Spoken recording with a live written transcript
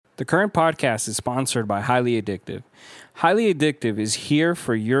The current podcast is sponsored by Highly Addictive. Highly Addictive is here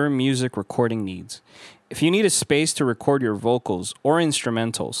for your music recording needs. If you need a space to record your vocals or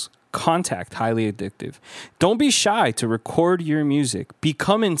instrumentals, contact Highly Addictive. Don't be shy to record your music.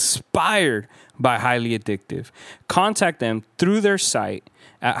 Become inspired by Highly Addictive. Contact them through their site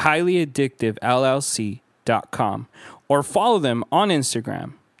at highlyaddictivellc.com or follow them on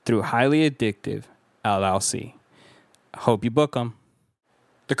Instagram through Highly Addictive LLC. Hope you book them.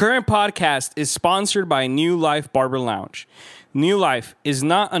 The current podcast is sponsored by New Life Barber Lounge. New Life is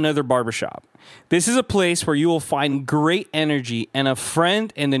not another barbershop. This is a place where you will find great energy and a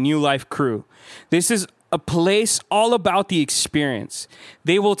friend in the New Life crew. This is a place all about the experience.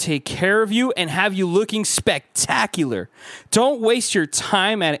 They will take care of you and have you looking spectacular. Don't waste your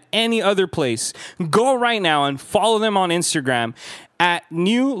time at any other place. Go right now and follow them on Instagram at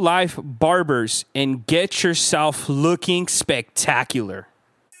New Life Barbers and get yourself looking spectacular.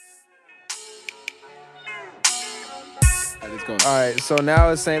 All right, so now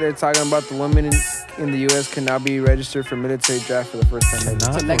it's saying they're talking about the women in the U.S. can now be registered for military draft for the first time.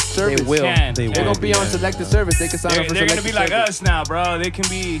 Select service. They will. They're going to be on selected service. They can sign up for They're selected going to be like us now, bro. They can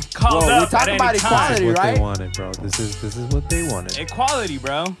be called up. We're talking about equality, This is what right? they wanted, bro. This is what they wanted. Equality,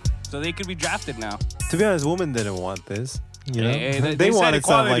 bro. So they could be drafted now. To be honest, women didn't want this. You know, Hey, they said wanted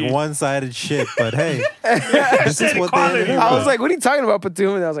some equality. like one-sided shit. But hey, this is what they ended up I with. was like, what are you talking about? But to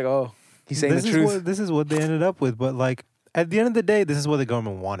him, I was like, oh, he's saying the truth. This is what they ended up with. But like at the end of the day, this is what the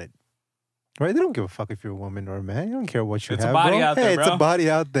government wanted. Right? They don't give a fuck if you're a woman or a man. You don't care what you It's have, a body bro. out there, Hey, bro. it's a body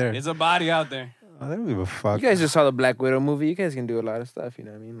out there. It's a body out there. They don't give a fuck. You guys just saw the Black Widow movie. You guys can do a lot of stuff, you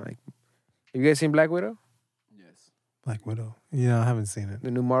know what I mean? Like, you guys seen Black Widow? Yes. Black Widow. Yeah, I haven't seen it.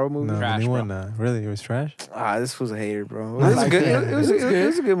 The new Marvel movie? No, Trash, the new bro. one. Really, it was trash. This was a hater, bro. I It was liked good. it. It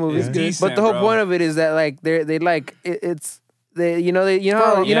was a good movie. It's decent, But the whole bro. point of it is that like they like it's they you know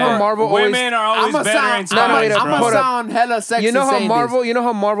how Yeah. Marvel always Women are always I'm better in No, no, wait, spies, I'm bro. a going to Hold up. sound hella sexist. you know how saying Marvel this. you know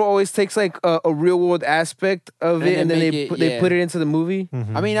how Marvel always takes like a real world aspect of it and then make they it- put, yeah. they put it into the movie.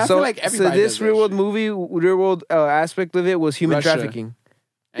 Mhm. I mean, I so feel like everybody this does that real world shit. movie, real world aspect of it was human Russia. trafficking.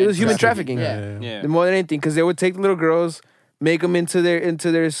 It was human trafficking. Yeah. Yeah. More than anything, because they would take the little girls, make them into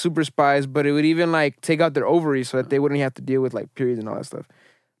their super spies, but it would even like take out their ovaries so that they wouldn't have to deal with like periods and all that stuff.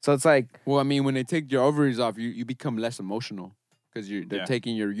 So it's like, Well, I mean, when they take your ovaries off, you become less emotional because they're Yeah.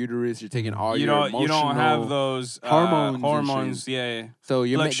 taking your uterus, you're taking all You your don't emotional you don't have those hormones and hormones. shit. Yeah. So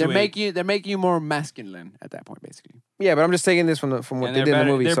they're fluctuate. making you more masculine at that point, basically. yeah, but I'm just taking this from what And they they're did in better-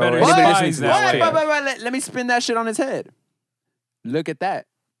 the movie. they're So better anybody spies listening to that this, way. Let me spin that shit on his head. Look at that.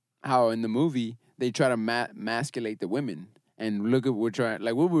 How in the movie they try to masculate the women. And look at what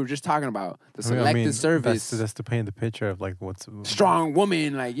we were just talking about. The selected service. That's to paint the picture of like what's Strong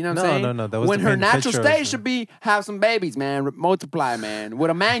woman, like, you know what I'm saying? No. That was when to her paint the natural picture of- state should be have some babies, man. Multiply, man.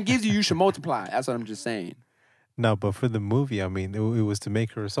 What a man gives you, you should multiply. That's what I'm just saying. No, but for the movie, I mean, it was to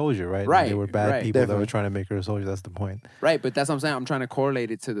make her a soldier, right? Right, And they were bad right. people that Definitely. were trying to make her a soldier. That's the point. Right, but that's what I'm saying. I'm trying to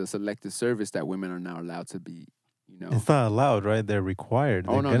correlate it to the selective service that women are now allowed to be, you know. It's not allowed, right? They're required.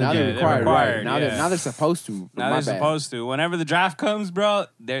 Oh, no, gonna now be they're they're required. required, Right. Now, yeah. now they're supposed to. Now My they're bad. supposed to. Whenever the draft comes, bro,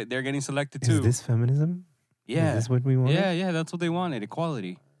 they're getting selected too. Is this feminism? yeah. Is this what we want? Yeah, that's what they wanted.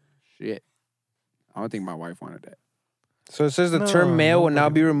 Equality. Shit. I don't think my wife wanted that. So it says the No, term male will now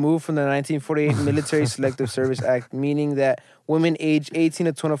nobody- be removed from the 1948 Military Selective Service Act, meaning that women aged 18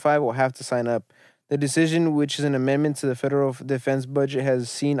 to 25 will have to sign up. The decision, which is an amendment to the federal defense budget, has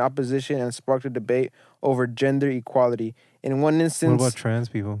seen opposition and sparked a debate over gender equality. In one What instance, about trans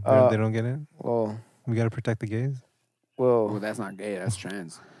people? They don't get it? well, We got to protect the gays? Well, that's not gay. That's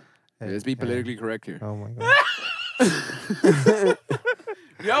trans. Let's be politically correct here. Oh, my God.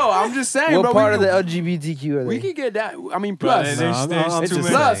 Yo, I'm just saying, what bro. part of the LGBTQ are we they? could get that. I mean, Bro, plus. there's I'm too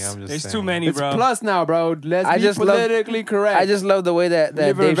just many. saying, There's too many, It's bro. plus now, bro. Let's I be just love- politically correct. I just love the way that We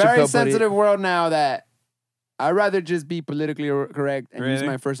live in a Dave very Chappelle put it. sensitive world now that I'd rather just be politically correct and use Really?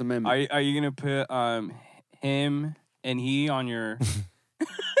 my First Amendment. Are you gonna put him and he on your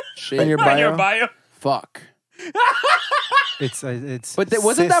Shit. On your on your bio? bio? Fuck. It's But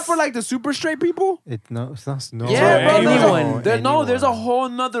wasn't that cis. for like the super straight people? It's not. Yeah, bro, bro. There's anyone. there's a whole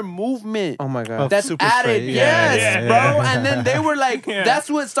nother movement. Oh my Of god. That's super added, straight, yes, yeah, bro. yeah. And then they were like, Yeah. that's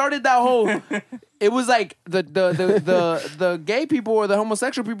what started that whole. It was like the gay people or the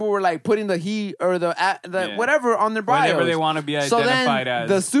homosexual people were like putting the he or the Yeah. whatever on their bios. Whatever they want to be So identified then as.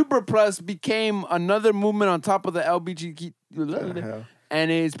 the super plus became another movement on top of the LBGT, hell? and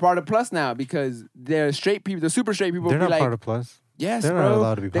it's part of plus now because they're straight people. The super straight people They're be not like, part of plus. Yes, They're bro. not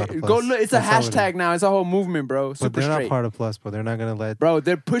allowed to be part of Go Plus. look. It's a That's all it hashtag now. It's a whole movement, bro. But Super they're not straight. part of Plus, but they're not gonna let. Bro,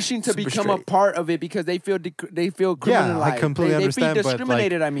 they're pushing to Super become a straight. part of it because they feel criminalized. Yeah, I completely understand, They but, feel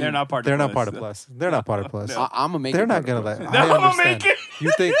discriminated. I mean, They're not part. They're of not Plus. part of Plus. They're not part of Plus. I'm gonna make. They're it not part of gonna let. Plus. No, I I'm gonna understand. make it.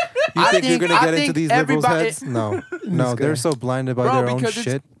 You think I you're think- gonna I get into think these liberals' everybody- heads? No, they're so blinded by Bro, their own because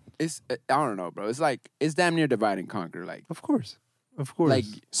shit. It's I don't know, bro. It's damn near divide and conquer. Like, Of course. like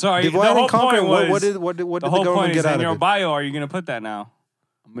So the Divide whole and conquer. point was What did the the government whole point is get out in of your it? bio. Are you gonna put that now?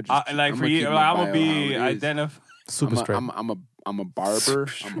 I'm gonna Like for you, I'm gonna be identified. Super straight. I'm a barber.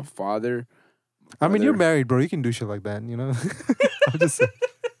 I'm a father. I mean, you're brother. married, bro. You can do shit like that. You know. I'm just saying.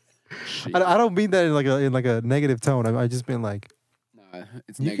 Shit. I don't mean that in like a negative tone. I just mean like, Nah,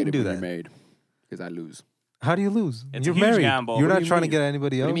 it's You can negative do when that. you're married because I lose. how do you lose? It's a You're huge married. gamble. You're What do not you trying mean? to get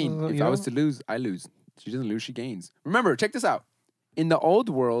anybody What else. do you mean? If you I know? was to lose, I lose. She doesn't lose, she gains. Remember, check this out. In the old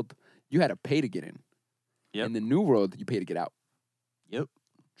world, you had to pay to get in. Yep. In the new world, you pay to get out. Yep.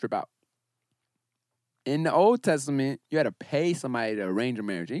 Trip out. In the Old Testament, you had to pay somebody to arrange a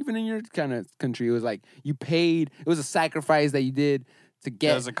marriage. Even in your kind of country, it was like you paid. It was a sacrifice that you did to That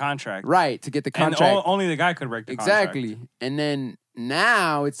get was a contract, right to get the and contract. only the guy could break the contract. Exactly. And then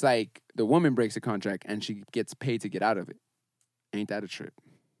now it's like the woman breaks the contract and she gets paid to get out of it. Ain't that a trip?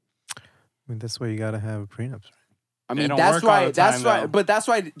 I mean, that's why you gotta have prenups. I They mean, don't that's work all why. the That's time, why. though. But that's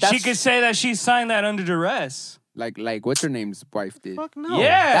why. That's, She could say that she signed that under duress. like what's her name's wife did. Fuck no.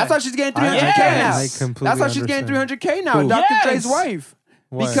 Yeah, That's why she's getting I- 300K I now. completely That's why she's getting understand. 300K now. Who? Dr. Yes. Dre's wife.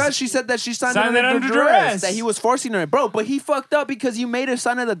 Why? Because she said that she signed Signed it it under under duress. duress. That he was forcing her. Bro, but he fucked up because you made her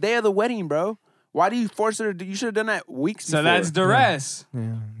sign it the day of the wedding, bro. Why do you force her? You should have done that weeks so before. that's duress.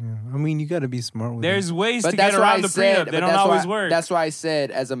 Yeah. I mean, you gotta be smart with There's it. ways But to that's get why around I the said. prenup. but They don't that's always why, work. That's why I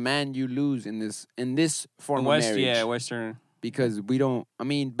said, as a man, you lose in this form West, of marriage. yeah, Western. Because we don't. I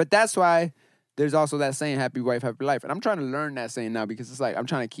mean, but that's why there's also that saying, "Happy wife, happy life," and I'm trying to learn that saying now because it's like I'm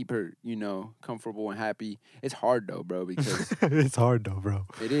trying to keep her, comfortable and happy. It's hard though, bro, because It's hard though, bro.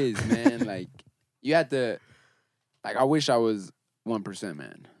 it is, man. Like you have to. Like I wish I was 1%,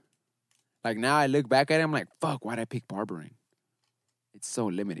 man. Like now I look back at it, I'm like, fuck, why'd I pick barbering? It's so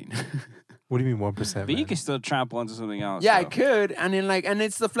limiting. What do you mean 1%? But you can still trample into something else. Yeah, I though. could, and then and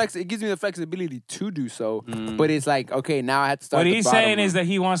it's the flex. It gives me the flexibility to do so. Mm. But it's like, okay, now I have to start. What at the he's bottom saying is rung. that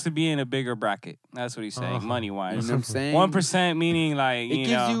he wants to be in a bigger bracket. That's what he's saying, Uh-huh. money You wise. know what I'm saying? 1% meaning like It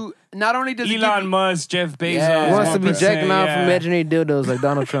gives you not only does it give Elon you, Musk, Jeff Bezos. Yeah. He wants to be 1%, jacking off yeah. imaginary dildos like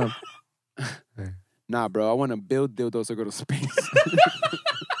Donald Trump. nah, bro, I want to build dildos to go to space.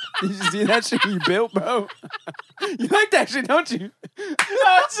 Did you see that shit you built, bro? You like that shit, don't you?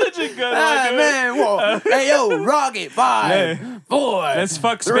 That's such a good Ah, one, dude. man, whoa. Hey, yo, rocket, 5, Yeah. 4, Let's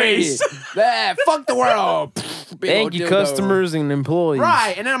fuck 3. space. Fuck the world. Big Thank old you, dildo. customers and employees.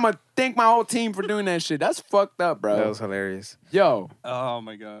 Right, and then I'm gonna thank my whole team for doing that shit. That's fucked up, bro. That was hilarious. Yo, Oh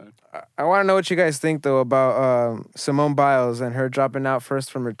my god. I want to know what you guys think though about Simone Biles and her dropping out first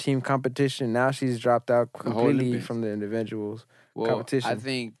from her team competition. Now she's dropped out whole completely Olympics. from the individuals well, competition. I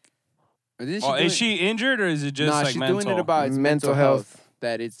think. Isn't Oh, doing- is she injured or is it just Nah, like she's mental? doing it about it's Mental mental health.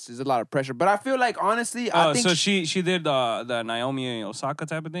 That there's a lot of pressure. But I feel like honestly, I Oh, think so she did the Naomi Osaka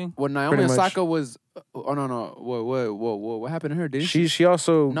type of thing. well, Naomi Pretty much. Osaka was. Oh no! What happened to her? Didn't she? she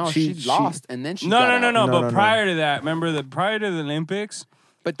also No, she lost, and then she No, got no, out. no, no. No, But no, no. prior to that, remember prior to the Olympics,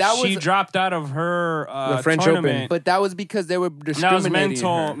 But that she was. dropped out of her The French Open. tournament. But that was because they were That was discriminating.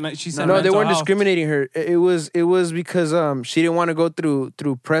 mental. her. She said No, they mental weren't health. discriminating her. It was because she didn't want to go through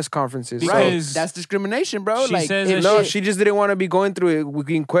press conferences. Because- Right, Because that's discrimination, bro. she like, says if that No, she- she just didn't want to be going through it. We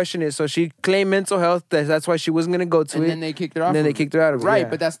can question it. So she claimed mental health. That's why she wasn't going to go to and it. then they kicked her off. and then they of it. kicked her out of it. Right, yeah.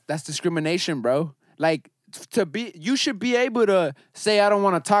 but that's discrimination, bro. Like you should be able to say I don't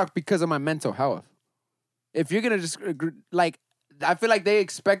want to talk because of my mental health. If you're gonna just like, I feel like they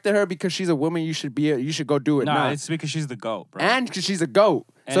expected her because she's a woman. You should go do it. No, Nah. it's because she's the goat, bro. and because she's a goat.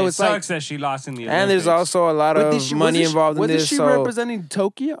 And so it it's like, sucks that she lost in the And there's Olympics. also a lot but of money involved in wasn't this. she So representing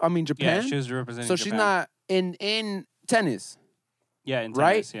Tokyo? I mean Yeah, Japan. she was representing. so she's Japan. not in tennis, Yeah, in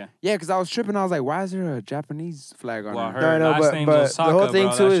right? tennis, yeah. Yeah, because I was tripping. I was like, why is there a Japanese flag on Well, her? her No, I know, last but name's the Osaka, whole thing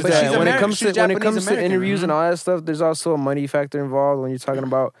bro. too That's is But just- she's that when it American. comes She's to when it comes to Japanese-American. interviews and all that stuff, there's also a money factor involved when you're talking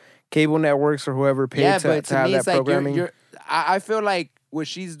about cable networks or whoever paid Yeah, to but to have me, that it's like programming. I feel like what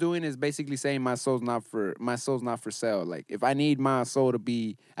she's doing is basically saying my soul's not for sale. Like if I need my soul to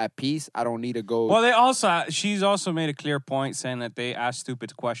be at peace, I don't need to go. Well, she's also made a clear point saying that they ask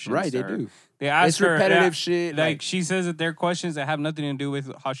stupid questions. right, to they her. do. They ask It's her repetitive shit. Like she says that they're questions that have nothing to do with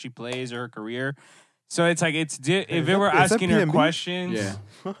how she plays or her career. So it's like if they were that asking her PNB? questions,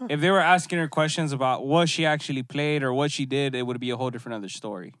 Yeah. if they were asking her questions about what she actually played or what she did, it would be a whole different other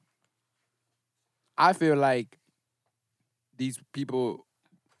story. I feel like these people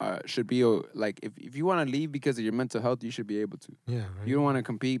should be like, if you want to leave because of your mental health, you should be able to. Yeah. You don't want to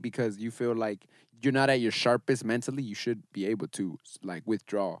compete because you feel like you're not at your sharpest mentally. You should be able to like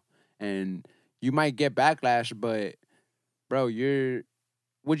withdraw, and you might get backlash. But bro,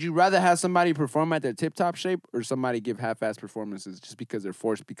 would you rather have somebody perform at their tip top shape or somebody give half-ass performances just because they're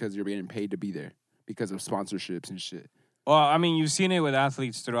forced because you're getting paid to be there because of sponsorships and shit? Well, I mean, you've seen it with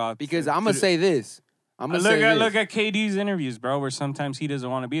athletes throughout. Because I'm gonna say this. Look at KD's interviews, bro, where sometimes he doesn't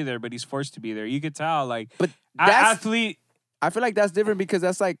want to be there, but he's forced to be there. You could tell, like, But athlete. I feel like that's different because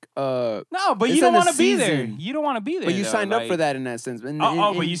that's like No, but it's you don't in the want to be there. season. You don't want to be there. But you though, signed up like- for that in that sense. And,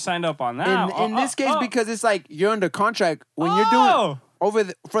 but you signed up on that. in this case, because it's like you're under contract when you're doing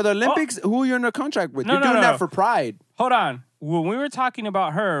for the Olympics. Who you're under contract with? No, You're no, doing no. that for pride. Hold on. When we were talking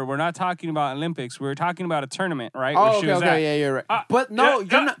about her, we're not talking about Olympics. We were talking about a tournament, right? Oh, where okay, she was at. okay, yeah, you're right. But no,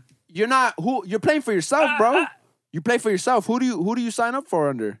 you're not. Who you're playing for yourself, bro? You play for yourself. Who do you sign up for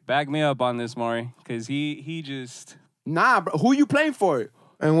under? Back me up on this, Maury, because he just. Nah, bro. Who you playing for?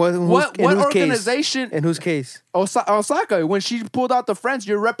 And What in whose organization? Case? In whose case? Osaka, when she pulled out the French,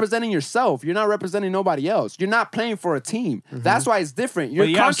 you're representing yourself. You're not representing nobody else. You're not playing for a team. That's why it's different. Your But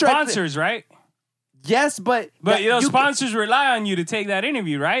you have contract, sponsors, right? yes, but But sponsors rely on you to take that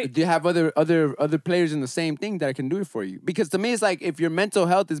interview, right? Do you have other players in the same thing that can do it for you? Because to me, it's like if your mental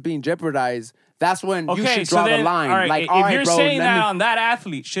health is being jeopardized, that's when you should draw the line. All right, Like, if you're bro, saying let that me- on that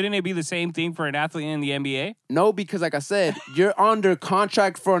athlete, shouldn't it be the same thing for an athlete in the NBA? No, because like I said, you're under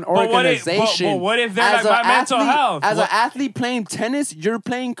contract for an what if- organization. but what if they're As like a my mental athlete- health? As What- an athlete playing tennis, you're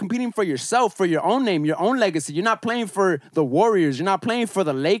competing for yourself, for your own name, your own legacy. You're not playing for the Warriors. You're not playing for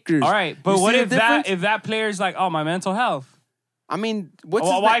the Lakers. All right, but You what see if the difference? that player's like, oh, my mental health? I mean,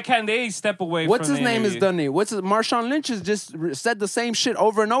 Why can't they step away What's from his the name has interview? done it. Marshawn Lynch has just said the same shit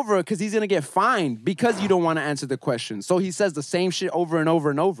over and over because he's gonna get fined because you don't want to answer the question. So he says the same shit over and over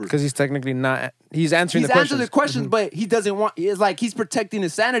and over. Because he's technically not. He's answering He's the questions. answered the questions, but he doesn't want. It's like he's protecting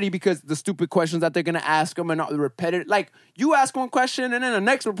his sanity because the stupid questions that they're gonna ask him and all the repetitive. Like you ask one question and then the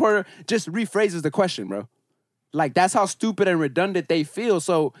next reporter just rephrases the question, bro. Like that's how stupid and redundant they feel.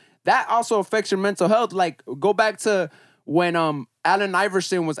 So that also affects your mental health. Like go back to when Allen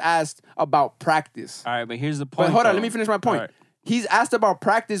Iverson was asked about practice. All right, but here's the point. But hold on, though. let me finish my point. All right. He's asked about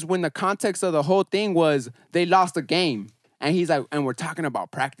practice when the context of the whole thing was they lost a game. And he's like, and we're talking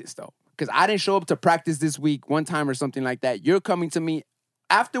about practice though. Because I didn't show up to practice this week one time or something like that. You're coming to me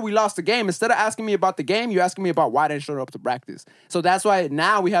after we lost the game. Instead of asking me about the game, you're asking me about why I didn't show up to practice. So that's why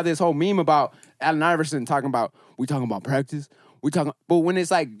now we have this whole meme about Allen Iverson talking about, we talking about practice. But when it's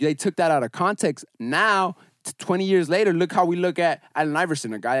like they took that out of context, now 20 years later, look how we look at Allen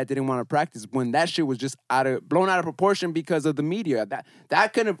Iverson, a guy that didn't want to practice when that shit was just blown out of proportion because of the media.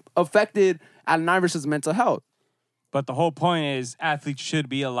 That could have affected Allen Iverson's mental health. But the whole point is athletes should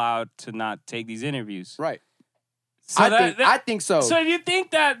be allowed to not take these interviews. Right. So I think so. So if you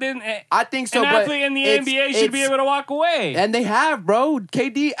think that, then I think so. an but athlete in the it's- NBA should be it's- able to walk away. And they have, bro.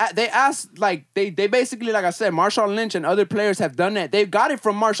 KD, they asked, like, they basically, like I said, Marshawn Lynch and other players have done that. They've got it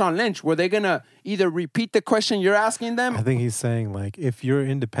from Marshawn Lynch. Were they going to either repeat the question you're asking them? I think he's saying like if you're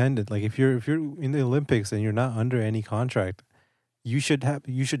independent, like if you're in the Olympics and you're not under any contract, you should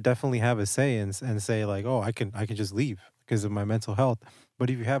definitely have a say and say like, oh, I can just leave because of my mental health. But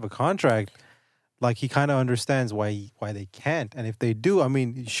if you have a contract, like he kind of understands why they can't, and if they do, I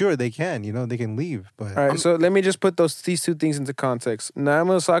mean, sure they can, they can leave. But All right, so let me just put these two things into context.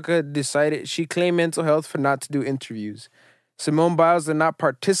 Naomi Osaka decided she claimed mental health for not to do interviews. Simone Biles did not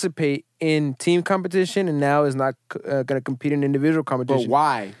participate in team competition and now is not going to compete in individual competition. But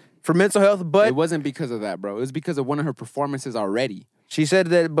why? For mental health, but It wasn't because of that, bro. It was because of one of her performances already. she said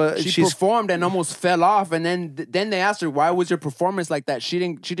that. But She she's performed and almost fell off, and then they asked her why was your performance like that. She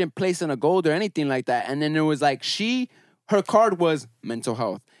didn't place in a gold or anything like that. And then it was like her card was mental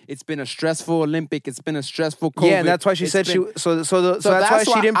health. It's been a stressful Olympic. It's been a stressful COVID. yeah, and that's why she It's said been- So that's why that's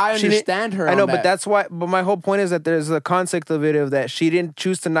she why didn't. I she didn't- understand her I know, on but that. that's why. But my whole point is that there's a concept of that she didn't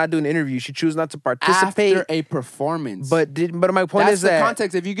choose to not do an interview. She chose not to participate. after a performance. But my point that's is the that.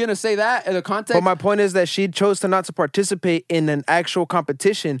 context. If you're gonna say that, the context. But my point is that she chose to not to participate in an actual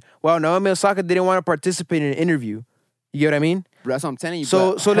competition, while Naomi Osaka didn't want to participate in an interview. You get what I mean? That's what I'm telling you.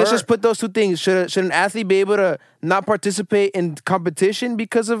 So but let's her- just put those two things. Should an athlete be able to not participate in competition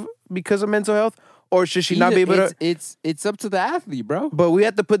because of mental health, or should she not be able to? It's up to the athlete, bro. But we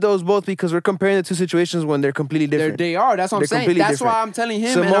have to put those both because we're comparing the two situations when they're completely different. They are. That's what I'm They're saying. completely That's different. why I'm telling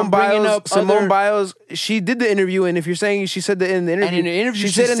him. and I'm bringing up Simone other- Biles, she did the interview, and if you're saying she said that in the interview, in the interview,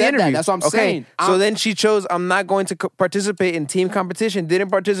 she said in the said that. interview. That's what I'm okay. saying. So then she chose, I'm not going to participate in team competition. Didn't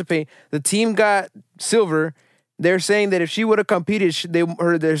participate. The team got silver. they're saying that if she would have competed,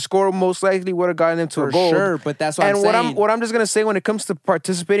 their score most likely would have gotten them to For a gold. sure, but that's what And I'm saying. what I'm just gonna say when it comes to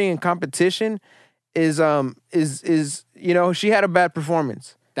participating in competition is she had a bad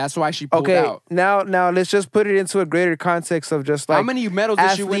performance. That's why she pulled Okay, out. now let's just put it into a greater context of just like How many medals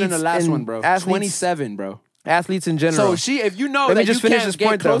did she win in the last one, bro? athletes- 27, bro. Athletes in general. So if you know Let me that just you finish can't this get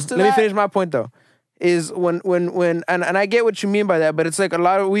point though. close to Let me that, finish my point though. Is when and I get what you mean by that, but it's like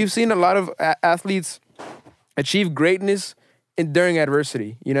we've seen a lot of athletes achieve greatness during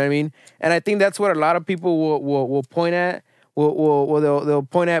adversity. You know what I mean? And I think that's what a lot of people will point at. They'll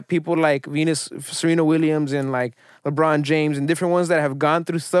point at people like Serena Williams and like LeBron James and different ones that have gone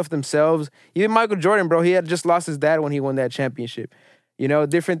through stuff themselves. Even Michael Jordan, bro, he had just lost his dad when he won that championship. You know,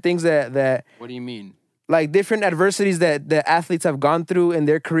 different things that What do you mean? like different adversities that the athletes have gone through in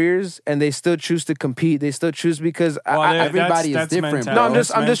their careers, and they still choose to compete. They still choose because everybody is different, no, I'm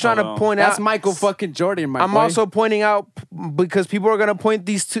just trying to point out. That's Michael fucking Jordan, my I'm boy. also pointing out because people are gonna point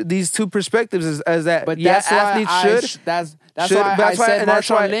these two perspectives as that. But yeah, that's athletes why should. that's should- why that's I why- said and that's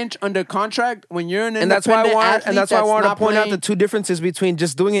Marshawn why- Lynch under contract when you're an And that's why I independent want. athlete And that's why I want to not point out the playing- two differences between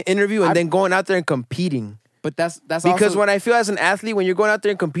just doing an interview and then going out there and competing. But that's Because also, when I feel as an athlete, when you're going out there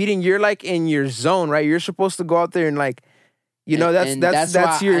and competing, you're like in your zone, right? You're supposed to go out there and like,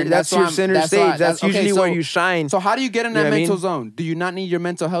 that's your center stage. That's usually where you shine. So how do you get in You know that what I mental mean? zone? Do you not need your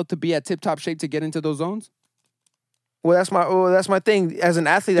mental health to be at tip top shape to get into those zones? Well, that's my thing. As an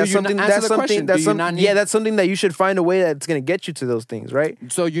athlete, that's Do you not- something. answer That's the question. something. That's Do you some, not need- Yeah, that's something that you should find a way that's gonna get you to those things, right?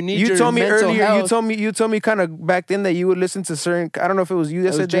 So you need You your told me mental earlier. health. You told me kind of back then that you would listen to certain. I don't know if it was you that It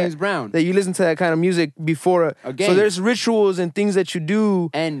was said James that, Brown. that you listen to that kind of music before A So game. there's rituals and things that you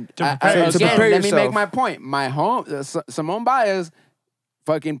do. And To I- prepare again, yourself. let me make yourself. my point. My Simone Biles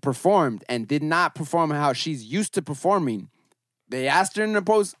fucking performed and did not perform how she's used to performing. They asked her in the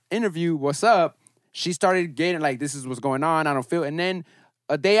post interview, "What's up?" She started getting like, "This is what's going on. I don't feel." And then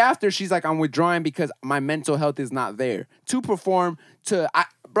a day after, she's like, "I'm withdrawing because my mental health is not there to perform."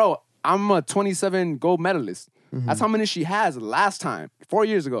 Bro, I'm a 27 gold medalist. That's how many she has last time, 4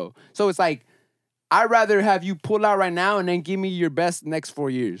 years ago. So it's like, I'd rather have you pull out right now and then give me your best next 4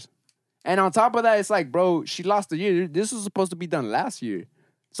 years. And on top of that, it's like, bro, she lost a year. This was supposed to be done last year.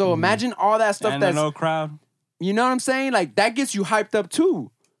 So imagine all that stuff And that's, no crowd. you know what I'm saying? Like, that gets you hyped up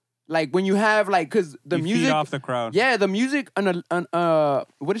too. Like, when you have, like, because the You music. feed off the crowd. Yeah, the music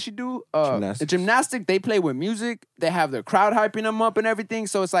what does she do? The gymnastics, they play with music. They have the crowd hyping them up and everything.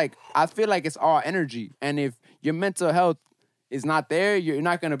 So it's like, I feel like it's all energy. And if your mental health is not there, you're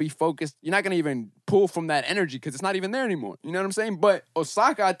not going to be focused. You're not going to even pull from that energy because it's not even there anymore. You know what I'm saying? But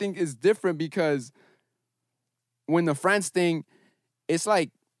Osaka, I think, is different because when the France thing, it's like,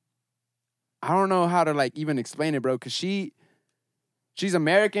 I don't know how to like even explain it, bro, because she's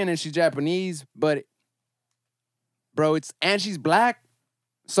American and she's Japanese, but bro, and she's black.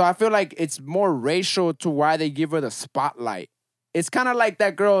 So I feel like it's more racial to why they give her the spotlight. It's kind of like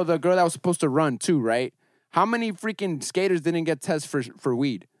the girl that was supposed to run too, right? How many freaking skaters didn't get tested for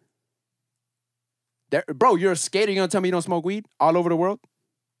weed? Bro, you're a skater. You gonna tell me you don't smoke weed all over the world?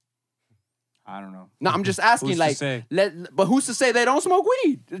 I don't know. No, I'm just asking. Who's to like, say? But who's to say they don't smoke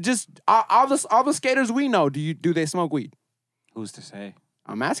weed? Just all the skaters we know. Do they smoke weed? Who's to say?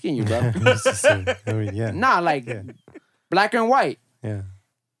 I'm asking you, bro. Who's to say? I mean, yeah. Nah, like black and white. Yeah.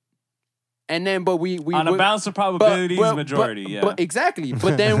 And then, but we On a balance of probabilities, majority. Yeah. But exactly.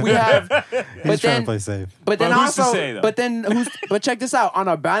 But then we have. He's trying to play safe. But then But who's to also, say, though? but then but check this out. On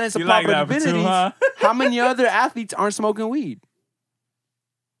a balance of You like that one too, probabilities, huh? how many other athletes aren't smoking weed?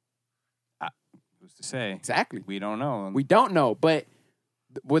 Who's to say? Exactly. We don't know. We don't know, but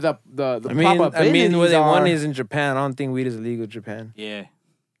with the I mean, probabilities where they are, won is in Japan. I don't think weed is illegal in Japan. Yeah.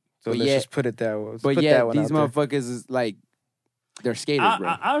 So But let's yeah- just put it that way. Let's But put yeah, that one these out there. motherfuckers is like, they're skaters, bro.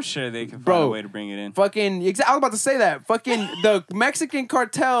 I'm sure they can find Bro, a way to bring it in. Fucking, I was about to say that. Fucking the Mexican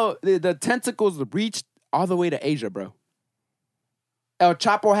cartel, the tentacles reached all the way to Asia, bro. El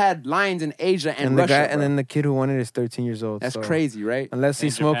Chapo had lines in Asia and the Russia, guy, bro. and then the kid who won it is 13 years old. That's so crazy, right? Unless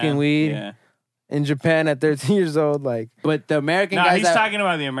he's In Japan, smoking weed Yeah. in Japan at 13 years old, like But the American No, guys, he's talking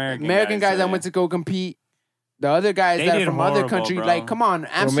about the American guys that yeah. went to go compete, the other guys They that are did from other horrible, countries, bro. like, come on,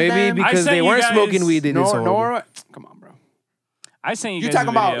 well, Amsterdam, maybe because sent they you weren't guys smoking weed, they did so horrible. Norway. Come on, bro. I sent you You guys talking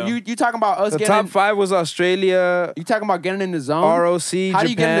a about video. you talking about us The getting top 5 was Australia, you talking about getting in the zone? ROC, How do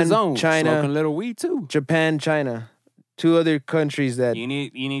you get in Japan, the zone? China, Smoking a little weed too. Japan, China. 2 other countries that You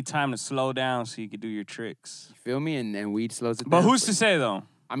need time to slow down so you can do your tricks. You feel me? And weed slows it down. But who's to say though?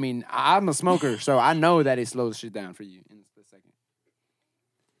 I mean, I'm a smoker, so I know that it slows shit down for you in a split second.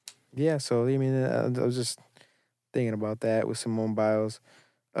 Yeah, so I mean, I was just thinking about that with Simone Biles.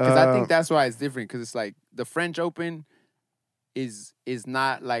 Because I think that's why it's different. Because it's like the French Open is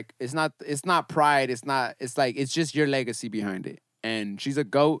not like it's not pride. It's like it's just your legacy behind it. And she's a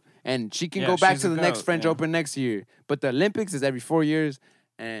GOAT, and she can go back to the next French Open next year. But the Olympics is every 4 years,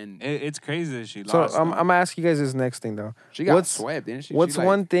 and it's crazy that she So lost. I'm gonna ask you guys this next thing though. she got swept, didn't she? What's She, like,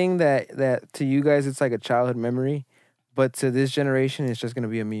 one thing that to you guys it's like a childhood memory, but to this generation it's just gonna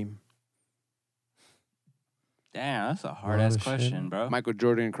be a meme? Damn, that's a hard ass question, bro. Michael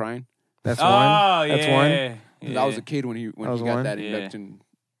Jordan crying? That's Oh, one. yeah. That's one. I was a kid when he That got was one? that Yeah. induction.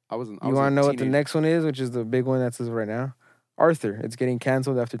 I was You want to know what the next one is, which is the big one that's right now? Arthur. It's getting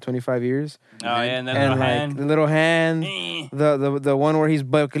canceled after 25 years. Oh, yeah, and that And little like hand. the little hand, Eh. the one where he's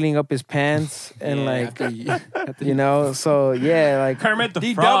buckling up his pants and Yeah. like you know, so yeah, like Kermit the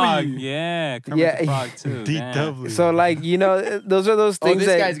DW. Frog. Yeah, Kermit Yeah. the Frog, too. Damn. DW. so like you know, those are those Oh, things this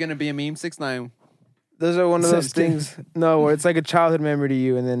that guy's gonna be a meme. 6ix9ine. those are one of those Just kidding. things. No, where it's like a childhood memory to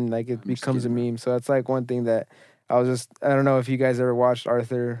you, and then like it becomes a kidding, meme. So that's like one thing that I don't know if you guys ever watched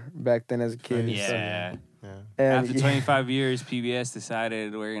Arthur back then as a kid. and stuff. Yeah. Yeah. And After 25 years, PBS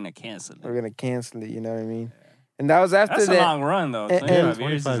decided we're going to cancel we're it. gonna cancel it. You know what I mean? And that was after That's a that. long run, though. and- 25 25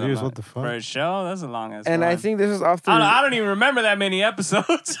 years is a years, long- what the fuck? For a show, that's a long ass And run. I think this is after. I don't even remember that many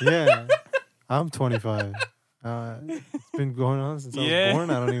episodes. Yeah. I'm 25. It's been going on since I Yeah. was born.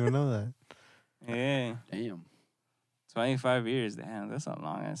 I don't even know that. Yeah. Damn. 25 years. Damn, that's a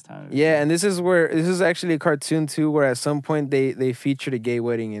long ass time. Yeah, and this is actually a cartoon too, where at some point they featured a gay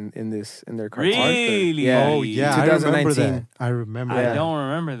wedding in their cartoon. Really? Yeah. Oh, yeah. I remember 2019. that. I remember I that. don't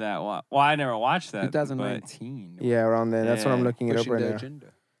remember that. Well, I never watched that. 2019. Yeah, around then. That's what I'm Yeah. looking it up Pushing right the now. agenda.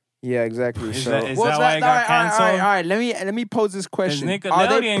 Yeah, exactly. Is So that- is What's why it got All right, canceled? all right. Let me pose this Because question.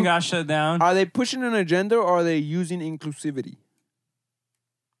 Nickelodeon got shut down. Are they pushing an agenda or are they using inclusivity?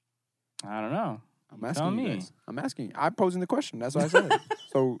 I don't know. I'm Tell asking you me. guys. I'm asking you. I'm posing the question. That's what I said.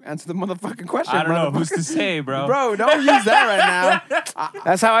 So answer the motherfucking question. I don't know who's to motherfucker. say, bro. Bro, don't use that right now.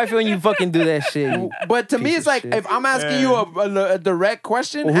 that's how I feel when you fucking do that shit. But to me, Piece it's of like shit. if I'm asking you a direct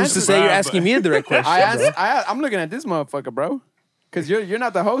question, Well, who's to answer say it. you're Bro, asking me a direct question? I'm looking at this motherfucker, bro. Because you're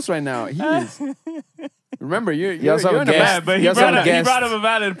not the host right now. He is. Remember, you're also have in a the guest. Yeah, back. but You also have a he guest. brought up a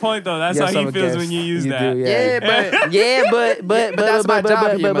valid point, though. That's You how also he have a feels guest. when you use You that. do, Yeah, but yeah, but that's my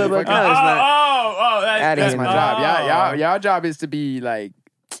job here, no, motherfucker. it's not. Outta that's here. my job. Y'all job is to be like.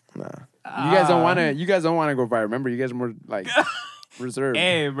 Nah. You guys don't want to. You guys don't want to go viral. Remember, you guys are more like reserved.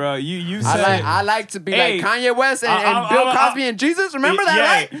 Hey, bro, you said I like to be Hey, like Kanye West and I'm- Bill I'm- Cosby and Jesus. Remember that,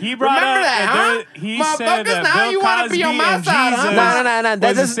 yeah, right? he brought Remember up that, huh? he Motherfuckers, said that now Bill you want to be on Cosby my and side, huh? Jesus No. That was the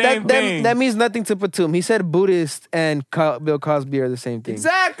doesn't same thing. that means nothing to Patum. He said Buddhist and Bill Cosby are the same thing.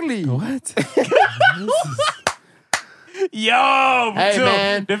 Exactly. What? Yo, Hey, dude,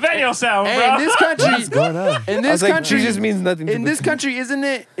 man. defend yourself, Hey, bro. in this country, What's going on? in I this was like, country, Jesus means nothing to in this Patum. country, isn't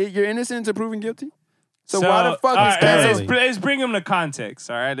it? You're innocent until proven guilty. So why the fuck all is right, canceled? let's bring him to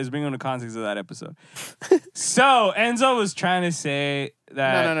context. All right, let's bring him to context of that episode. So Enzo was trying to say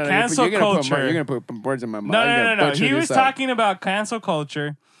that No. cancel culture. You're gonna put words in my mouth. No. You're gonna butcher He was this up. talking about cancel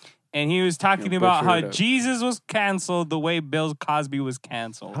culture, and he was talking You're about gonna how butcher it up. Jesus was canceled the way Bill Cosby was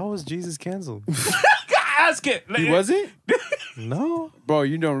canceled. How was Jesus canceled? Ask it. He wasn't, No. bro.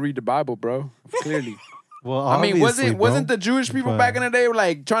 You don't read the Bible, bro. Clearly. Well, I mean, obviously, wasn't bro. the Jewish people But- back in the day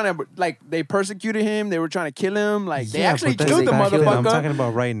like trying to like they persecuted him? They were trying to kill him. Like they Yeah, actually but that's killed the back then. I'm motherfucker. talking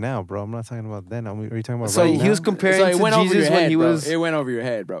about right now, bro. I'm not talking about then. Are you talking about So right now? he was comparing So it to went over your Jesus when head, he bro. was It went over your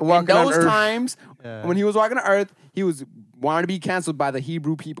head, bro. In walking on those earth. times Yeah. when he was walking on earth, he was wanting to be canceled by the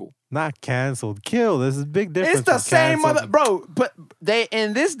Hebrew people. Not canceled. Killed. There's a big difference. It's the from same canceled. mother, bro. But they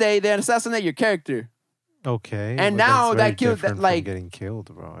in this day they assassinate your character, Okay. And but now that's that very killed- different that, like- from getting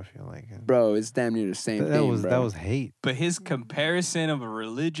killed, bro. I feel like bro. It's damn near the same that thing, was bro. that was hate. But his comparison of a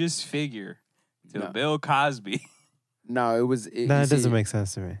religious figure to No. Bill Cosby. No, it was. No, you it see, doesn't make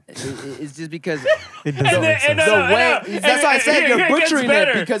sense to me. It's just because It doesn't make sense. the way. That's why I said you're It gets butchering it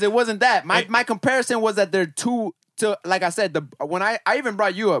better. because it wasn't that. My comparison was that they're two. To like I said, when I even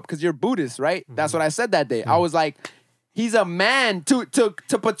brought you up because you're Buddhist, right? That's what I said that day. I was like, he's a man. To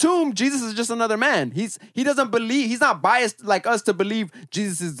Patum, Jesus is just another man. He doesn't believe. He's not biased like us to believe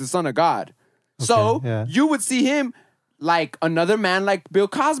Jesus is the Son of God. So yeah. you would see him like another man, like Bill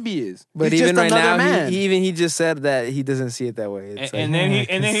Cosby is. But He's even just right another now, man. he just said that he doesn't see it that way. It's And like,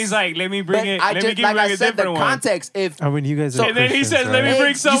 then he's like, let me But bring it. I Let me just, give like you I a said, the different one. context. If I mean, you guys are And then he Christians, says, let me right? bring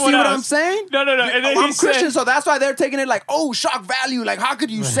you someone see what else. I'm saying? No. And then I'm he said, Christian, so that's why they're taking it like, oh, shock value. Like, how could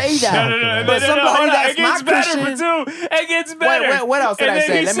you say that? No. But somebody hold on. that's It gets not better, Christian. Patu. It gets better. what else did And I then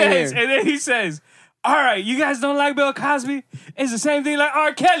say? he Let me says, hear. And then he says, all right, you guys don't like Bill Cosby? It's the same thing like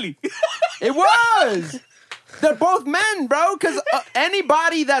R. Kelly. It was. They're both men, bro. Because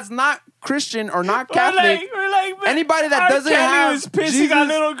anybody that's not Christian or not Catholic, anybody that doesn't have was pissing Jesus, on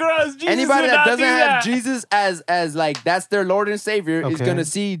little girls. Jesus anybody would that not doesn't do have that. Jesus as like that's their Lord and Savior is Okay. gonna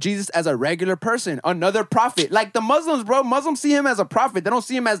see Jesus as a regular person, another prophet. Like the Muslims, bro. Muslims see him as a prophet. They don't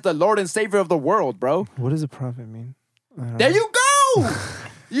see him as the Lord and Savior of the world, bro. What does a prophet mean? There you go.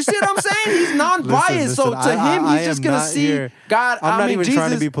 You see what I'm saying? He's non-biased. So to him, he's just going to see God. I'm not mean, even Jesus,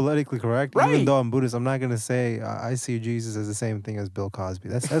 trying to be politically correct. Right. Even though I'm Buddhist, I'm not going to say I see Jesus as the same thing as Bill Cosby.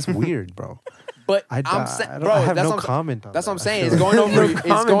 That's weird, bro. But I bro, have that's no what I'm- comment on That's that. what I'm I saying. feel It's like- going over.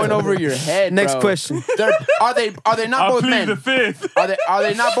 It's going over your head. Next bro. question. Are they not I both plead men? the fifth. Are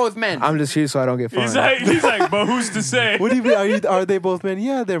they not both men? I'm just here so I don't get He's fined. like, but who's to say? What do you mean? Are they both men?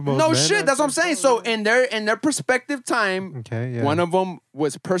 Yeah, they're both No men. shit. That's what I'm saying. So in their perspective time, Okay, yeah. one of them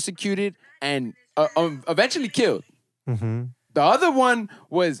was persecuted and eventually killed. Mm-hmm. The other one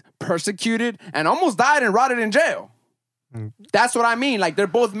was persecuted and almost died and rotted in jail. That's what I mean. Like they're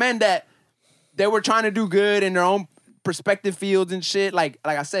both men that they were trying to do good in their own perspective fields and shit. Like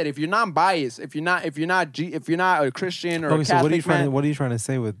I said, if you're not biased, if you're not a Christian or a Okay, so Catholic what are you trying to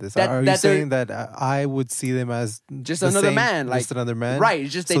say with this? That- Are you that they're- saying that I would see them as just the another same- man, like just another man? right?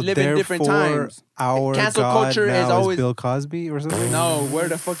 It's just they So live in different therefore, times. Our Cancel God culture now is always Bill Cosby or something. no. Where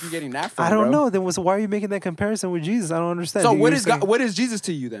the fuck you getting that from? I don't bro? know. Then why are you making that comparison with Jesus? I don't understand. So You're what is saying- what is Jesus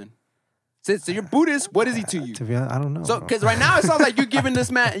to you then? So you're Buddhist. What is he to you? To be honest, I don't know. So, bro. because right now it sounds like you're giving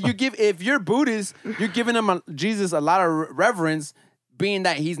this man, if you're Buddhist, you're giving him Jesus a lot of reverence, being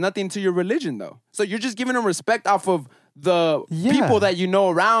that he's nothing to your religion, though. So you're just giving him respect off of the Yeah. people that you know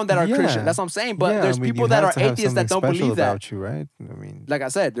around that are Yeah. Christian. That's what I'm saying. But Yeah, there's I mean, people you that have are to have atheists that something don't special believe that. about you, right? I mean, Like I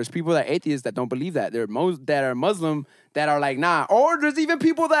said, there's people that are atheists that don't believe that. There are that are Muslim that are like, nah. Or there's even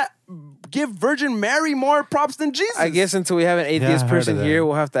people that give Virgin Mary more props than Jesus. I guess until we have an atheist I heard person of that. here,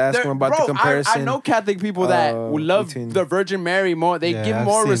 we'll have to ask There- him about bro, the comparison. I know Catholic people that would love between- the Virgin Mary more. They Yeah, give I've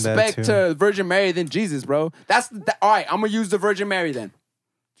more seen that respect too. to Virgin Mary than Jesus, bro. All right. I'm gonna use the Virgin Mary then.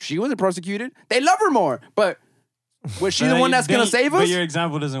 She wasn't persecuted. They love her more, but was she the one that's gonna save us? But your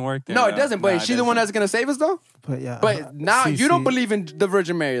example doesn't work there. No, it though. doesn't. But Nah, is it she the one doesn't. that's gonna save us though? but yeah. But now you don't believe in the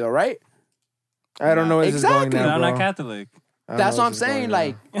Virgin Mary though, right? I don't know where this is going Exactly. now, I'm bro. not Catholic. I don't That's know what I'm this is saying. going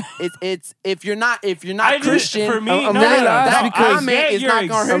Like now. it's if you're not I just- Christian, for me, I'm no, really no, lost no, because- I get it's your not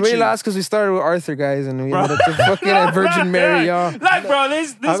gonna hurt I'm really you. lost because we started with Arthur, guys, and we Bro. ended up to fucking at Virgin Mary, y'all. Like, bro,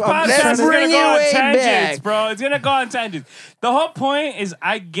 this I'm podcast just is gonna bring go it on way tangents, back. bro. It's gonna go on tangents. The whole point is,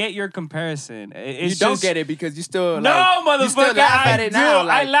 I get your comparison. It's you don't just, get it because you still No, you still motherfucker, laugh I at it do. now. I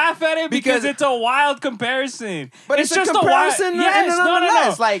Like, laugh at it because because- it's a wild comparison. But it's a just comparison a wild, yes, no.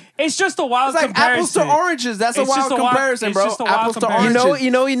 nonetheless. Like, it's just a wild it's like apples comparison. to oranges. That's a It's wild just a wild- comparison, it's bro. just a wild Apples to comparison. oranges.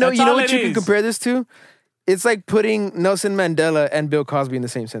 You know That's all what it you can is. compare this to? It's like putting Nelson Mandela and Bill Cosby in the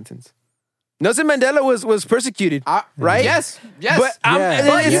same sentence. Nelson Mandela was persecuted, right? Yes. But Yeah.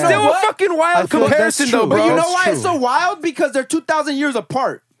 But it's you know still what? a fucking I wild feel like that's comparison, true, though, bro. bro. But you know That's why true. it's so wild? Because they're 2,000 years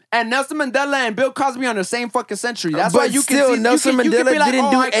apart. And Nelson Mandela and Bill Cosby are in the same fucking century. That's But why you still, can see Nelson you can be Mandela like, didn't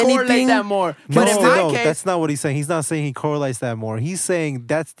oh, do I correlate anything- that more. But in No, my no, case, that's not what he's saying. He's not saying he correlates that more. He's saying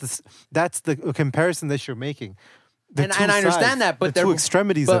that's the comparison that you're making. The And two I understand sides, that, but the they're- two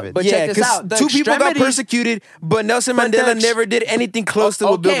extremities but- of it. but Yeah, check this because out. The two people got extremities- persecuted, but Nelson But the Mandela ex- never did anything close to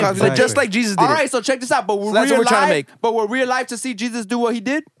what Bill Okay, Cosby did, just exactly. like Jesus did. all it. right, so check this out. But So that's what we're trying to make. But were we alive to see Jesus do what he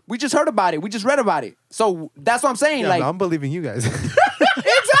did? We just heard about it. We just read about it. So that's what I'm saying. Yeah, like I'm believing you guys.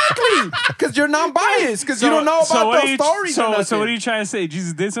 exactly, because you're non-biased. Because you don't know about what are those you- stories. or So nothing. what are you trying to say?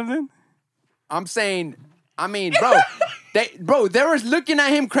 Jesus did something? I'm saying, I mean, bro, they were looking at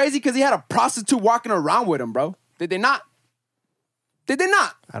him crazy because he had a prostitute walking around with him, bro. Did they not? Did they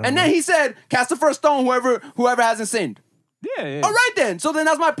not? don't And know. then he said, "Cast the first stone, whoever hasn't sinned." Yeah. All right then. So then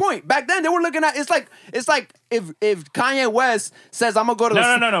that's my point. Back then they were looking at it's like if Kanye West says I'm gonna go to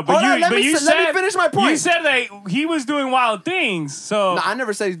the No. But Hold on, you, let but me you said, let me finish my point. You said that he was doing wild things. So No, I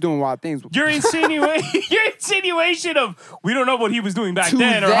never said he's doing wild things. your insinuation of we don't know what he was doing back to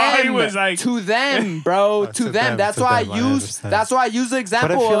then, or how he was like. to them, bro, Oh, to to them. them, That's to why them, I I use. understand. That's why I use the but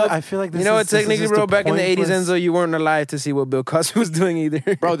example of. I feel like this You know what, this is technically, just bro, a back in the 80s, pointless- Enzo, you weren't alive to see what Bill Cosby was doing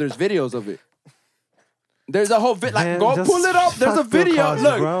either. Bro, there's videos of it. There's a whole like Man, go just pull it up. There's a fuck Bill video. Cosby,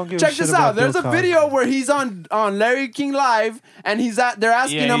 bro. I don't Look, give a check shit this about out. There's Bill a video Cosby. where he's on Larry King Live and they're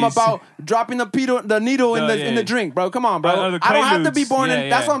asking Yeah, him he's- about dropping the needle in Oh, the yeah. in the drink, bro. Come on, bro. the I don't have to be Quaaludes. born in. Yeah,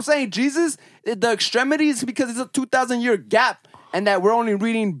 That's yeah. what I'm saying. Jesus, the extremities because it's a 2,000-year gap and that we're only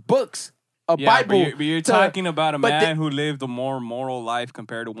reading books. A Yeah, Bible. but you're to- talking about a but man who lived a more moral life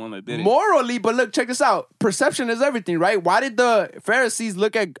compared to one that didn't. morally, but look, check this out. Perception is everything, right? Why did the Pharisees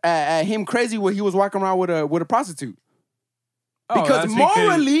look at him crazy when he was walking around with a prostitute? Oh, because that's because-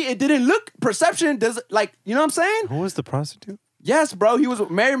 morally it didn't look. Perception does like you know what I'm saying? Who was the prostitute? Yes, bro. He was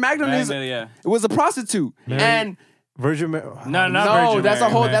Mary Magdalene. Yeah. It was a prostitute, Mary- and Virgin Mary. No, not no, Virgin that's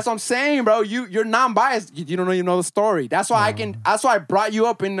Mary, a whole. man. That's what I'm saying, bro. You're non-biased. You don't know. You know the story. That's why I can. That's why I brought you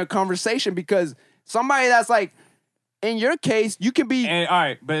up in the conversation because somebody that's like, in your case, you can be. And, all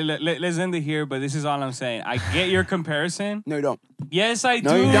right, but let's end it here. But this is all I'm saying. I get your comparison. No, you don't. Yes, I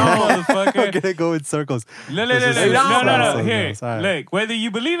No, do, you don't. I'm motherfucker. gonna go in circles. No. Let's just say don't, bro. Here, something else. All right. look. Whether you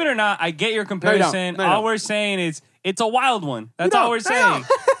believe it or not, I get your comparison. No, you don't. All we're saying is it's a wild one. That's all we're saying.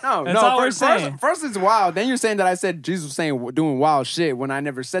 No, That's all we're saying. First, it's wild. Then you're saying that I said Jesus was saying doing wild shit when I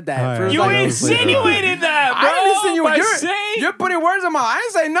never said that. All right. First, You Like, insinuated that, bro. I didn't insinuate. By You're putting words in my. I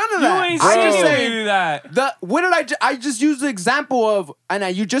didn't say none of you that. I just insinuated say that. what did I just used the example of,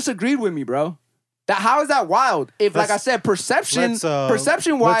 and you just agreed with me, bro. That how is that wild? If like I said, perception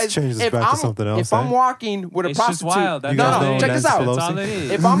wise, let's change this if back to I'm something else, if I'm eh? walking with a It's just prostitute, wild. That's You guys all know it is. check this Nancy out. That's all Pelosi? it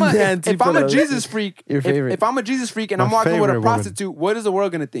is. If I'm a Nancy if I'm a Pelosi. Jesus freak, Your favorite. if I'm a Jesus freak and My I'm walking with a favorite woman. prostitute, what is the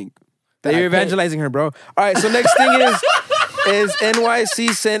world gonna think? That you're I paid. evangelizing her, bro. All right, so next thing is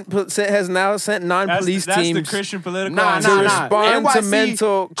NYC has now sent non-police That's the teams Christian political. Nah, to answer. nah. respond to NYC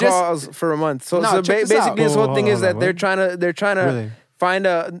mental just- calls for a month. So, No, so check this out. basically, this whole Oh, thing hold is on, that they're what? trying to Really? find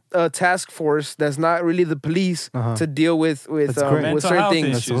a task force that's not really the police to deal with That's great. with Mental certain health things.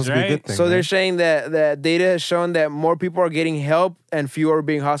 That's issues, supposed to be a right? good thing. So they're right? saying that data has shown that more people are getting help and fewer are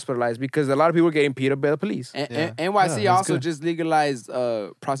being hospitalized because a lot of people are getting beat up by the police. And, Yeah. NYC Yeah, that's also good. just legalized Where?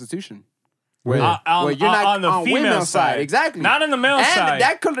 prostitution. On Where you're not on the on female women's side. exactly. Not on the male and side.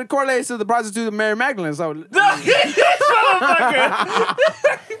 that correlates to the prostitute of Mary Magdalene. So This motherfucker.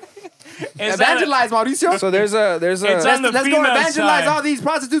 Is that a- evangelize, Mauricio. So there's a It's let's on the let's go female evangelize side. all these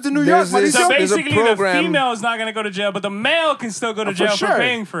prostitutes in New There's York, this- So Mauricio. there's a basically, the program- female is not going to go to jail, but the male can still go to jail for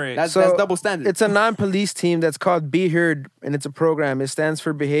paying for it. That's So double standard. It's a non-police team that's called Be Heard, and it's a program. It stands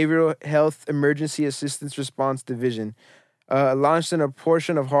for Behavioral Health Emergency Assistance Response Division. Launched in a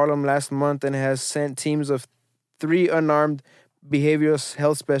portion of Harlem last month and has sent teams of 3 unarmed behavioral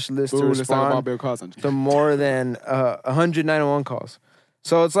health specialists to Ooh, let's talk about respond Bill Cosby. to more than 100 911 calls.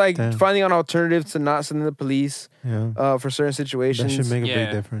 So it's like Damn. finding an alternative to not sending the police Yeah. for certain That situations. should make a Yeah.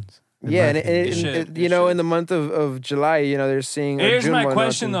 big difference. in Yeah, my and, opinion. It should. you It know, should. in the month of July, you know, they're seeing. or Here's June, my whatnot,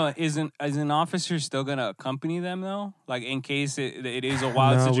 question and- though: is an officer still gonna accompany them though, like in case it is a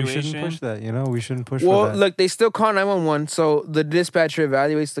wild no, we situation? shouldn't push that. You know, we shouldn't push Well, for that. look, they still call 911, so the dispatcher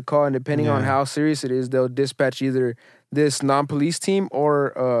evaluates the call, and depending on Yeah. how serious it is, they'll dispatch either this non-police team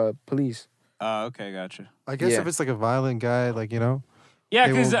or police. Oh, okay, gotcha. I guess yeah. if it's like a violent guy, like, you know, Yeah,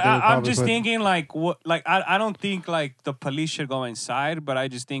 They because will- they will I'm probably just put- thinking like what, like I don't think like the police should go inside, but I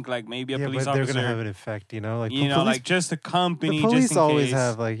just think like maybe a yeah, police but they're officer, gonna have an effect. You know, like you know, police, like just a company. the police just in always case.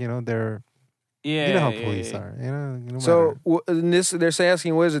 have like, you know, they're Yeah, you know how yeah, police yeah. are. You know, no So matter. in this, they're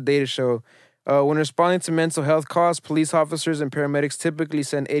asking, what does the data show? When responding to mental health calls, police officers and paramedics typically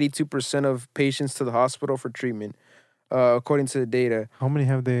send 82% of patients to the hospital for treatment, according to the data. How many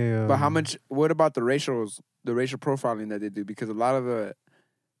have they? But how much? What about the racial profiling that they do? Because a lot of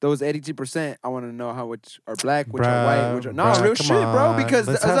those 82%, I want to know how which are black, which are white, which are no bruh, real come shit, bro. on. Because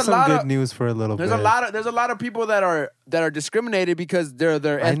Let's there's have a some lot good of news for a little there's bit. a lot of people that are discriminated because their I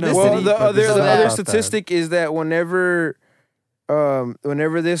know. ethnicity. Well, the but other this is the not other about that. statistic is that whenever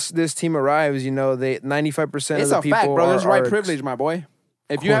this team arrives, you know, they 95% of it's the a people fact, bro. There's white are- privilege, my boy.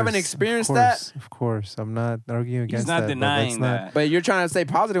 If Of you haven't course, experienced that, of course, I'm not arguing He's against not that. denying but that's that. but you're trying to stay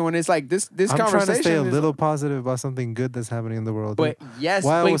positive when it's like this I'm trying conversation. to stay a is- little positive about something good that's happening in the world. But yes,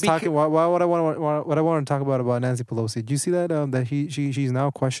 why I but was talking, why what I want to talk about Nancy Pelosi. Did you see that that she's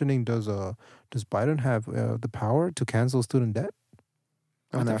now questioning does Biden have the power to cancel student debt?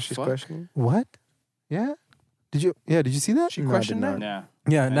 Oh, What now the she's fuck? questioning. What? Yeah. Did you see that? She No, I questioned did that. not. Yeah.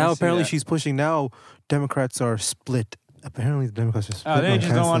 Yeah. didn't Now see apparently that. she's pushing. Now Democrats are split. Apparently the Democrats are split. Oh, they on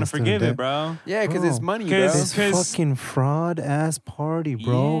just don't want to canceling forgive student it, bro. Yeah, because it's Bro. money, bro. 'Cause- This fucking fraud ass party,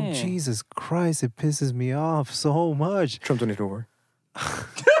 bro. Yeah. Jesus Christ, it pisses me off so much. Trump 2024.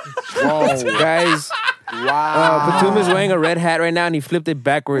 Whoa. Guys, Wow. Batum is wearing a red hat right now, and he flipped it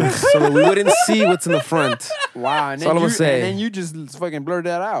backwards, so we wouldn't see what's in the front. Wow. And That's all I'm gonna say. And then you just fucking blurred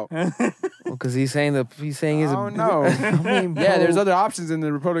that out. Because he's saying he's Oh, no. I mean, Yeah, there's bro, other options in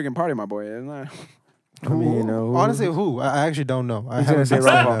the Republican Party, my boy. Isn't there? I mean, you know, honestly, who? I actually don't know. I He's gonna haven't say seen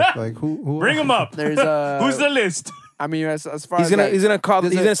Ron that. Like who? Bring him up. There's Who's the list? I mean, as far he's as gonna like, he's gonna call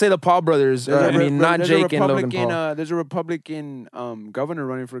there's he's a- gonna say the Paul brothers. there's I mean, not there's Jake and Logan Republican, Paul. there's a Republican governor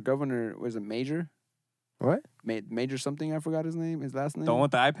running for governor. Was it Major? What? Major something? I forgot his name. His last name. The one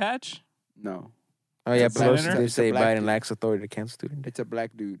with the eye patch? No, Oh yeah, It's a black- Pelosi. They it's a say black Biden dude. lacks authority to cancel student debt. it's a black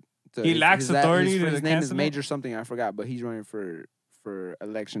dude. So He lacks authority to His name is cancel it? Major something, I forgot, but he's running for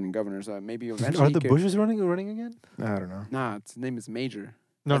election and governor. So maybe eventually Are he the could- Bushes running again? I don't know. Nah, his name is Major.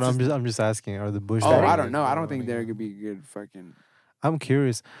 No, That's I'm just asking. Are the Bushes? Oh, I running don't know. I don't running think there again? could be good fucking. I'm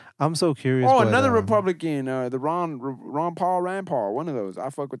curious. I'm so curious. Oh, but, another Republican, the Rand Paul, one of those.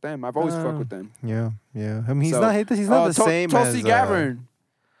 I fuck with them. I've always fucked with them. Yeah. I mean, he's So, not the same Tulsi as Gabbard.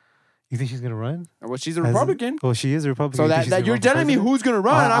 You think she's gonna run? Well, she's a Republican. Well, she is a Republican. So You think that she's gonna you're run for telling me president? who's gonna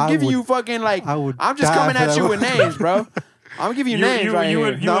run? I'm I giving would- you fucking like. I would. I'm just die coming for at that you one. with names, bro. I'm giving you names right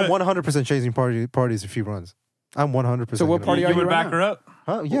here. You No, would- I'm 100% changing parties if she runs. I'm 100%. So what gonna party run. are You would you back right her up?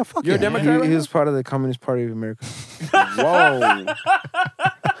 Huh? Yeah, fuck You're a yeah. Democrat? right He now? was part of the Communist Party of America. Whoa.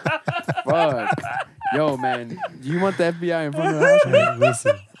 Fuck. Yo, man. You want the FBI in front of the house? Hey,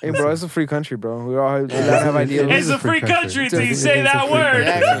 listen. Hey, bro, it's a free country, bro. We all allowed to have ideas. It's a free country till you say that free word.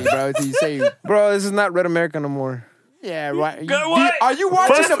 Exactly, bro. Until you say, Bro, this is not Red America no more. yeah, right. what? Are you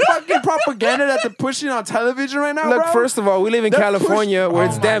watching the fucking propaganda that they're pushing on television right now, Look, bro? first of all, we live in They're California where Oh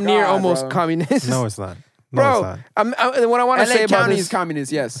it's my damn near God, almost bro. communist. No, it's not. No, it's Bro, not. what I want to LA say about County this. is communist,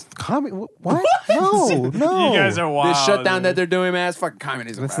 yes. What? No. You guys are wild. This shutdown that they're doing, man, it's fucking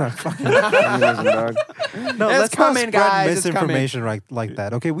communism. That's bro. not fucking. Communism, dog. No, It's let's coming, not spread guys, it's misinformation like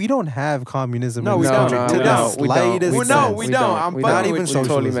that. Okay, we don't have communism No, in we this don't. country No, to we the don't. We don't. slightest Well, no, we sense. don't. I'm We fucking Not with even you. Totally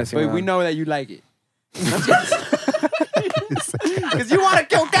socialism. messing But around. we know that you like it. Because you want to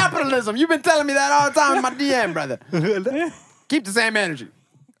kill capitalism. You've been telling me that all the time in my DM, brother. Keep the same energy.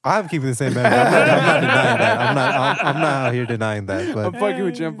 I'm keeping the same energy. I'm not denying that. I'm not out here denying that. I'm But fucking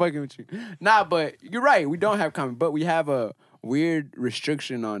with you. I'm fucking with you. Nah, but you're right. We don't have common, but we have a weird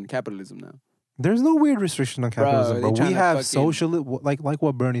restriction on capitalism now. there's no weird restriction on capitalism, they bro. trying We to have fucking- socialism, like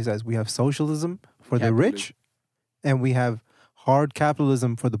what Bernie says. We have socialism for the Capitalism. rich, and we have hard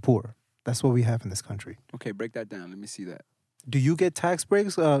capitalism for the poor. That's what we have in this country. Okay, break that down. Let me see that. Do you get tax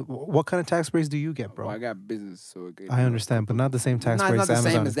breaks? What kind of tax breaks do you get, bro? Well, I got business, so it I understand, but not the same tax Nah, breaks it's not the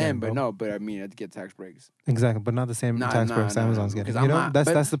Amazon same is as them, getting, but bro. no. But I mean, I had to get tax breaks. Exactly, but not the same tax breaks Amazon's getting. Because You know, I'm not-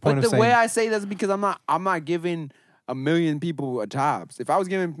 that's the point but of the saying. way I say that's because I'm not giving a million people jobs. If I was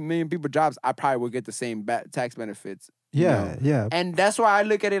giving a million people jobs, I probably would get the same tax benefits. you know? yeah. And that's why I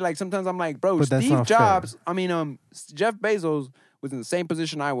look at it like sometimes I'm like, bro, But that's Steve not fair. Jobs. I mean, Jeff Bezos was in the same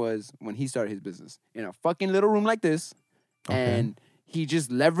position I was when he started his business in a fucking little room like this, and he just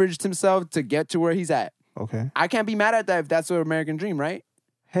leveraged himself to get to where he's at. Okay. I can't be mad at that if that's the American dream, right?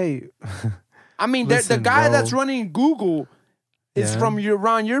 Hey, I mean, Listen, the guy bro. that's running Google is Yeah. from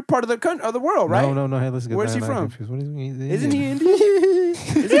around your part of the country, of the world, right? no. Hey, listen. Where's he I'm from? confused. What is he? Isn't he Indian?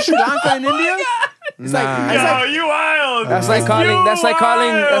 Is it Sri Lanka in India? It's like, Nah. it's Yo, like, you wild. That's like calling. That's like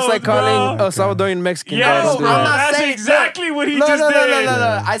calling. That's like calling bro. a Salvadorian Mexican. Yes, Bro, bro. don't do that. not That's saying- exactly what he no, just no, no, did.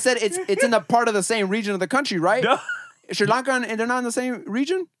 no. I said it's in a part of the same region of the country, right? No. Sri Lanka and they're not in the same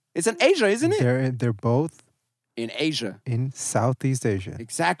region? It's in Asia, isn't it? They're both In Asia. in Southeast Asia.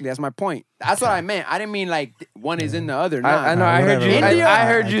 Exactly. That's my point. That's what I meant. I didn't mean like one is in the other. Nah. I know. I heard Whatever, you. whatever. I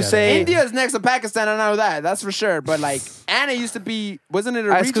heard I you get it. say. India is next to Pakistan. I know that. That's for sure. But like, and it used to be, wasn't it a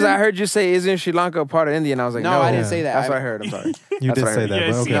That's region? because I heard you say, "Isn't Sri Lanka a part of India?" And I was like, No, "No, I didn't Yeah. say that. That's what I heard. I'm sorry. You That's did what I say heard. that,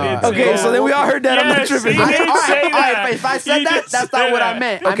 Yes, but he okay. did No. say Okay, that. so then we all heard that. I'm not Yes, tripping. he All did right, say all right, that. but if I said He that, did that's say not what I that.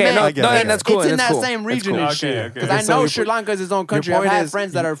 meant. Okay, I no, meant, get no, it. that's cool. It's in That's that cool. same That's region cool. and Okay, shit. okay. Because I So know your Sri Lanka is its own country. point I've had is-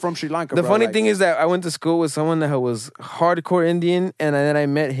 friends that are from Sri Lanka. The bro, funny like- thing is that I went to school with someone that was hardcore Indian, and then I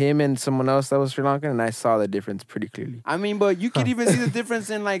met him and someone else that was Sri Lankan, and I saw the difference pretty clearly. I mean, but you could even see the difference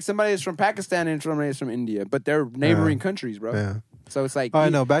in like somebody that's from Pakistan and somebody that's from India, but they're neighboring countries, bro. Yeah. So it's like, I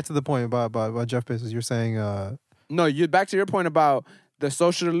know. Back to the point about Jeff Bezos. You're saying no, you back to your point about the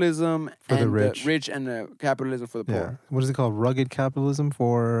socialism For the and rich. and the capitalism for the yeah. poor. What is it called? Rugged capitalism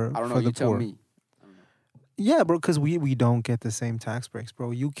for I don't know. for You the tell poor. me. Yeah, bro, because we don't get the same tax breaks,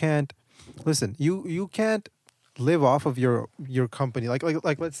 bro. You can't listen. You can't live off of your company. Like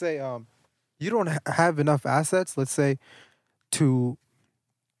let's say you don't have enough assets. Let's say to,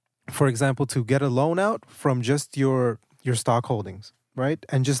 for example, to get a loan out from just your stock holdings, right,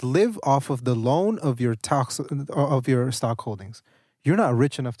 and just live off of the loan of your stock holdings. You're not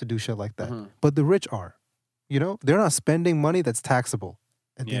rich enough to do shit like that, Uh-huh. but the rich are. You know, they're not spending money that's taxable.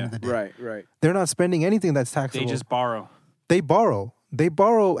 At the end of the day, Right, right. they're not spending anything that's taxable. They just borrow. They borrow,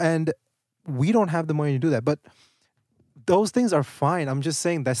 and we don't have the money to do that. But those things are fine. I'm just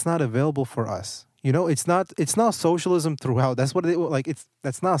saying that's not available for us. You know, it's not socialism throughout. That's what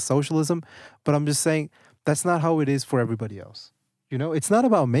that's not socialism. But I'm just saying that's not how it is for everybody else. You know, it's not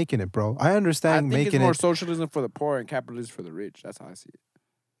about making it, bro. I I understand think it's making more it. socialism for the poor and capitalism for the rich. That's how I see it.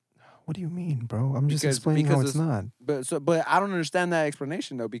 What do you mean, bro? I'm just Because- explaining how because it's not. But I don't understand that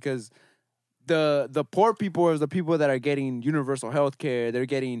explanation though, because the poor people are the people that are getting universal health care. They're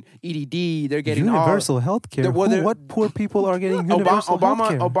getting EDD. They're getting universal health care. What poor people are getting universal health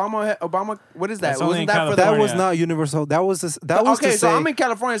care? Obama. What is that? That's only Wasn't in that for That California. was not universal. That was okay, to so say, I'm in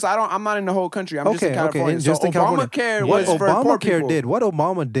California, so I'm not in the whole country. I'm just in California. Okay, just so in California. Obamacare What was for poor Obamacare people. did, what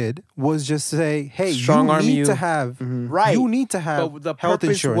Obama did was just say, hey, Strong you arm need you. to have Right. you need to have But the health purpose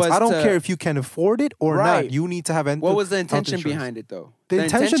insurance. was I don't to- care if you can afford it or Right. not. You need to have What was the health intention insurance. behind it, though? The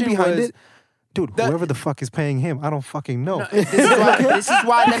intention behind was, it, dude, whoever the fuck is paying him, I don't fucking know. This is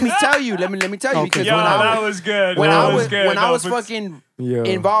why. Let me tell you. Let me tell you Okay. because Yo, when I that was good. when That I was good. when I No, was but- fucking Yo.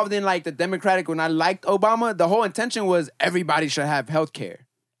 involved in like the Democratic, when I liked Obama, the whole intention was everybody should have health care.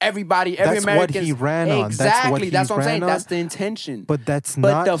 Everybody, every That's what American. he ran on. That's what Exactly. he That's what I'm ran saying. on. That's the intention. But that's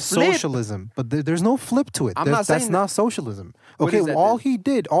But not the flip- socialism. But there's no flip to it. I'm not That's saying not socialism. What Okay, is that all then? he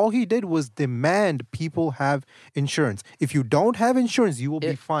did was demand people have insurance. If you don't have insurance, you will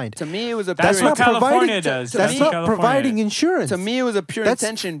be fined. To me, it was a That's pure what intent. California providing. does. That's me- not California. providing insurance. To me, it was a pure That's-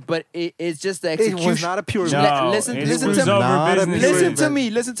 intention, but it's just the it execution. was not a pure. No, listen it listen was to me. over Not a business. pure Listen event. to me.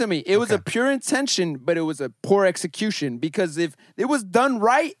 Listen to me. It was a Okay. pure intention, but it was a poor execution. Because if it was done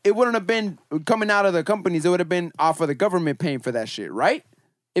right, it wouldn't have been coming out of the companies. It would have been off of the government paying for that shit, right?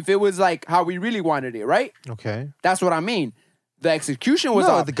 If it was like how we really wanted it, right? Okay. That's what I mean. The execution was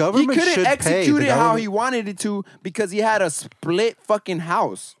No, off. the government He couldn't should pay. execute The it how government- he wanted it to because he had a split fucking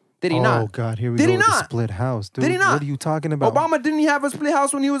house. Did he Oh not? God, here we Did go he with the not? split house, dude. Did he not? What are you talking about? Obama didn't he have a split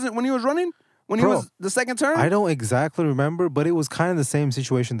house when he was running? When he Bro, was the second term? I don't exactly remember, but it was kind of the same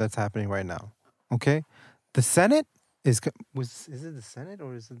situation that's happening right now. Okay, the Senate is it the Senate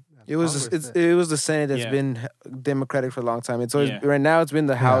or is it? It was Congress it was the Senate that's Yeah. been Democratic for a long time. It's always Yeah. right now. It's been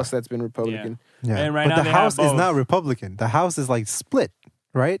the House that's been Republican. Yeah, And right but now the they have House is both. not Republican. The House is like split,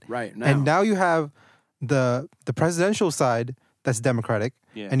 right? Right now. And now you have the presidential side that's Democratic,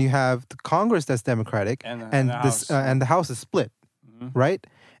 Yeah. and you have the Congress that's Democratic, And the this House. and the House is split, Mhm. right?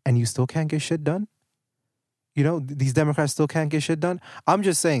 And you still can't get shit done. You know, these Democrats still can't get shit done. I'm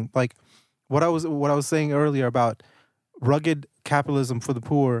just saying, like what I was saying earlier about rugged capitalism for the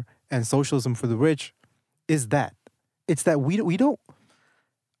poor and socialism for the rich is that it's that we don't.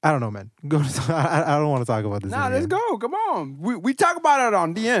 I don't know, man. I don't want to talk about this. Nah, again. let's go. Come on. We talk about it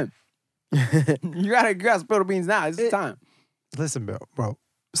on DM. you gotta spill the beans now. It's time. Listen, bro.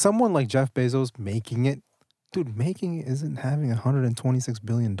 Someone like Jeff Bezos making it isn't having $126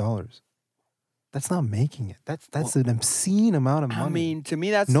 billion. That's not making it. That's an obscene amount of money. I mean, to me,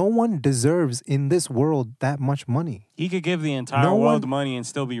 that's no one deserves in this world that much money. He could give the entire No world one- money and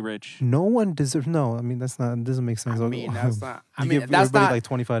still be rich. No one deserves. No, I mean that's not. It doesn't make sense. I mean, that's not. I You mean, give that's everybody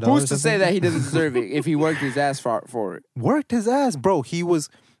not. like $25. Who's to or say something? that he doesn't deserve it if he worked his ass for it? Worked his ass, bro.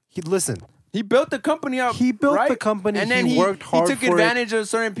 Listen. He built the company up. He built right? the company, and then he worked hard He took for it. advantage of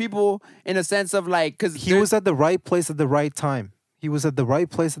certain people in a sense of like because He was at the right place at the right time. He was at the right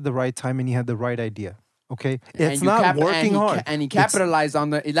place at the right time, and he had the right idea. Okay, it's not working hard. and he It's- capitalized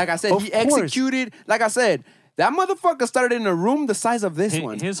on the. Like I said, Of he course. executed. Like I said, that motherfucker started in a room the size of this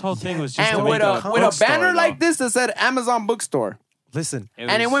one, His whole thing was just and to with make a with a bookstore, banner though. like this that said Amazon bookstore, Listen,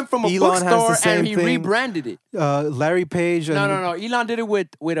 and it went from a Elon has the bookstore same and he thing. rebranded it. Larry Page. And No. Elon did it with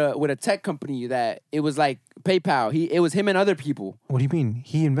a tech company that it was like PayPal. It was him and other people. What do you mean?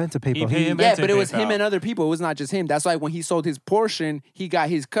 He invented PayPal. He Yeah, invented but it was him PayPal. and other people. It was not just him. That's why when he sold his portion, he got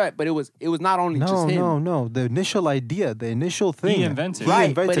his cut. But it was not only just him. No. The initial idea, the initial thing. He invented.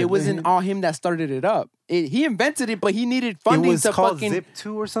 Right, but it wasn't all him that started it up. He invented it, but he needed It funding was to called fucking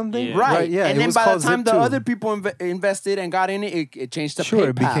Zip2 or something. Yeah. right. Yeah. and it then was by the called time the Zip2. other people invested and got in it, it changed to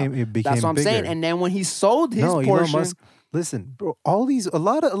Sure, PayPal. it became That's what I'm saying. bigger. And then when he sold his Elon portion, Musk. Listen, bro. A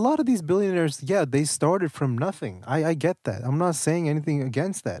lot of these billionaires, yeah, they started from nothing. I get that. I'm not saying anything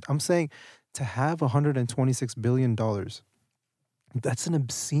against that. I'm saying to have $126 billion, that's an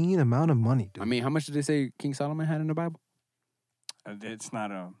obscene amount of money, dude. I mean, how much did they say King Solomon had in the Bible? It's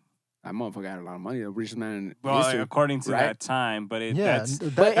not a That motherfucker had a lot of money. The richest man in well, history. according to right? that time, but yeah, that's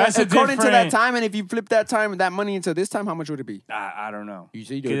But that's a according to that different- time, and if you flip that time, that money into this time, how much would it be? I don't know. You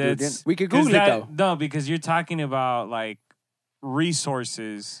see, do Cause it again. it's- We could 'cause Google it that- though. No, because you're talking about like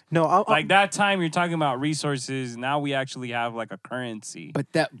resources. no, Like that time, you're talking about resources. Now we actually have like a currency.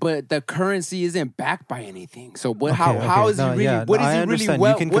 But the currency isn't backed by anything. So what? Okay, How is no, he really? yeah, What is I he really? understand.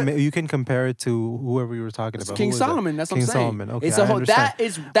 Well, You can compare it to whoever you were talking about. King Who was that? Solomon. That's what King I'm saying. Solomon. Okay, it's a I whole. understand.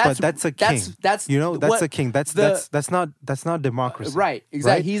 That's but that's a king. That's you know, that's what- a king. That's not democracy. right.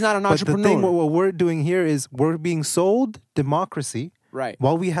 Exactly. Right? He's not an But entrepreneur. the thing, what we're doing here is we're being sold democracy right.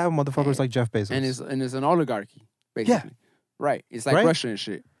 while we have motherfuckers like Jeff Bezos. And it's an oligarchy. Basically. Right. It's like Right? Russia and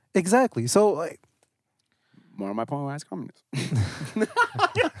shit. Exactly. So, like, More of my point. Why it's communist.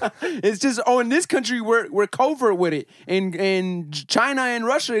 It's just in this country we're covert with it. In China and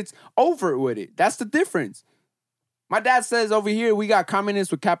Russia, it's overt with it. That's the difference. My dad says over here we got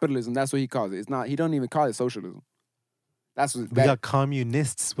communists with capitalism. That's what he calls it. It's not. He don't even call it socialism. That's what We got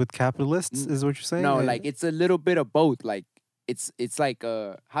communists with capitalists, is what you're saying? No, like it's a little bit of both. Like it's like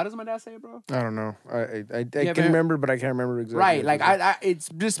how does my dad say it, bro? I don't know. I Yeah, can remember, but I can't remember exactly. Right, like I it's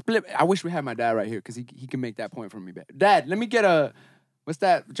just split. I wish we had my dad right here because he can make that point for me. Dad, let me get a what's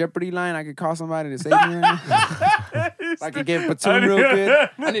that Jeopardy line? I could call somebody to save me. Right now? If I could get Platoon real good.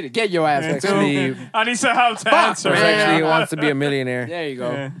 I need to get your ass Actually, I need some help to Fuck, answer. man. actually wants to be a millionaire. There you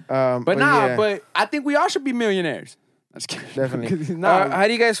go. Yeah. But yeah, but I think we all should be millionaires. That's definitely. nah, How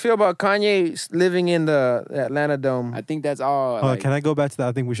do you guys feel about Kanye living in the Atlanta Dome? I think that's all. Can I go back to that?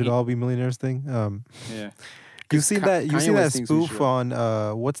 I think we should all be millionaires thing. Yeah. You see that? You Kanye see West that thinks we spoof should.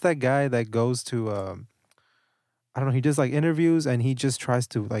 on what's that guy that goes to? I don't know. He does like interviews and he just tries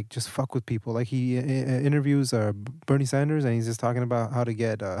to like just fuck with people. Like he interviews Bernie Sanders and he's just talking about how to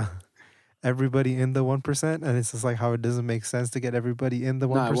get everybody in the 1%, and it's just like how it doesn't make sense to get everybody in the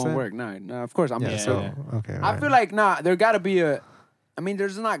 1%. Nah, it won't work. No, of course I'm Yeah. just So saying. okay. I feel like there gotta be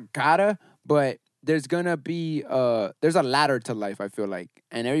there's not gotta, but there's gonna be there's a ladder to life, I feel like.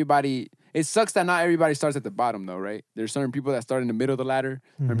 And it sucks that not everybody starts at the bottom though, right? There's certain people that start in the middle of the ladder,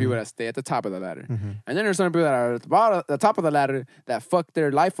 and people that stay at the top of the ladder. And then there's certain people that are at the top of the ladder that fuck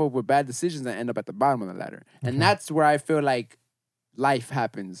their life up with bad decisions and end up at the bottom of the ladder. And that's where I feel like life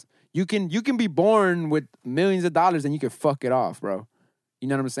happens. You can be born with millions of dollars and you can fuck it off, bro. You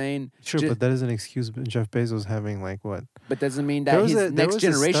know what I'm saying? Sure, but that doesn't excuse Jeff Bezos having like what? But doesn't mean that his next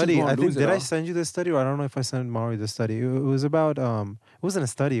generation study. won't I think lose did it I all. send you this study, or I don't know if I sent Mari the study. It was about it wasn't a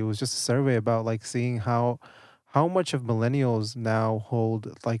study. It was just a survey about like seeing how much of millennials now hold,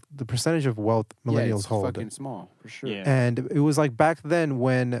 like the percentage of wealth millennials it's hold. fucking small for sure. Yeah. And it was like back then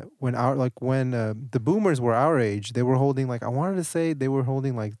when the boomers were our age, they were holding like I wanted to say they were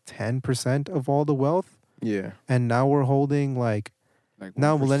holding like 10% of all the wealth, Yeah. and now we're holding like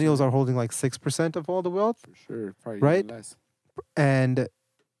now 1%. millennials are holding like 6% of all the wealth, for sure, probably Right? even less. and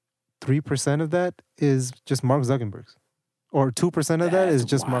 3% of that is just Mark Zuckerberg's, or 2% of that is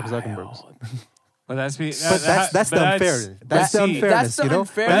just Mark Zuckerberg's. But that's But that's the unfairness. That's the unfairness. that's the You know,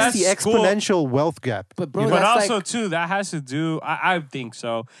 unfairness. that's the That's cool. exponential wealth gap. But bro, you know? But that's also like, too, that has to do. I think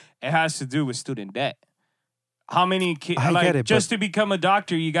so. It has to do with student debt. How many kids? I Like get it, just to become a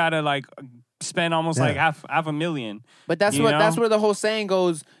doctor, you gotta like spend almost like half a million. but that's you what know? that's where the whole saying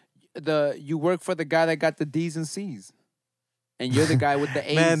goes. You work for the guy that got the D's and C's, and you're the guy with the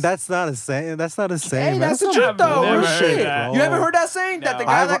A's. Man, that's not a saying. That's not a saying. hey, man. that's the not- truth though. never Real heard shit. that. You haven't heard that saying that the No.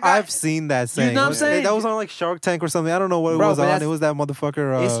 guy that got I've seen that saying. know what I'm saying? That was on like Shark Tank or something. I don't know what Bro, it was but on. that's- It was that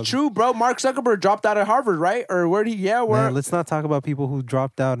motherfucker. It's true, bro. Mark Zuckerberg dropped out of Harvard, right? Or where did he? Yeah, where? Man, let's not talk about people who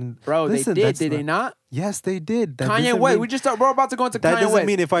dropped out. And Bro, listen, they did. that's Did they not? Yes, they did. That Kanye doesn't West. mean- We're about to go into That Kanye doesn't West.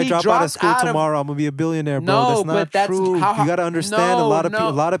 mean if I He drop out of dropped school tomorrow, I'm gonna be a billionaire, bro. No, that's not but that's true. how- You gotta understand no, a lot of no. people,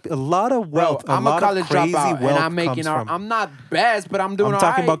 a lot of wealth, Bro, I'm a lot a college of crazy dropout, wealth and I'm making. comes from. I'm not best, but I'm doing. I'm talking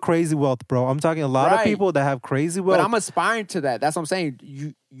all right. about crazy wealth, bro. I'm talking a lot of Right. people that have crazy wealth. But I'm aspiring to that. That's what I'm saying.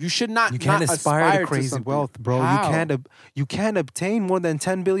 You should not. You can't not aspire to crazy something. wealth, bro. How? You can't obtain more than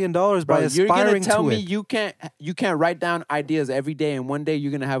 $10 billion Bro, by you're gonna aspiring tell to me it. you can't write down ideas every day, and one day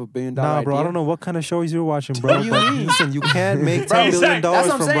you're gonna have $1 billion. Nah, bro. idea? I don't know what kind of shows you're watching, bro. What do you but mean? listen, you can't make Bro, $10 billion that's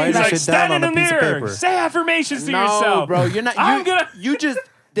what I'm from saying. writing He's like, shit stand down in on the a piece of mirror, paper. say affirmations to No, yourself. bro. You're not. I'm gonna. You just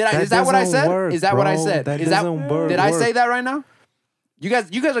did. That Is that what I doesn't said? work, Is that what I bro. said? That Is that doesn't work. did I say that right now? You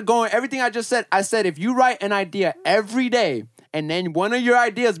guys are going. Everything I just said. I said if you write an idea every day, and then one of your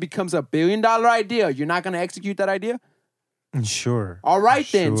ideas becomes $1 billion idea, you're not gonna execute that idea. Sure. All right,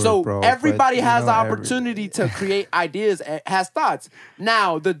 then. Sure, So bro, everybody but, you has know, the opportunity to create ideas, and has thoughts.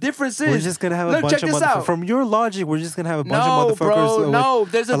 Now the difference is We're just gonna have a look, bunch check of this motherfuckers. out. From your logic, we're just gonna have a bunch No, of motherfuckers. bro, with no,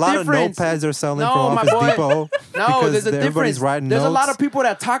 there's a lot difference. of notepads are selling No, from my Office boy. Depot. No, because there's a everybody's difference. writing There's a lot notes. of people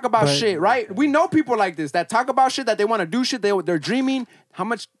that talk about But- shit, right? We know people like this that talk about shit that they want to do shit. They're dreaming. How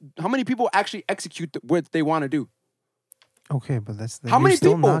many people actually execute what they want to do? Okay, but How many you're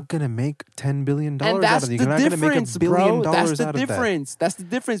still people? not gonna make $10 billion And out that's of it. the You're not gonna make difference, $1 billion bro. That's the out of that. difference. That's the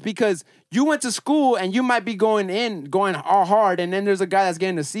difference because you went to school and you might be going all hard, and then there's a guy that's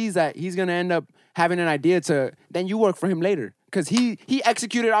getting the C's that he's gonna end up having an idea to. Then you work for him later because he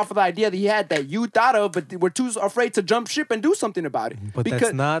executed off of the idea that he had that you thought of, but were too afraid to jump ship and do something about it. But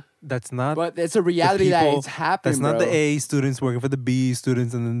because, that's not. But it's a reality that people- it's happening. That's not bro. the A students working for the B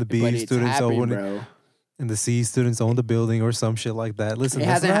students, and then the B But it's students happening, own bro. and the C students own the building or some shit like that. Listen, It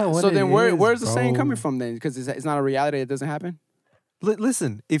that's hasn't. not what So it then, is, where's the saying bro. coming from then? Because it's not a reality. It doesn't happen.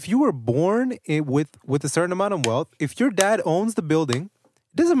 Listen, if you were born with a certain amount of wealth, if your dad owns the building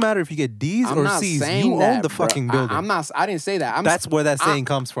It doesn't matter if you get D's I'm or not C's. saying You that, own the bro. fucking building. I'm not. I didn't say that. That's where that saying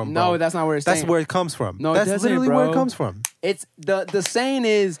comes from, bro. No, that's not where it's saying. That's where it comes from. No, it that's doesn't, literally where it bro. comes from. It's the saying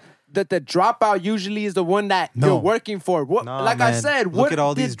is that the dropout usually is the one that No. you're working for. What, Nah, like I man. said, look what at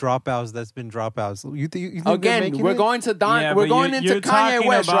all did- these dropouts that's been dropouts. You think they're Again, making we're it? going to Don. Yeah, we're but going you're into Kanye talking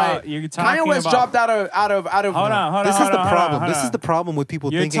West, about- right? you're Kanye talking West about- dropped out of. Hold on. This is the problem. hold This on. is the problem with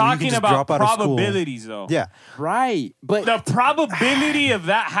people You're thinking you can talking just about drop out of school. probabilities, though. Yeah. Right, but The probability of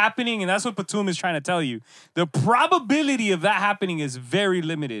that happening, and that's what Batum is trying to tell you. The probability of that happening is very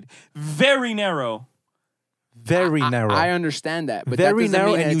limited, very narrow. Very narrow. I understand that, but Very that doesn't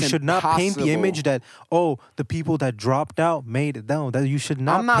narrow, mean and it's you should not paint the impossible. image that the people that dropped out made it. No, that you should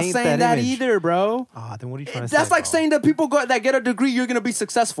not. I'm not paint saying that image. either, bro. Then what are you trying to say? That's like bro? saying that people that get a degree, you're gonna be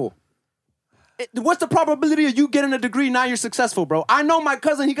successful. What's the probability of you getting a degree now you're successful, bro? I know my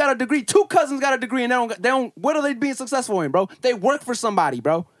cousin, he got a degree. 2 cousins got a degree, and they don't. What are they being successful in, bro? They work for somebody,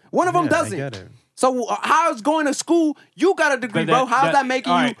 bro. One of them Yeah, I doesn't. get it. So how's going to school? You got a degree, But bro. How's that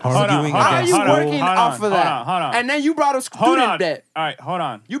making all you? right, hold on, Arguing hold on, How are you hold on, working hold on, off of hold that? on, hold on. And then you brought a Hold student on. debt. All right, hold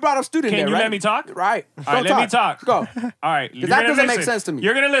on. You brought a student Can debt, you right? let me talk? Right. All right, let me talk. Go. All right, you're that gonna doesn't make listen. sense to me.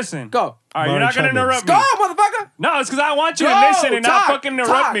 You're gonna listen. Go. All right, you're Barney not gonna Chapman. interrupt Go, me. motherfucker. No, it's because I want you to Go, listen and not talk, fucking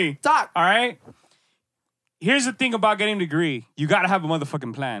interrupt talk, me. talk. All right. Here's the thing about getting a degree. You gotta have a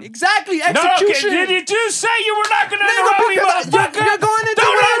motherfucking plan. Exactly. No, okay. Execution. Did you say you were not gonna Nigga, interrupt me, because motherfucker? you're going into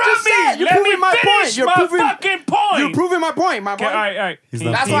Don't what I interrupt just said. me. You're Let proving me my finish point. You're my proving- fucking point. You're proving my point, my boy. Okay, all right. He's Can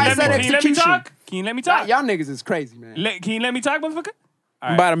you- not That's why I can you said let me- Can you let me execution. talk? Can you let me talk? Y'all niggas is crazy, man. Can you let me talk, motherfucker?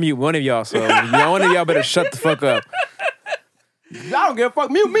 I'm about to mute one of y'all, so one of y'all better shut the fuck up. I don't give a fuck.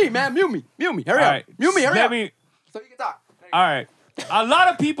 Mute me, man. Mute me. Hurry All up. right. Mute me. Hurry Let up. me- So you can talk. All right. A lot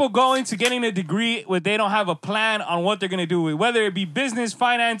of people go into getting a degree where they don't have a plan on what they're going to do with, whether it be business,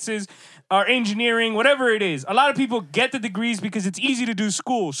 finances, or engineering, whatever it is. A lot of people get the degrees because it's easy to do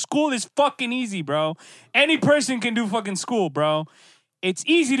school. School is fucking easy, bro. Any person can do fucking school, bro. It's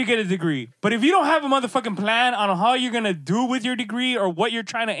easy to get a degree. But if you don't have a motherfucking plan on how you're going to do with your degree or what you're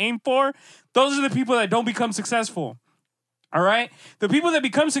trying to aim for, those are the people that don't become successful. All right? The people that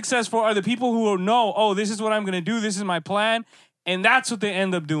become successful are the people who know, oh, this is what I'm going to do. This is my plan. And that's what they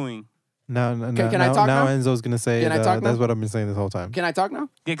end up doing. No, Can I talk now? Enzo's gonna say Can I talk now? that's what I've been saying this whole time. Can I talk now?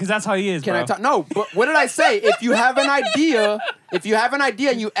 Yeah, because that's how he is, Can bro. I talk? No, but what did I say? If you have an idea,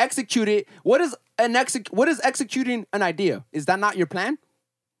 and you execute it, what is executing an idea? Is that not your plan?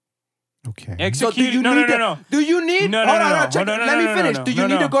 Okay. Execute. So do you no, need no, no, no. Do you need? No, hold no, on, no, hold on, no. check- No, no, Let no, me no, finish. no, Do you no,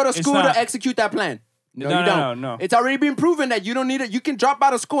 need no. to go to It's school not. to execute that plan? No, No, you no, don't. no. It's already been proven that you don't need it. You can drop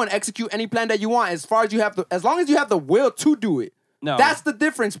out of school and execute any plan that you want as long as you have the will to do it. No. That's the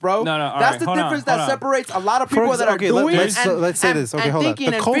difference, bro. No, no, all That's right, the hold on, difference hold that on. separates a lot of people that are doing let's and, say and- this. Okay, and hold on. thinking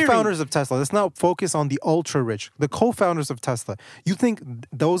The and fearing. co-founders of Tesla. Let's not focus on the ultra rich. The co-founders of Tesla. You think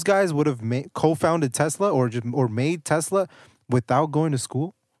those guys would have co-founded Tesla or made Tesla without going to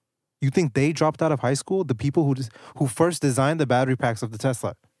school? You think they dropped out of high school? The people who first designed the battery packs of the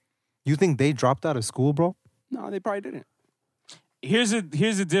Tesla. You think they dropped out of school, bro? No, they probably didn't. Here's the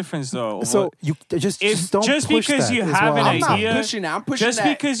difference, though. So you just don't just push because that you is have what an I'm saying. idea, I'm pushing that. I'm pushing just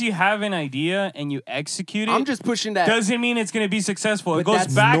that. because you have an idea and you execute it, I'm just pushing that. doesn't mean it's going to be successful. It But goes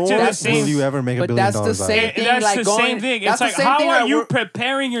that's- back to the Nor same. will you ever make $1 But billion that's the out of same it. thing. That's like the going, same thing. That's It's like, the same how thing are that you we're-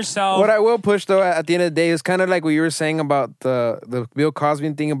 preparing yourself? What I will push though at the end of the day is kind of like what you were saying about the Bill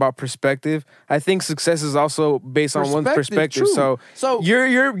Cosby thing about perspective. I think success is also based on one's perspective. True. So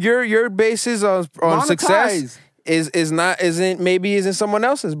your basis on success monetize. isn't someone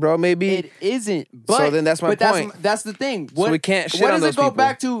else's, bro. Maybe It isn't. But, So then that's my but point. That's the thing. So we can't shit what on does those it go people.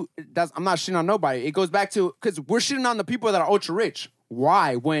 back to? I'm not shitting on nobody. It goes back to because we're shitting on the people that are ultra rich.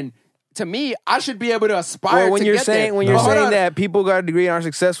 Why? When to me, I should be able to aspire. well, when to you're get saying there. you're Hold saying on. that people got a degree and aren't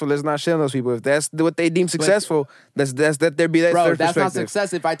successful, let's not shit on those people. If that's what they deem successful, that's Bro, their that's not perspective.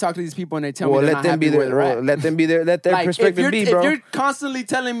 success. If I talk to these people and they tell Well, me they're let not them be happy where there. they're at. Let them be there. Let their Like, perspective be, bro. If you're constantly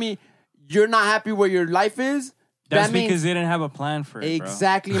telling me you're not happy where your life is, That's that means because they didn't have a plan for it, bro.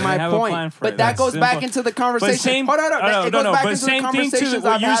 exactly They my didn't have a point. plan for But it. that That's goes back simple. into the But conversation. same, Hold on, it goes back but into the same thing to conversations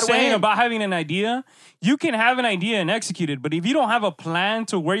what I've you're had with saying him. about having an idea. You can have an idea and execute it, but if you don't have a plan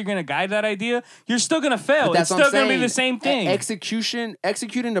to where you're going to guide that idea, you're still going to fail. But It's that's what I'm still going to be saying. the same thing.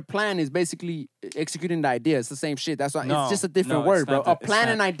 Executing the plan is basically executing the idea. It's the same shit. That's why No, it's just a different no, word, it's bro. not A the- plan it's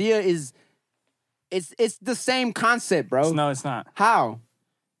and not. idea is it's the same concept, bro. No, it's not. How?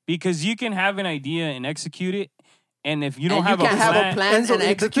 Because you can have an idea and execute it, and if you don't And have, you can't have a plan Enzo, and the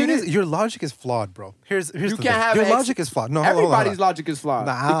execute thing is, it. your logic is flawed, bro. Here's You the can't thing. have Your an ex- logic is flawed. No, hold on, Everybody's hold on. logic is flawed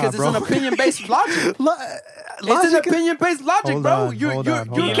Nah, because bro. it's an opinion-based logic. It's an opinion-based logic, Hold bro. on, hold on, Can you hold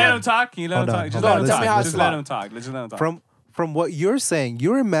let on. him talk? Can you let him Hold talk? on, Just hold let on. him Tell me how talk. it's Just let flawed. him talk. Just let him talk. from what you're saying,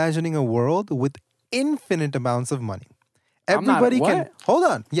 you're imagining a world with infinite amounts of money. Everybody can what? hold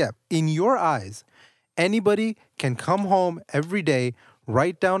on. Yeah, in your eyes, anybody can come home every day,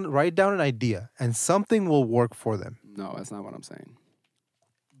 write down an idea, and something will work for them. No, that's not what I'm saying.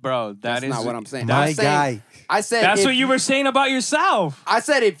 Bro, That's not what I'm saying. My I'm saying- guy. I said That's if- what you were saying about yourself. I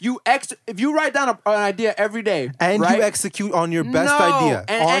said if you write down an idea every day And right? you execute on your best No, idea.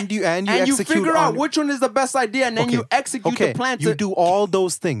 and you you execute figure on out which one is the best idea, and then you execute the plan. You do all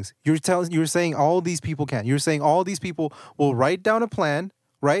those things. You're saying all these people can. You're saying all these people will write down a plan,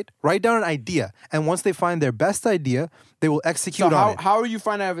 right? Write down an idea, and once they find their best idea, they will execute So on it. how are you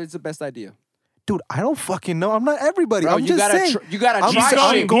finding out if it's the best idea? Dude, I don't fucking know. I'm not everybody. Bro, I'm you just gotta saying. you gotta I'm try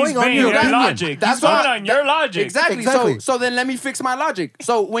saying- shit. I'm going He's on being your your opinion. logic. That's He's going what- on your logic. Exactly. Exactly. So then let me fix my logic.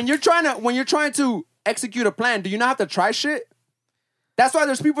 So when you're trying to execute a plan, do you not have to try shit? That's why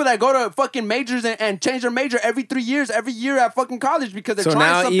there's people that go to fucking majors and change their major every 3 years, every year at fucking college because they're So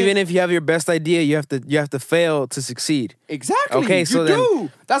trying now, something. even if you have your best idea, you have to fail to succeed. Exactly. Okay, you so then-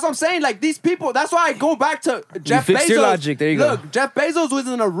 do. That's what I'm saying. Like these people. That's why I go back to Jeff fixed Bezos. your logic. There you go. Look, Jeff Bezos was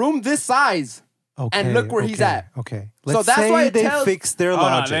in a room this size. And look where he's at. Okay. So Let's that's say why it they tells- fixed their Hold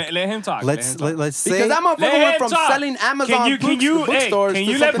on, logic. let him talk. Let's say Because that motherfucker Let went him from talk. selling Amazon Can you- bookstores can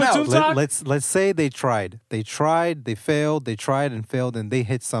to you let something Batum else. talk? let's say they tried, they failed, they tried and failed, and they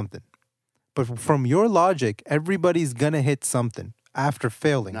hit something. But from your logic, everybody's gonna hit something after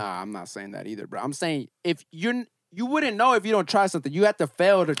failing. Nah, I'm not saying that either, bro. I'm saying if you wouldn't know if you don't try something. You have to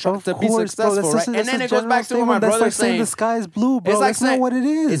fail to try Of to be course, bro, successful, right? And then it goes back to what my that's brother like saying saying. the sky is blue, bro. It's like That's not saying- what it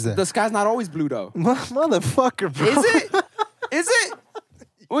is. The sky's not always blue though. Motherfucker, bro. Is it? Is it?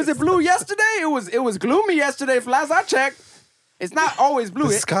 Was it blue yesterday? It was gloomy yesterday. Last I checked, it's not always blue.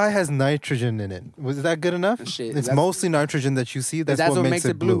 The sky has nitrogen in it. Was that good enough? Shit, It's that's- mostly nitrogen that you see. That's That's what makes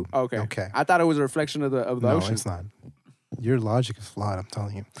it blue. Okay. Okay. I thought it was a reflection of the No, ocean. it's not. Your logic is flawed. I'm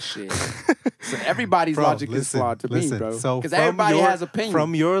telling you. Shit. So everybody's Bro, logic is listen, flawed to listen. me, bro. So Because from everybody your- has opinion.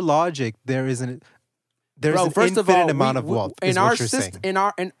 From your logic, there's an Bro, infinite first of all, amount of wealth. in is our what you're system,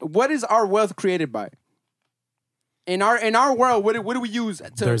 saying. what is our wealth created by? In our world, what do we use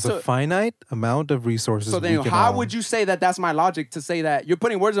to? There's to a finite amount of resources. so then, we can how all- would you say that that's my logic to say that you're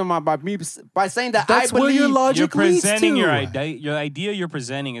putting words in my by me by saying that That's I believe? where your logic You're leads presenting to. your idea. Your idea you're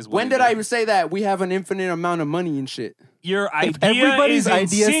presenting is what When it did is. I even say that we have an infinite amount of money and shit? Your If idea everybody's is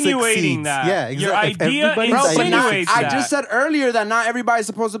idea insinuating succeeds. that. Yeah, Your exactly. If idea everybody's Bro, but not, insinuates I that. just said earlier that not everybody's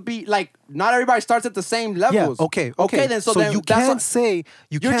supposed to be like. Not everybody starts at the same Yeah. levels. Okay. Then so then you that's can't what- say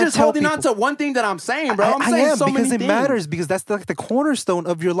you You're can't just tell holding on people- to one thing that I'm saying, bro. I'm I saying am so because many it things. matters because that's like the cornerstone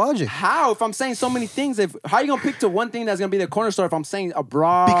of your logic. How? If I'm saying so many things, how you gonna pick to one thing that's gonna be the cornerstone if I'm saying a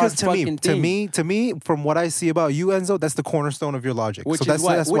broad Because to fucking me, thing? from what I see about you, Enzo, that's the cornerstone of your logic. Which so is that's,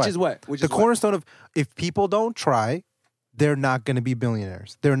 what? That's Which what. is what? Which the is what? cornerstone of if people don't try, they're not going to be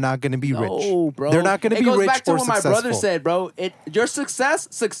billionaires. They're not going to be rich. No, bro. They're not going to It be goes rich back to or what my successful. brother said, bro. Your success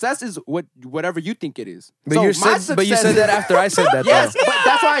is whatever you think it is. But So you my said but you success said that after I said that. Yes, though. but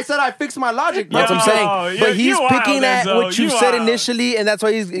that's why I said I fixed my logic, bro. That's what I'm saying. Yo, But he's you picking wild, at Enzo. what you You said wild. initially, and that's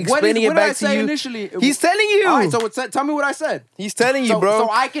why he's What explaining did it back I to say you. initially? He's telling you. All right, so tell me what I said. He's telling you, So, bro. so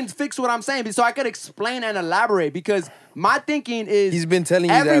I can fix what I'm saying, so I can explain and elaborate. Because my thinking is He's been telling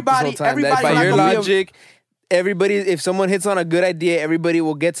you that this whole time. That everybody's by not your gonna be a- logic, everybody, if someone hits on a good idea, everybody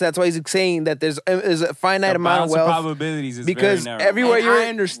will get to that. That's why he's saying that there's a finite The amount of balance of wealth. probabilities is because very narrow. everywhere And you're I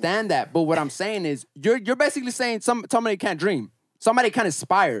understand that, but what I'm saying is you're basically saying somebody can't dream. Somebody can't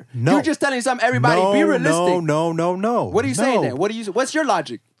aspire. No. You're just telling everybody be realistic. No. What are you saying then? What's your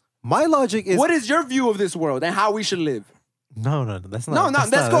logic? My logic is What is your view of this world and how we should live? no. That's not. No,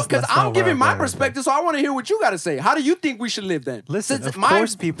 that's let's not- go that's because not I'm where giving my going with perspective, so I want to hear what you got to say. How do you think we should live then? Listen, since of my,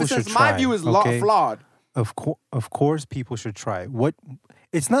 course people since should my try, view is okay? flawed. Of course, people should try. What?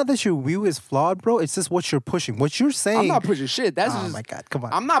 It's not that your view is flawed, bro. It's just what you're pushing. What you're saying. I'm not pushing shit. That's Oh just. my god! Come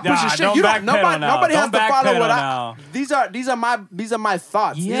on. I'm not Nah, pushing shit. don't You don't. backpedal Nobody. now. Nobody has Don't to follow backpedal what I. now. These are my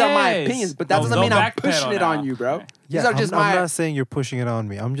thoughts. These are my Yes. opinions. But that No, doesn't don't mean I'm backpedal pushing it on now. you, bro. Yeah, These are just I'm my. not saying you're pushing it on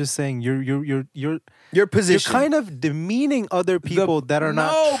me. I'm just saying you're your you're position. kind of demeaning other people that are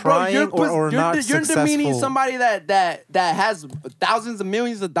not No, bro, trying or not you're successful. demeaning somebody that has thousands of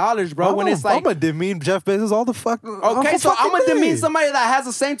millions of dollars, bro. when it's like I'm gonna demean Jeff Bezos all the fuck. okay, so I'm gonna demean somebody that has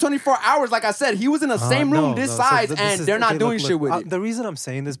the same 24 hours. Like I said, he was in the same room this size, So this and is- they're not okay, doing look, shit with look, it. The reason I'm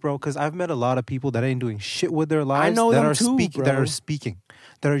saying this, bro, because I've met a lot of people that ain't doing shit with their lives. know that them are too, speaking. bro. That are speaking.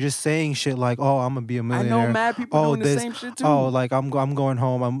 That are just saying shit like, "Oh, I'm gonna be a I millionaire." know mad people oh, doing the same shit too. Oh, like I'm going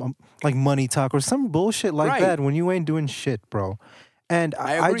home. I'm like money talk or some bullshit like Right. that when you ain't doing shit, bro. And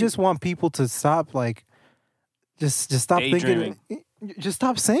I I agree. just want people to stop like, just stop thinking. Daydreaming. Just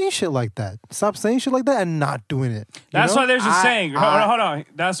stop saying shit like that. Stop saying shit like that and not doing it. That's why there's a I- saying. Hold on.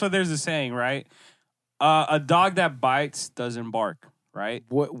 That's why there's a saying, right? A dog that bites doesn't bark, right?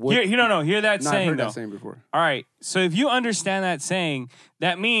 What? Hear that No, I've saying, heard though. that saying before. All right. So if you understand that saying,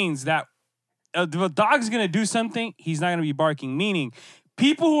 that means that if a dog's going to do something, he's not going to be barking. Meaning,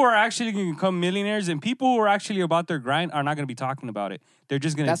 people who are actually going to become millionaires and people who are actually about their grind are not going to be talking about it. They're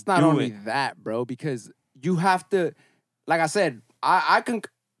just going to do it. That's not only that, bro, because you have to, like I said, I can,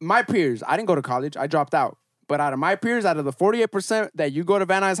 my peers, I didn't go to college. I dropped out. But out of my peers, out of the 48% that you go to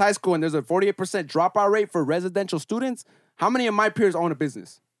Van Nuys High School and there's a 48% dropout rate for residential students, how many of my peers own a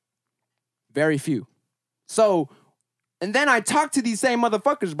business? Very few. So, and then I talk to these same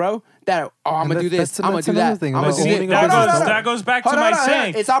motherfuckers, bro, that, I'm going to do this, I'm going to do that. I'm about going to do owning this. a business. That goes back to Hold my on,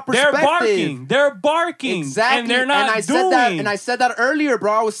 saying. it's our They're perspective. They're barking. Exactly. And they're not I doing. said that earlier,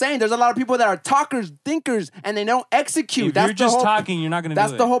 bro. I was saying there's a lot of people that are talkers, thinkers, and they don't execute. If That's you're just the whole, talking, you're not going to do it.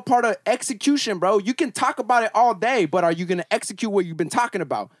 That's the whole part of execution, bro. You can talk about it all day, but are you going to execute what you've been talking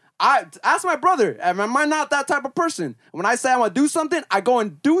about? I ask my brother, am I not that type of person? When I say I'm going to do something, I go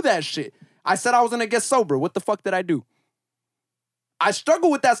and do that shit. I said I was going to get sober. What the fuck did I do? I struggle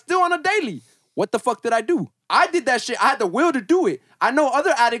with that still on a daily. What the fuck did I do? I did that shit. I had the will to do it. I know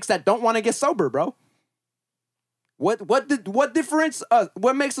other addicts that don't want to get sober, bro. What difference?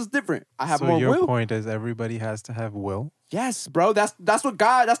 What makes us different? I have So more your will. point is everybody has to have will. Yes, bro. That's what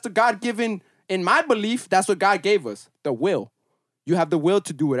God. That's the God given. In my belief, that's what God gave us. The will. You have the will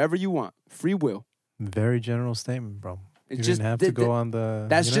to do whatever you want. Free will. Very general statement, bro. It's You just didn't have to go on the.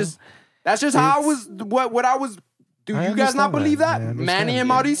 That's you know? just how I was. What I was. Do I you guys not understand that. believe I that? understand Manny and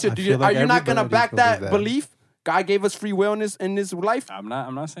that. Mauricio, I feel like are you not gonna everybody back that believes that. belief? God gave us free will in this life. I'm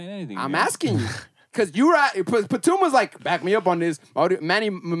not saying anything. I'm man. asking you. Because you were at, Patuma's like, back me up on this. Manny,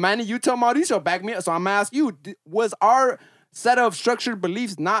 you tell Mauricio, back me up. So I'm going to ask you, was our set of structured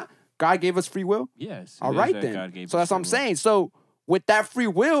beliefs not God gave us free will? Yes. All it is right, that then. God gave So us that's what I'm free will. saying. So with that free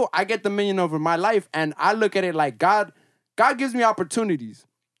will, I get the million over my life, and I look at it like God gives me opportunities.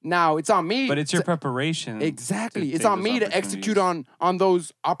 Now, it's on me. But it's your preparation. Exactly. to It's take on those me to execute opportunities. on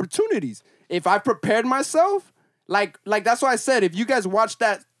those opportunities. If I prepared myself, like that's why I said, if you guys watched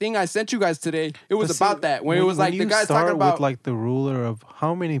that thing I sent you guys today, it was But see, about that. When it was like the you guys start talking about with like the ruler of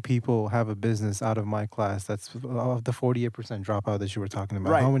how many people have a business out of my class. That's of the 48% dropout that you were talking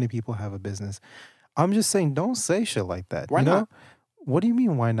about. Right. How many people have a business? I'm just saying, don't say shit like that. Why you know? not? What do you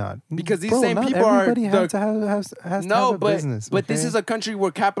mean? Why not? Because these Bro, same not people are everybody the- has to have no, a but business. but this okay? is a country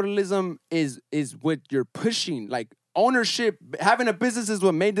where capitalism is what you're pushing. Like ownership, having a business is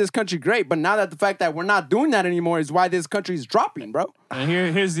what made this country great. But now that the fact that we're not doing that anymore is why this country is dropping, bro. And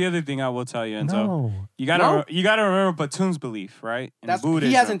here's the other thing I will tell you, Enzo. No. You No? gotta remember Batum's belief, right? In That's Buddhism.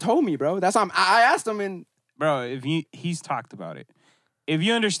 he hasn't told me, bro. That's why I asked him, and Bro, if he's talked about it. If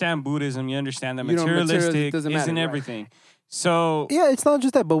you understand Buddhism, you understand that You don't- materialistic materialism doesn't matter, isn't right. everything. So Yeah, it's not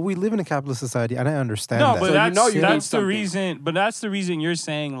just that, but we live in a capitalist society, and I understand no, that. but So you know you need that's the something. reason. But that's the reason you're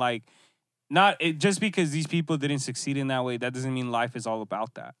saying like, just because these people didn't succeed in that way, that doesn't mean life is all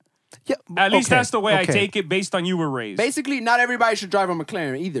about that. yeah, At least okay, that's the way I okay. take it, based on you were raised. basically, not everybody should drive a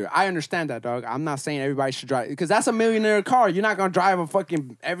McLaren either. I understand that, dog. I'm not saying everybody should drive because that's a millionaire car. You're not gonna drive a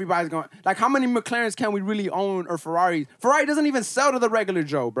fucking. Everybody's going like how many McLarens can we really own or Ferraris? Ferrari doesn't even sell to the regular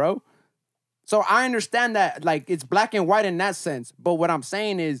Joe, bro. So I understand that like it's black and white in that sense. But what I'm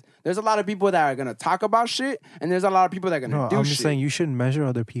saying is there's a lot of people that are gonna talk about shit, and there's a lot of people that are gonna No, do I'm shit. just saying you shouldn't measure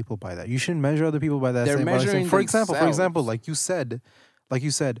other people by that. You shouldn't measure other people by that. They're same by the same- measuring For example, themselves. like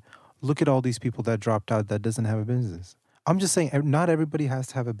you said, look at all these people that dropped out that doesn't have a business. I'm just saying, not everybody has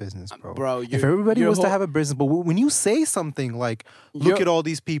to have a business, bro. Bro, if everybody your was to whole- have a business, but when you say something like, "Look Your- at all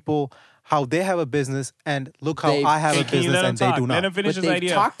these people, how they have a business, and look how They- I have Hey, a can you business let him and they talk? do Let not." him finish But his they've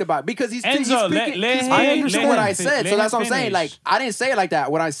idea. talked about because he's Enzo, speaking, let he's him- I speaking understand. what I said. Let So that's him what I'm saying. finish. Like I didn't say it like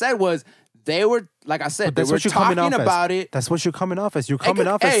that. What I said was they were like I said But they that's were what you're coming talking off about as. it. That's what you're coming off as. You're It coming could-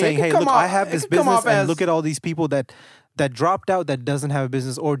 off as hey, it saying, could "Hey, come look, off- I have it this could come business, off and as- look at all these people that dropped out that doesn't have a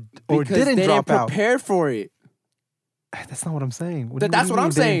business or Because didn't they drop didn't out." prepare for it. That's not what I'm saying. That's what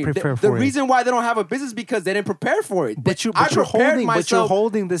I'm saying. The The reason why they don't have a business is because they didn't prepare for it. But you're I prepared holding, myself.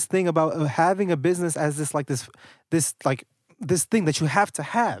 holding this thing about having a business as this thing that you have to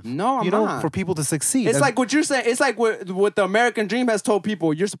have. No, I'm you know, not. for people to succeed. It's And- like what you're saying. It's like what the American dream has told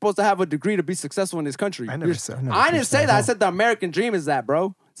people. You're supposed to have a degree to be successful in this country. I never You're- said- I never I didn't preached say that that. at I all. said the American dream is that,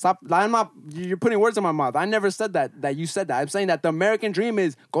 bro. Stop. I'm not. You're putting words in my mouth. I never said that you said that. I'm saying that the American dream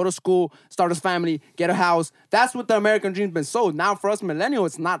is go to school, start a family, get a house. That's what the American dream's been sold. Now for us millennials,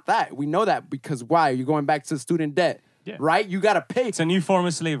 it's not that. We know that because why? You're going back to student debt, Yeah. right? You got to pay. It's a new form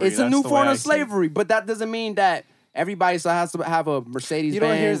of slavery. It's a That's new the way form I of see it. slavery, but that doesn't mean that Everybody still has to have a Mercedes You know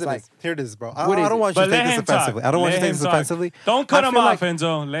what? Benz. Like, Here it is, bro. What I is don't it? want you But to let take this him talk. offensively. I don't want you Let to take him this talk. offensively. Don't cut I him feel off, like-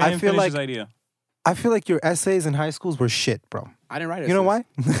 Enzo. Let I him feel finish like- his idea. I feel like your essays in high schools were shit, bro. I didn't write it. You know why?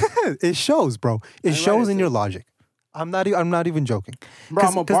 It shows, bro. It write shows in your essays. logic. I'm not even joking. Bro, I'm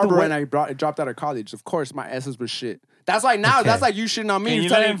a 'Cause the barber way- and I dropped out of college. Of course, my essays were shit. That's like now. Okay. That's like you shitting on me. Can and you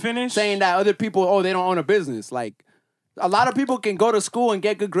let telling- him finish? Saying that other people, oh, they don't own a business. Like a lot of people can go to school and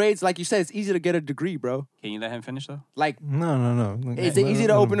get good grades. Like you said, it's easy to get a degree, bro. Can you let him finish though? Like, No. is it easy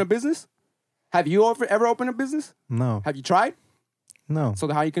to open a business? Have you ever opened a business? No, Have you tried? no. So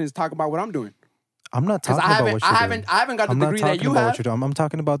how you can just talk about what I'm doing? I'm not Because talking about what you're doing. I haven't got the I'm not degree talking that you about have. what you're doing. I'm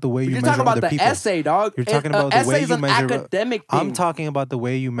talking about the way you You're measure talking about other the people. essay, dog. You're talking about the way essay's you an measure. academic thing. I'm talking about the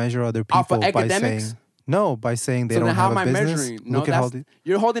way you measure other people Off of by academics? saying by saying they So don't then how have am a I business. measuring? No, Look at how that's,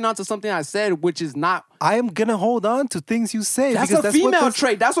 you're holding on to something I said, which is not. I am gonna hold on to things you say That's because a female what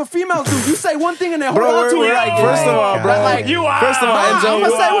trait. That's what females do. You say one thing and they hold Bro, on to we're it. like, first of all, bro. Like, You are. First of all, Enzo, I'ma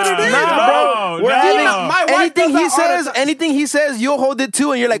say what it is, Nah, bro. We're having My wife anything does he that all the says. time. Anything he says, you'll hold it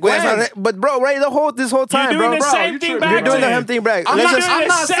too, and you're like, wait, When? that's not it. But bro, right, this whole time, You're doing bro, the same thing back you're doing the then. same thing back. I'm Let's not, just. I'm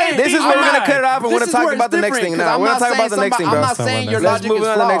not saying This is where we're gonna back. cut it off, and we're This gonna is talk where about it's the next different, thing 'cause now. I'm We're not gonna talk about the saying next thing, I'm bro. not saying your Let's logic move is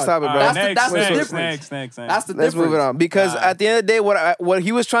on to the next flawed. topic, bro. That's the difference. Next. That's the Let's move it difference. on because at the end of the day, what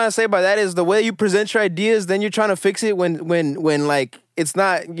he was trying to say by that is the way you present your ideas, then you're trying to fix it when like it's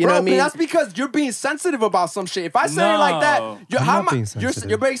not. You know what I mean? But that's because you're being sensitive about some shit. If I say it like that, No. you're, I'm how not am I- being you're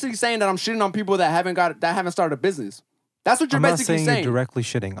sensitive. basically saying that I'm shitting on people that haven't started a business. That's what you're I'm not basically saying saying. you're directly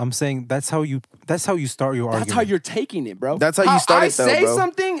shitting. I'm saying that's how you start your argument. That's how you're taking it, bro. That's how you start I it, though, say bro.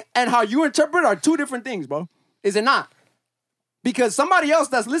 something and how you interpret are two different things, bro. Is it not? Because somebody else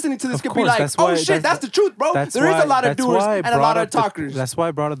that's listening to this Of could course, be like, that's "Oh why- shit, that's the truth, bro." There is a lot of that's doers why I and a brought lot of up talkers. That's why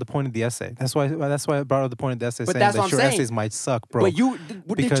I brought up the point of the essay. That's why I brought up the point of the essay, But saying that's that what I'm your saying. essays might suck, bro.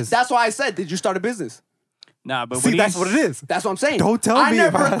 But Because- that's why I said, did you start a business? Nah, but See, that's what it is. That's what I'm saying. Don't tell me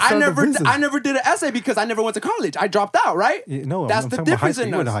if I started a business. I never did an essay because I never went to college. I dropped out, right? No, that's I'm the talking about high difference school. in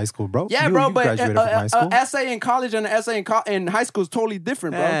You went to us. high school, bro. Yeah, you, bro, you but graduated from high school. an essay in college and an essay in high school is totally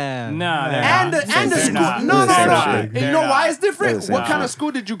different, bro. Nah, they're And not. the and the They're school. not. No, They're no, not. no. And you They're know not. why it's different? Listen. What kind of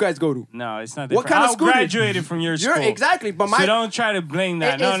school did you guys go to? No, it's not What different. kind of I school did- graduated from your school. You're exactly, but my So don't try to blame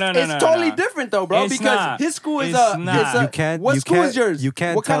that. No. It's totally different though, bro. It's Because not. his school is It's not. You can't. What you school can't, is yours? You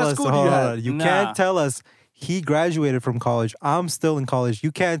can't What tell kind of us. school do hold you on, have? You Nah. can't tell us he graduated from college. I'm still in college.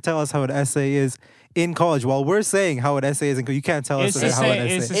 You can't tell us how an essay is in college. While we're saying how an essay is in college, you can't tell It's us the how same. an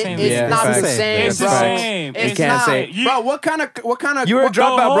essay. It's the same. It's Yeah, not facts. the same, It's the bro. same. It's You can't not. say. You- Bro, what kind of? You were a what-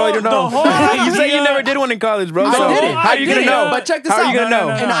 dropout, bro. You don't the know. whole You say you idea- never did one in college, bro. I So did it. how you I gonna did it. know? But check this How out. are you gonna know?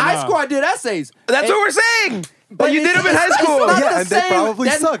 In high school, I did essays. That's what we're saying. But you did them in high school. It's not Yeah, the and they same. probably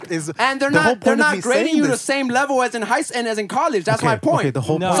Then- suck. Is and they're the whole not. They're point of not me grading saying you the this. same level as in high and as in college. That's my point. Okay, the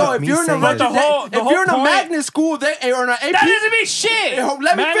whole point So of if me you're in a saying But the Rutgers, whole- the if whole you're in a point- magnet school, or an AP, That doesn't mean shit.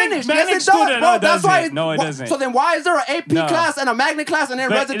 Let me finish. Yes, it does, bro. That's why. No, it doesn't. So then, why is there an AP No. class and a magnet class and then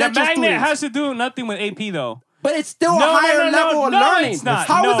But the residential magnet students? has to do nothing with AP though. But it's still No, a no, higher no, level of no, learning. it's not.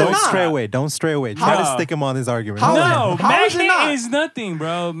 How No. is it Don't not? stray away. Don't stray away. Try to How? stick him on his argument. How is Hold it? on. No, How is it magnet not? is nothing,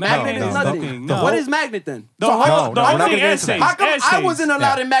 bro. Magnet No, is no, nothing. no. What is magnet then? The So whole, how no, the come, we're whole not gonna thing get into essays. that. how come I essays. wasn't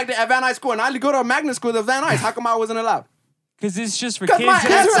allowed in magnet at Van Nuys School and I go to a magnet school at Van Nuys? How come I wasn't allowed? Because it's just for Because kids. my that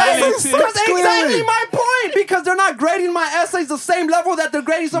have essays, talented- that's exactly my point. Because they're not grading my essays the same level that they're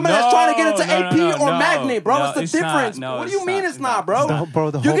grading somebody that's trying to get into AP or magnet, bro. No, it's the it's not. difference. No, what do it's you mean not. it's not, bro? The whole-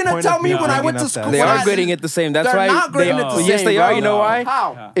 bro, the You're whole gonna point tell of me me when I bringing went to up that- school. They when are I- grading it the same. That's They're why not grading it the same. Yes, they are. You know bro. why?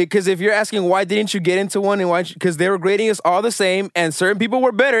 How? Because if you're asking why didn't you get into one and why, because they were grading us all the same, and certain people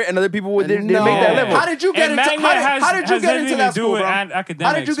were better and other people didn't make that level. How did you get And into? magnet How did you has get into nothing that to do school, with bro? academics,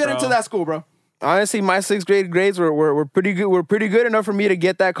 How did you get bro. into that school, bro? Honestly, my sixth grade grades were pretty good. Were pretty good enough for me to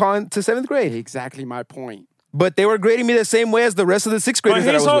get that call to seventh grade. Exactly my point. But they were grading me the same way as the rest of the sixth But graders that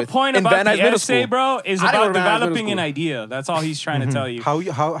I his was whole with point in about Van the Nuys Middle essay, School. bro, is I didn't about go to Van Nuys Middle developing an School. idea. That's all he's trying to tell you.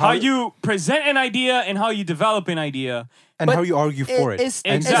 How you present an idea and how you develop an idea. and But how you argue for it. it's-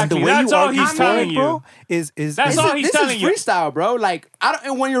 And Exactly. the way That's you all argue he's for telling it, you. bro, is That's all he's this telling is you. freestyle, bro. Like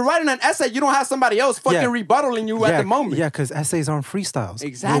and when you're writing an essay, you don't have somebody else fucking Yeah. rebuttaling you at the moment. Yeah, because essays aren't freestyles.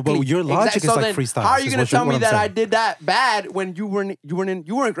 Exactly. But your logic Exactly. is So like then freestyles. How are you is going what to tell me what I'm that I saying. did that bad when you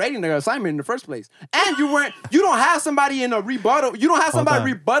weren't grading the assignment in the first place, and you don't have somebody in a rebuttal. You don't have Hold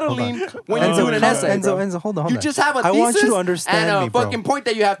somebody on. rebuttaling when Enzo, you're doing an come- essay. bro. Enzo, hold on. You just have a I thesis want you to understand and a me, bro. fucking point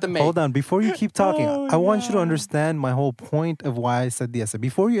that you have to make. Hold on, before you keep talking, I want you to understand my whole point of why I said the essay.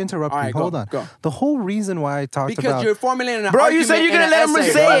 Before you interrupt All me, right, hold go, on. go. The whole reason why I talked Because about you're formulating an Bro, argument you said you're in gonna an let him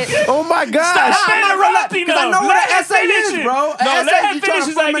essay, say bro. it. Oh my gosh. I'm gonna interrupting because I him. know what Let an him essay finish is, it. bro. An No, essay, let him you trying finish to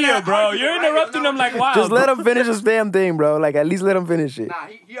his formulate idea, an bro. argument, You're right? interrupting him like wild. Just let him finish his damn thing, bro. Like, at least let him finish it. Nah,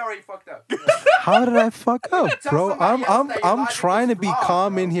 he already fucked up. how did I fuck up, Tell bro? somebody else that your I'm logic trying is to be flawed,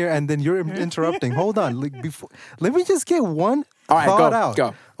 calm bro. in here, and then you're interrupting. Hold on, like, before, let me just get one All right, thought go, out.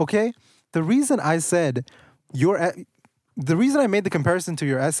 go. Okay, the reason I said the reason I made the comparison to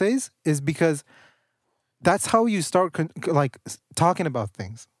your essays is because that's how you start talking about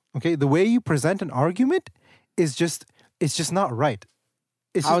things. Okay, the way you present an argument is just not right.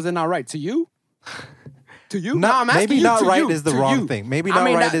 It's How just, is it not right to you? To you? Not- No, I'm asking maybe you. not to right you, is the to wrong you. thing. Maybe not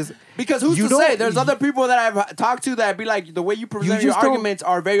right is- because who's you to say? don't- There's other people that I've talked to that be like the way you present your just don't- arguments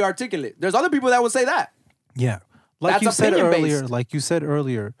are very articulate. There's other people that would say that. yeah, like That's you said opinion-based. earlier. Like you said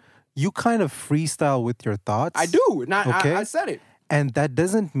earlier, you kind of freestyle with your thoughts. I do. Not. Okay. I said it. And that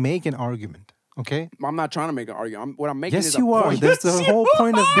doesn't make an argument. Okay. I'm not trying to make an argument. What I'm making Yes, is you a are. point. That's the whole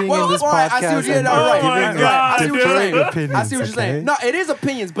point of being Well, in this all right, I see podcast. what you're and saying. All right, Oh my giving God, I see what you're differing saying. opinions, I see what you're saying. okay? No, it is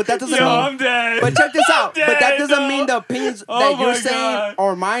opinions, but that doesn't Yo, mean. I'm dead. But check this out. But that dead, doesn't no. mean the opinions Oh that you're my saying God.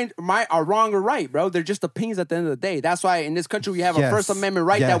 or mine are wrong or right, bro. They're just opinions at the end of the day. That's why in this country we have a Yes, First Amendment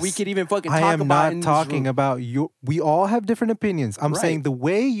right that we yes. could even fucking I talk am about. not in this talking room. about you. We all have different opinions. I'm Right. saying the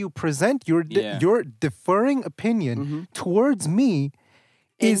way you present your Yeah. your deferring opinion towards me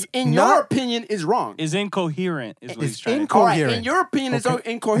is in not your opinion is wrong. Is incoherent is what Is he's trying All right, incoherent. in your opinion is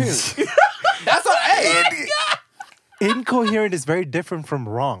Okay. incoherent. That's what. Hey, Incoherent is very different from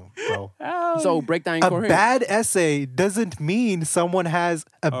wrong, bro. to. so break down A incoherent. bad essay doesn't mean someone has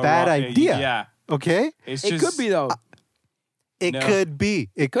a bad idea. Yeah. Okay? It's It just, could be though. It No. could be.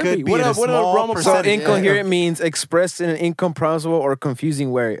 It Could could be. be. What in a- a what a small realm of So percentage. incoherent means expressed in an incomprehensible or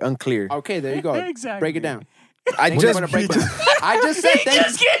confusing way, unclear. Okay, there you go. Exactly. Break it down. I Thank you just for the breakdown. I just said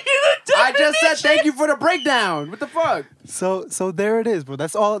thank you. I just said thank you for the breakdown. What the fuck? So there it is, bro.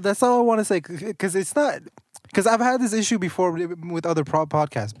 That's all I want to say. Because it's not. Because I've had this issue before with other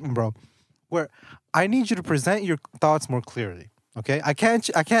podcasts, bro, where I need you to present your thoughts more clearly. Okay,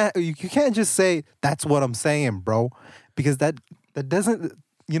 you can't just say that's what I'm saying, bro, because that doesn't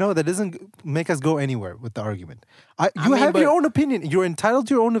make us go anywhere with the argument. You have your own opinion. You're entitled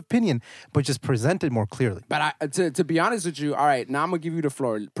to your own opinion, but just present it more clearly. But to be honest with you, all right, now I'm gonna give you the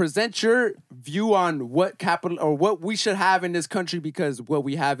floor. Present your view on what capital or what we should have in this country because what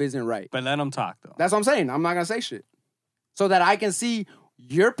we have isn't right. But let him talk though. That's what I'm saying. I'm not gonna say shit, so that I can see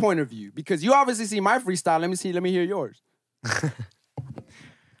your point of view because you obviously see my freestyle. Let me hear yours.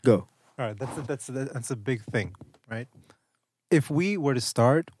 go. All right, that's a big thing, right? If we were to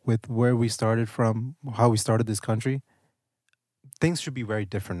start with where we started from, how we started this country, things should be very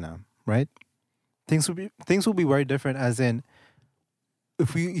different now, right? Things will be very different. As in,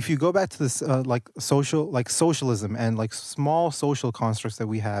 if you go back to this socialism and like small social constructs that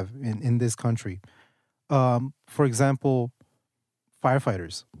we have in this country, for example,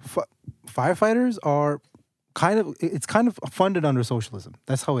 firefighters. Firefighters are kind of funded under socialism.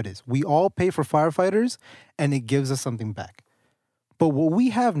 That's how it is. We all pay for firefighters, and it gives us something back. But what we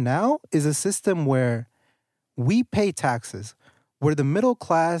have now is a system where we pay taxes, where the middle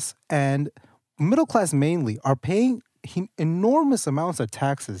class mainly are paying enormous amounts of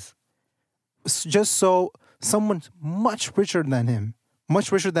taxes just so someone much richer than him,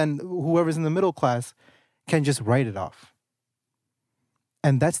 much richer than whoever's in the middle class, can just write it off.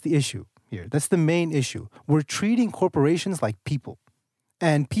 And that's the issue here. That's the main issue. We're treating corporations like people.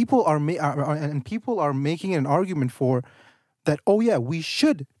 And people are making an argument for that, oh yeah, we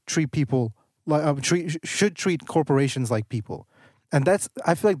should treat people like should treat corporations like people. And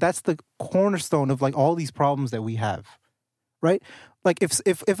I feel like that's the cornerstone of like all these problems that we have. Right? Like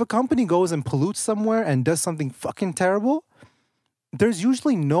if a company goes and pollutes somewhere and does something fucking terrible, there's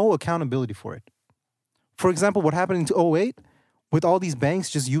usually no accountability for it. For example, what happened in 2008 with all these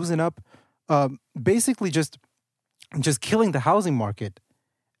banks just using up basically just killing the housing market.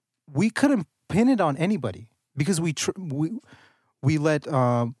 We couldn't pin it on anybody because we let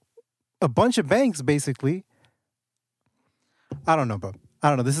a bunch of banks basically. I don't know, bro. I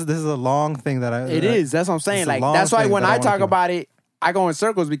don't know. This is a long thing that It is. That's what I'm saying. Like that's why when I talk about it, I go in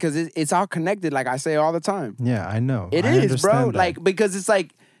circles because it's all connected. Like I say all the time. Yeah, I know. It I is, bro. understand that. Like because it's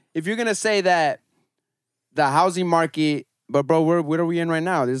like if you're gonna say that the housing market, but bro, what are we in right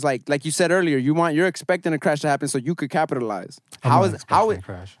now? There's like you said earlier, you're expecting a crash to happen so you could capitalize. How is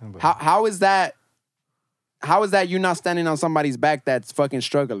that you not standing on somebody's back that's fucking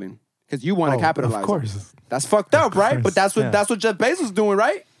struggling? Because you want to capitalize. Of course. That's fucked up, right? But course, that's what Jeff Bezos is doing,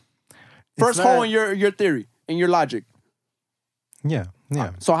 right? First hole in your theory, in your logic. Yeah.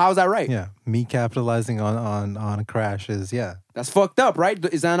 Yeah. So how's that right? Yeah. Me capitalizing on crashes. Yeah. That's fucked up, right?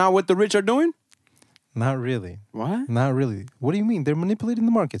 Is that not what the rich are doing? Not really. What? Not really. What do you mean? They're manipulating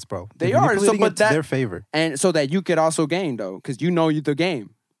the markets, bro. They They're are. So, manipulating but it to that their favor. and so that you could also gain though, because you know the game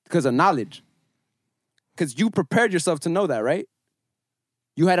because of knowledge. Because you prepared yourself to know that, right?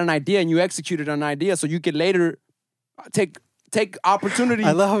 You had an idea and you executed an idea, so you could later take opportunity.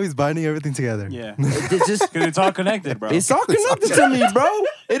 I love how he's binding everything together. Yeah. It's just Because it's all connected, bro. it's all connected to me, bro.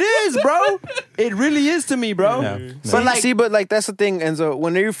 It is, bro. It really is to me, bro. Yeah. But like that's the thing. And so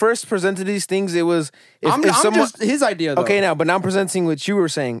when you first presented these things, it was I'm just his idea, though. okay now. But now I'm presenting what you were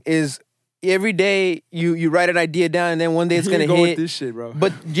saying is every day you write an idea down and then one day it's Here you gonna go hit. with this shit, bro.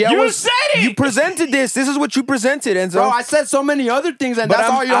 But yeah, You said it! You presented this. This is what you presented, and so. Bro, I said so many other things, and But that's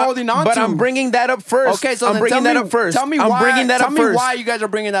I'm- all you're holding on But to. I'm bringing that up first. Okay, so I'm then bringing tell that me, up first. Tell me I'm why. bringing that tell up me first. why you guys are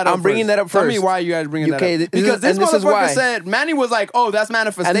bringing that up. I'm bringing first. that up Tell me first. why you guys are bringing Okay, that up. this is- Because this and this is motherfucker why. said Manny was like, "Oh, that's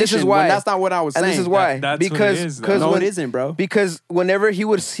manifestation." And this is when why. that's not what I was saying. And this is why. That's what it because is, though. because No, when- it isn't, bro. Because whenever he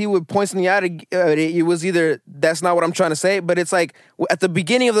would point something out, it was either that's not what I'm trying to say, but it's like at the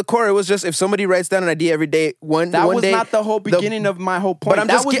beginning of the core, it was just if somebody writes down an idea every day, one was day, not the whole beginning of my whole point. But I'm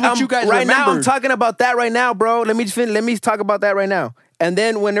that just was what you guys right now. I'm remembered. talking about that right now, bro. Let me talk about that right now. And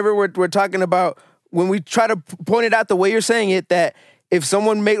then whenever we're talking about when we try to point it out the way you're saying it, that if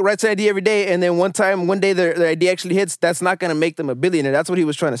someone writes an idea every day and then one day their idea actually hits, that's not going to make them a billionaire. That's what he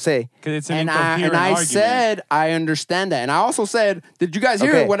was trying to say. Because it's an And incoherent I argument. said I understand that, and I also said, did you guys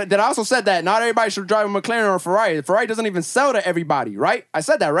hear Okay. it? That I also said that not everybody should drive a McLaren or a Ferrari. Ferrari doesn't even sell to everybody, right? I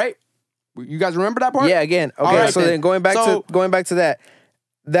said that, right? You guys remember that part? Yeah. Again. Okay. All right, so then going back to that.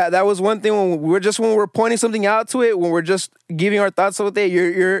 That was one thing when we're pointing something out to it, when we're just giving our thoughts with it,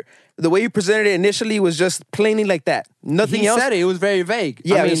 you're the way you presented it initially was just plainly like that. Nothing he else. said it. It was very vague.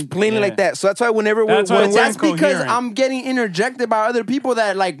 Yeah, I mean, it's plainly yeah. like that. So that's why whenever That's why it's that's because incoherent. I'm getting interjected by other people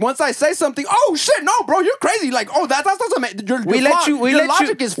that like once I say something, oh shit, no, bro, you're crazy. Like, oh, that doesn't make your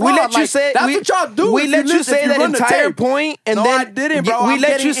logic is flawed. we let you Like, say that's we, what y'all do. We if let you listen- say if that run the entire tape. point, and No, then I didn't, bro. We I'm let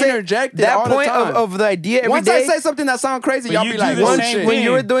getting you say interjected that all the point time. of the idea every Once day. I say something that sounds crazy, But y'all you be do like, the oh, same shit. when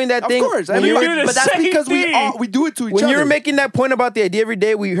you were doing that thing, Of course, when you do the but that's same because thing. we do it to each when other. you were making that point about the idea every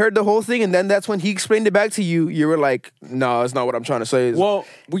day, we heard the whole thing, and then that's when he explained it back to you. You were like, "No, that's not what I'm trying to say." Well,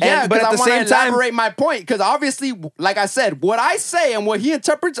 yeah, but because at I the want same to time, elaborate my point. Because obviously, like I said, what I say and what he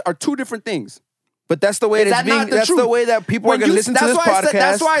interprets are two different things. but that's the way Is that not the that's the truth? way that people When are going to you- listen to this that's why I podcast. said-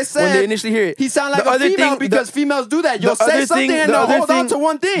 that's why I said when they initially hear it, He sound like The a other female thing- because females do that. You'll the say other something thing- and the they'll other hold on thing- to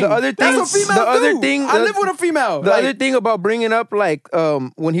one thing. the other That's thing- what females the other do. thing- I the- live with a female. The Like, other thing about bringing up, like,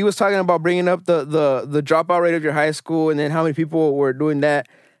 when he was talking about bringing up the dropout rate of your high school and then how many people were doing that.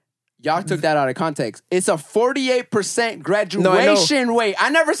 y'all took that out of context. It's a 48% graduation rate. I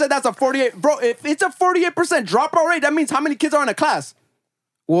never said that's a 48. Bro, if it's a 48% dropout rate, that means how many kids are in a class?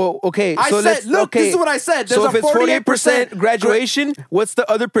 Well, okay. I so said, let's, look, okay. this is what I said. There's So a if it's 48% graduation, what's the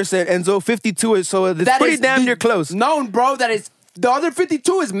other percent? And so 52 is, so it's That pretty is damn near close. No, bro, that is the other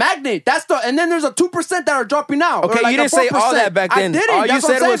 52 is magnet. That's and then there's a 2% that are dropping out. Okay, or like you didn't a say all 4%. that back then. I didn't. All you That's what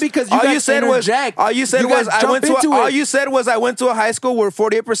I'm said saying, was because you all guys you said was interject. all you said You was guys I went jump to into all it. you said was I went to a high school where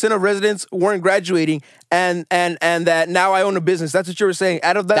 48% of residents weren't graduating, and that now I own a business. That's what you were saying.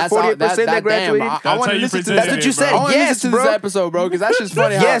 Out of that That's all- 48% that damn, graduated, I That's want how to you listen to presented that. That's what you it, said. bro. I want to Yes, listen to bro. this episode, bro, because that's just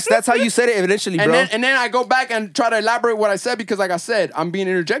funny. how- yes, that's how you said it eventually, bro. And then I go back and try to elaborate what I said because, like I said, I'm being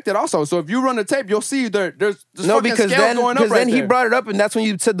interjected also. So if you run the tape, you'll see there's no, fucking because scale then going up right he there. brought it up, and that's when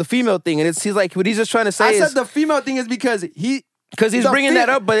you said the female thing, and he's like what he's just trying to say I is said the female thing is because he's because bringing that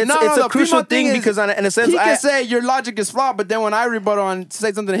up, but it's the a crucial female thing is because in a sense he I can say your logic is flawed, but then when I rebuttal and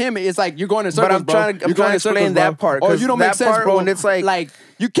say something to him, it's like you're going in circles, I'm bro. trying to You're going in explain circles, that bro. part, Or 'cause you don't that make sense, part bro. when it's like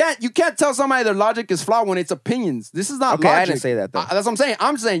you can't tell somebody their logic is flawed when it's opinions. This is not Okay, I logic. didn't say that, though. That's what I'm saying.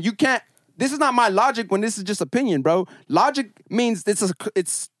 I'm saying you can't. This is not my logic when this is just opinion, bro. Logic means it's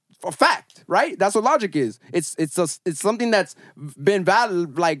a fact, right? That's what logic is. It's something that's been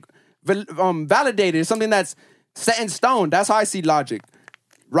validated. It's something that's set in stone. That's how I see logic.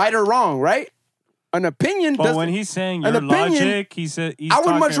 Right or wrong, right? An opinion. But when he's saying your an opinion- logic, he said he's I would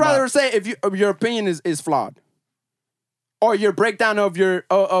talking much rather about, say if your opinion is flawed, or your breakdown of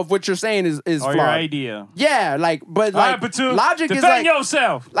what you're saying is or flawed. your idea. Yeah, but All right, but to logic is defend like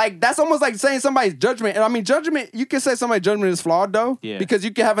yourself. like that's almost like saying somebody's judgment. And I mean, judgment. You can say somebody's judgment is flawed though, Yeah. because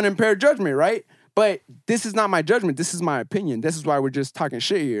you can have an impaired judgment, right? But this is not my judgment. This is my opinion. This is why we're just talking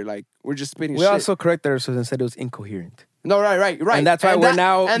shit here. Like we're just spitting we shit. also corrected ourselves and said it was incoherent. No, right. And that's why we're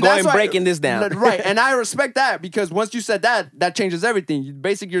now breaking this down. Right, and I respect that because once you said that changes everything.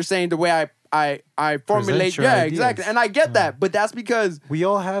 Basically, you're saying the way I formulate. your Yeah, ideas. exactly. And I get that, but that's because, We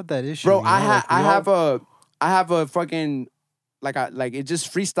all have that issue. bro, you know? I Like, we all- have a fucking like it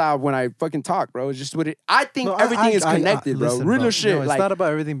just freestyle when I fucking talk, bro. It's just what it. I think No, everything is connected, bro. listen, Real shit. No, it's like, not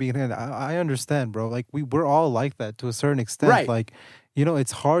about everything being connected. I understand, bro. Like we're all like that to a certain extent. Right. Like, you know,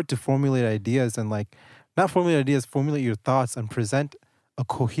 it's hard to formulate ideas and like not formulate ideas, formulate your thoughts and present a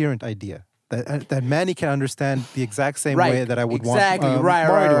coherent idea that Manny can understand the exact same Right. way that I would Exactly. want Right,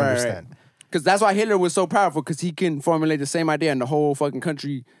 Maury to right. understand. because that's why Hitler was so powerful, because he can formulate the same idea and the whole fucking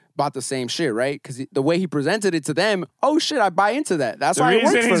country bought the same shit, right? Because the way he presented it to them, oh shit, I buy into that. That's The why it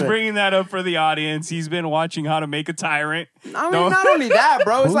reason works for he's them. bringing that up for the audience, he's been watching How to Make a Tyrant. I mean, not only that,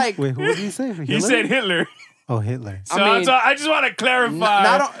 bro. It's Who? like Wait, who did he say? He said Hitler. Oh, Hitler. So I mean, I just want to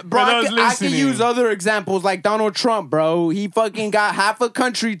clarify bro, for those I can listening. use other examples like Donald Trump, bro. He fucking got half a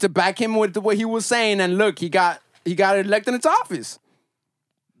country to back him with what he was saying, and look, he got elected into office.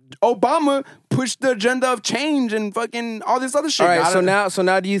 Obama pushed the agenda of change and fucking all this other shit. All right, so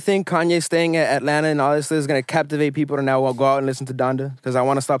now do you think Kanye staying at Atlanta and all this is going to captivate people to now go out and listen to Donda? Because I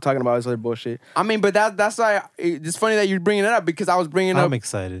want to stop talking about this other bullshit. I mean, but that's why it's funny that you're bringing it up, because I was bringing up I'm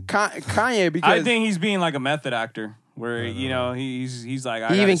excited. Kanye because I think he's being like a method actor, where you know he's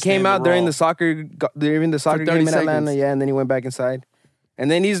like. He even came out during the soccer game in 30 Atlanta, seconds. yeah, and then he went back inside. And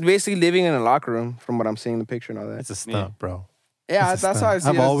then he's basically living in a locker room, from what I'm seeing in the picture and all that. It's a stunt, bro. yeah, It's a that's how I stunt.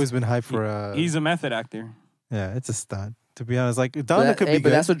 see I've it. always been hyped for a. He's a method actor. Yeah, it's a stunt. To be honest, like Donda could be but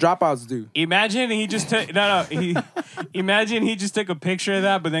good. that's what dropouts do. Imagine he just took imagine he just took a picture of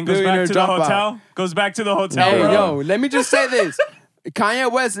that, but then goes Billionaire back to the dropout. hotel. Goes back to the hotel. Hey, bro. yo, let me just say this.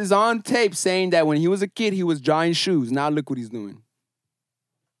 Kanye West is on tape saying that when he was a kid, he was drawing shoes. Now look what he's doing.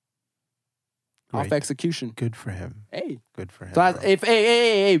 Off Great. execution. Good for him. Hey. Good for him. So bro. if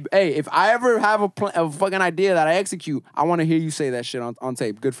if I ever have a fucking idea that I execute, I want to hear you say that shit on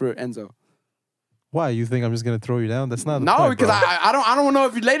tape. Good for Enzo. Why you think I'm just gonna throw you down? That's not the No, point, because bro. I don't know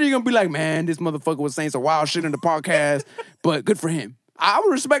if later you're gonna be like, man, this motherfucker was saying some wild shit in the podcast, but good for him. I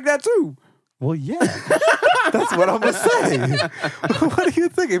would respect that too. Well, yeah, that's what I'm gonna say. What do you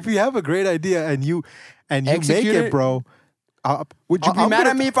think? If you have a great idea and you make Execute it, it? bro, Would you be mad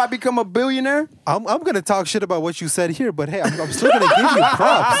at me if I become a billionaire? I'm gonna talk shit about what you said here, but hey, I'm still gonna give you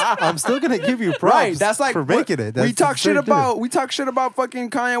props. I'm still gonna give you props. Right, that's like for making it. We That's talk shit very good. about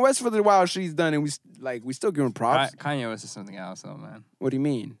fucking Kanye West for the wild shit he's done, and we still give him props. Kanye West is something else, though, man. What do you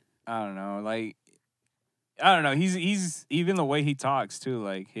mean? I don't know, like. I don't know. He's even the way he talks too.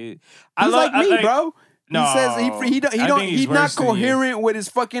 Like He's like me, bro. No, he says he's not worse than you. coherent with his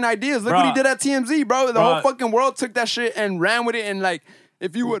fucking ideas. Look Bro. what he did at TMZ, bro. The Bro. whole fucking world took that shit and ran with it. And like,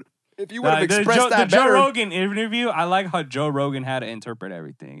 if you would have the expressed that Joe better, Rogan interview, I like how Joe Rogan had to interpret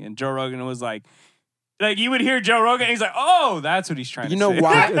everything, and Joe Rogan was like you would hear Joe Rogan, and he's like, "Oh, that's what he's trying you to know say."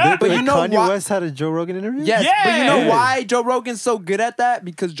 why? But you know Kanye why? West had a Joe Rogan interview. Yes, but you know Yeah. why Joe Rogan's so good at that?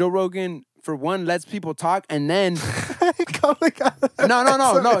 Because Joe Rogan, for one, lets people talk, and then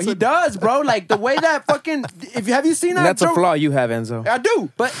no, he does, bro. Like the way that fucking have you seen that? And that's a Joe- flaw you have, Enzo. I do,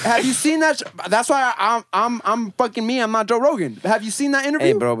 but have you seen that? That's why I'm fucking me. I'm not Joe Rogan. Have you seen that interview?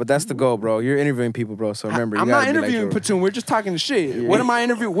 Hey, bro, but that's the goal, bro. You're interviewing people, bro. So remember, you I'm gotta not be like interviewing Joe. Platoon. We're just talking shit. What am I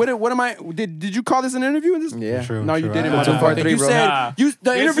interviewing? What am I? Did you call this an interview? Yeah. True, No, you true. didn't. Platoon motherfucker. part 3, You bro. said Nah. the This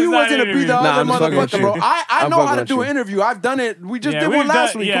interview is not wasn't an to be the interview. other Nah, I'm just fucking with motherfucker, you. bro. I I'm know fucking how to with do you. an interview. I've done it. We just Yeah, did we've one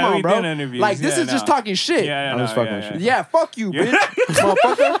last done- week. yeah, Come on, we've bro. done interviews. Like this Yeah, is just no. talking shit. Yeah, I'm just fucking with you. Yeah, fuck you, Yeah. bitch,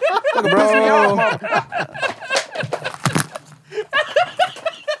 motherfucker. Fucking piss me off.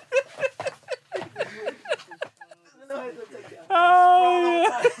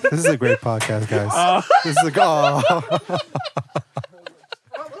 Oh, yeah. This is a great podcast, guys. This is a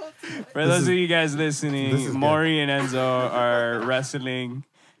For those is- of you guys this is listening, good. Maury and Enzo are wrestling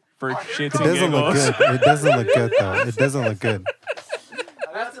for shits It and doesn't look giggles. good. It doesn't look good though. It doesn't look good.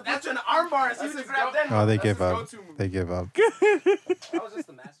 That's an armbar. So you just grab that. Oh, they give up. They give up. That was just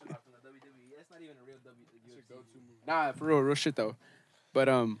the master from the WWE. That's not even a real WWE. Nah, for real shit though. But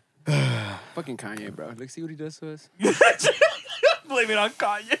fucking Kanye, bro. Like, see what he does to us. Blame it on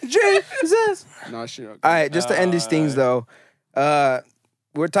Kanye. Jesus. No shit. Okay. All right, just to end these things though,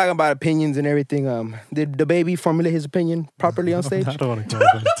 we're talking about opinions and everything. Did the baby formulate his opinion properly on stage? I don't want to go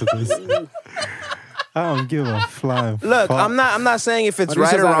into this. I don't give a flying. Look, fuck. I'm not saying if it's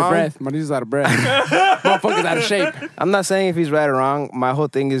Maurice right is or out of wrong. breath. Maurice is out of breath. Motherfucker's out of shape. I'm not saying if he's right or wrong. My whole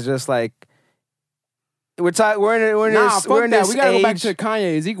thing is just like we're in Nah, this fuck that. this We gotta go back age- to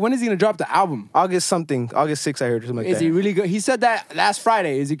Kanye. When is he gonna drop the album? August 6th, I heard, or something like Is that. he really good? He said that last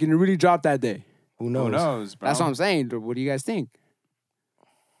Friday. Is he gonna really drop that day? Who knows? Who knows, bro? That's what I'm saying. What do you guys think?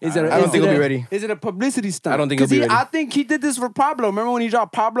 Is it? I don't think he'll be ready. Is it a publicity stunt? I don't think he'll be ready. I think he did this for Pablo. Remember when he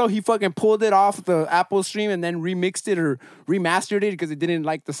dropped Pablo? He fucking pulled it off the Apple stream and then remixed it or remastered it because it didn't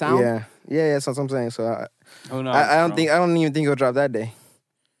like the sound. Yeah. That's what I'm saying. So Who knows? I don't even think he'll drop that day.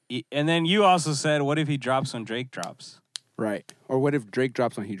 And then you also said, what if he drops when Drake drops? Right. Or what if Drake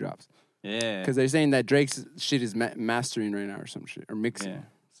drops when he drops? Yeah. Because they're saying that Drake's shit is mastering right now or some shit or mixing. Yeah.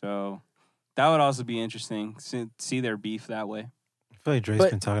 So that would also be interesting. See their beef that way. I feel like Drake's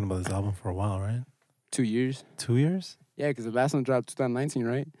been talking about this album for a while, right? 2 years. 2 years? Yeah, because the last one dropped 2019,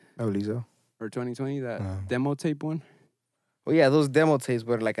 right? I believe so. Or 2020, that demo tape one. Well, yeah, those demo tapes,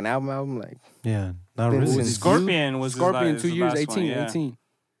 but like an album, like Yeah, not Been really. since- Scorpion was Scorpion, his 2 years, last 18, one, yeah. 18.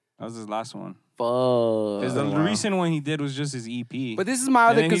 That was his last one. Fuck. Because the recent one he did was just his EP. But this is my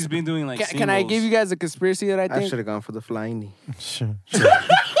and other. then he's been doing like Can I give you guys a conspiracy that I I think? should have gone for the flying knee. Sure.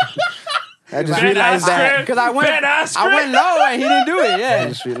 I just Ben realized that. Askren. Because I went Ben Askren. low and he didn't do it. I Yeah,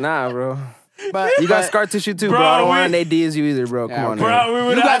 just nah, bro. but You got scar tissue too, bro. Bro, I don't we- want an ADs you either, bro. Come Yeah, on, bro. now. Bro, we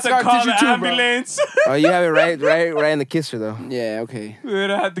would You have got had to call scar the tissue too, bro. ambulance. Oh, you have it right in the kisser though. Yeah, okay. We would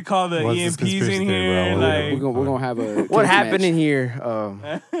have had to call the What's this EMPs conspiracy in theory, here. bro? Like, We're gonna have a. What cage happened match. in here? Hold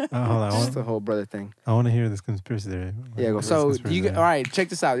on. Just the whole brother thing. I want to hear this conspiracy theory. Yeah, go What's So this do conspiracy you? theory? All right, check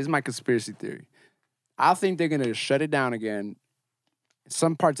this out. This is my conspiracy theory. I think they're gonna shut it down again.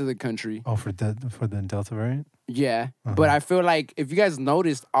 Some parts of the country. Oh, for the Delta variant? Yeah, Uh-huh. but I feel like if you guys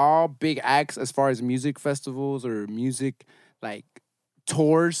noticed, all big acts as far as music festivals or music like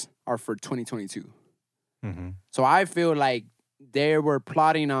tours are for 2022. Mm-hmm. So I feel like they were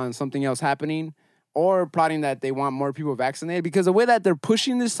plotting on something else happening or plotting that they want more people vaccinated because the way that they're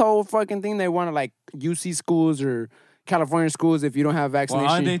pushing this whole fucking thing, they want to like UC schools or California schools if you don't have well, vaccination.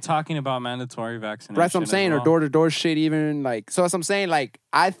 aren't they talking about mandatory vaccination? That's what I'm as saying, well? or door-to-door shit even. Like, so that's what I'm saying. Like,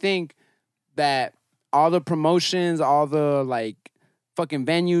 I think that all the promotions, all the like fucking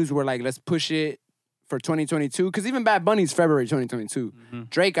venues were like, let's push it for 2022. Because even Bad Bunny's February 2022. Mm-hmm.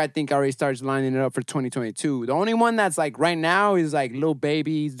 Drake, I think, already starts lining it up for 2022. The only one that's like right now is like Lil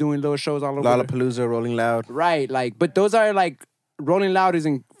Baby. He's doing little shows all over. Lollapalooza, Rolling Loud. Right, like, but those are like Rolling Loud is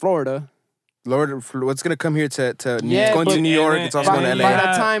in Florida. Lord, what's gonna come here to Yeah, it's going but- to New York? and It's also then- going By, to by LA.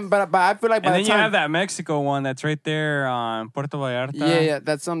 that time, but I feel like by And the then you time, have that Mexico one that's right there on Puerto Vallarta. yeah,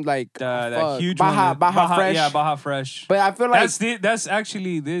 that's some like That fuck, huge Baja, one. Baja Fresh. Yeah, Baja Fresh. But I feel like That's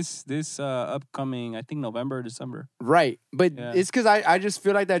actually this upcoming, I think November or December. right, but Yeah. it's because I just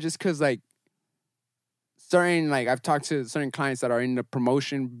feel like that just because like certain like I've talked to certain clients that are in the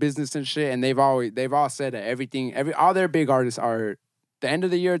promotion business and shit, and they've all said that all their big artists are the end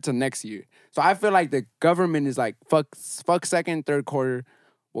of the year to next year. So I feel like the government is like fuck second, third quarter,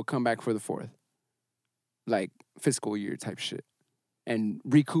 we'll come back for the fourth, like fiscal year type shit, and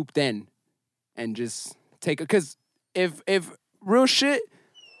recoup then, and just take it because if real shit.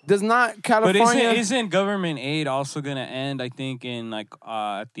 Does not But California? isn't government aid also gonna end? I think in like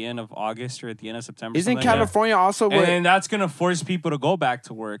at the end of August or at the end of September. Isn't something like that? California also? And then that's gonna force people to go back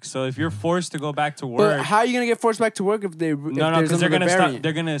to work. So if you're forced to go back to But work, how are you gonna get forced back to work if they? no, because they're gonna stop.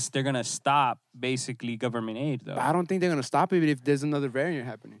 They're gonna stop basically government aid though. I don't think they're gonna stop it if there's another variant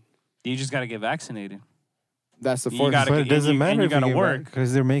happening. You just gotta get vaccinated. That's the You force. gotta But get- it doesn't and matter you if you gotta get work.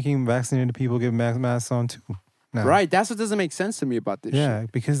 because they're making vaccinated people get masks on too. Now. Right. That's what doesn't make sense to me about this. Yeah,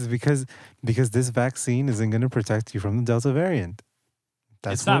 Shit. because this vaccine isn't going to protect you from the Delta variant.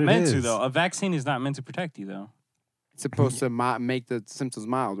 That's It's not what it meant to is. though. A vaccine is not meant to protect you though. It's supposed to make the symptoms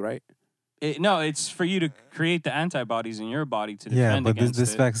mild, right? No, it's for you to create the antibodies in your body to defend Yeah, but against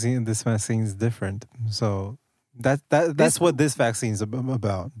this it. vaccine is different. So that's what this vaccine's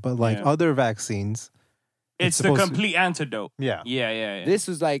about. But like Yeah. other vaccines, It's the supposed to- complete antidote. yeah, Yeah. This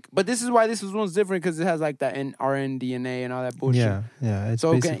is like, but this is why this one's different because it has like that rNDNA and all that bullshit. yeah. It's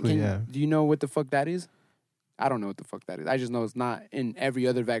So basically do you know what the fuck that is? I don't know what the fuck that is. I just know it's not in every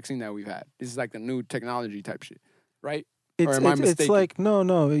other vaccine that we've had. This is like the new technology type shit, right? Or am I It's mistaken? like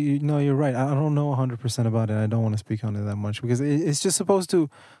no, you're right. I don't know 100% about it. I don't want to speak on it that much because it's just supposed to,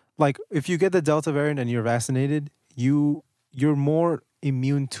 like, if you get the Delta variant and you're vaccinated, you're more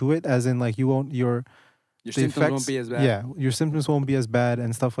immune to it, as in like Your the symptoms effects- won't be as bad. Yeah, your symptoms won't be as bad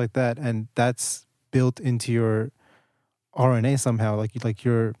and stuff like that, and that's built into your RNA somehow. Like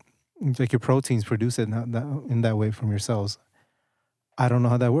your proteins produce it in that way from your cells. I don't know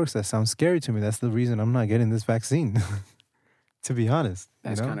how that works. That sounds scary to me. That's the reason I'm not getting this vaccine. To be honest,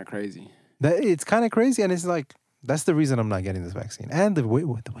 That's you know? kind of crazy. It's kind of crazy, and it's like that's the reason I'm not getting this vaccine, and the way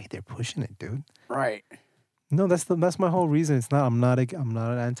they're pushing it, dude. Right. No, that's my whole reason. It's not. I'm not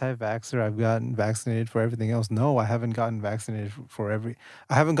an anti-vaxxer. I've gotten vaccinated for everything else. No, I haven't gotten vaccinated for every.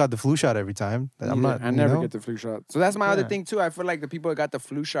 I haven't got the flu shot every time. I'm not. I never you know? get the flu shot. So that's my other Yeah. thing too. I feel like the people that got the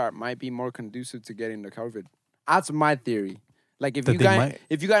flu shot might be more conducive to getting the COVID. That's my theory. Like if That you they got might-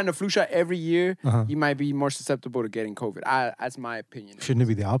 if you got in the flu shot every year, Uh-huh. you might be more susceptible to getting COVID. That's my opinion. Shouldn't it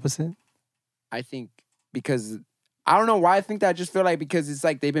be the opposite? I think because I don't know why I think that. I just feel like because it's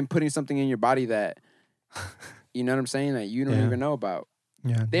like they've been putting something in your body that you know what I'm saying that you don't Yeah. even know about.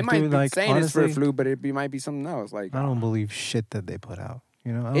 Yeah, They might Dude, be like, saying it's for honestly, flu, but might be something else. Like I don't believe shit that they put out.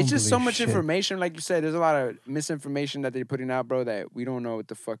 You know, I it's don't just so believe much shit. information. Like you said, there's a lot of misinformation that they're putting out, bro. That we don't know what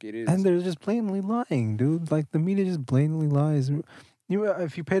the fuck it is. And they're just blatantly lying, dude. Like the media just blatantly lies.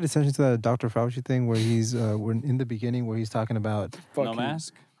 If you paid attention to that Dr. Fauci thing where he's when in the beginning where he's talking about No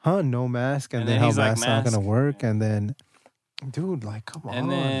mask. no mask and, And then then how he's like, masks aren't gonna mask. work and then dude, like come on.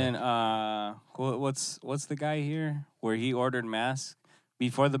 And then what's the guy here where he ordered masks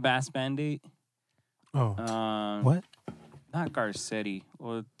before the mask mandate? oh, what? Not Garcetti.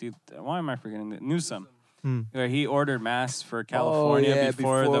 Well, dude, why am I forgetting that? Newsom. Hmm. Where he ordered masks for California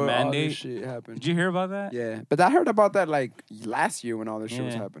before the all this mandate. shit happened. Did you hear about that? Yeah, but I heard about that like last year when all this shit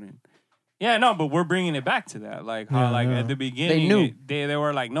was Yeah. happening. Yeah, no, but we're bringing it back to that. Like, how, Yeah, like yeah. at the beginning, knew. they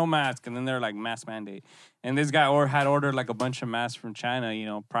were like no mask, and then they're like mask mandate. And this guy had ordered like a bunch of masks from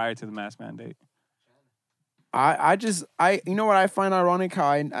China, prior to the mask mandate. I you know what I find ironic how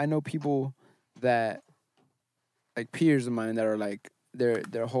I know people that like peers of mine that are like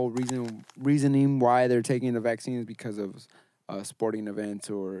their whole reasoning why they're taking the vaccine is because of sporting events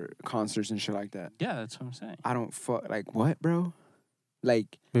or concerts and shit like that. Yeah, that's what I'm saying. I don't fuck like what, bro?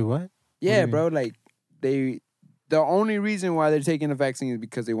 Like Wait, what? yeah, you bro. Like the only reason why they're taking the vaccine is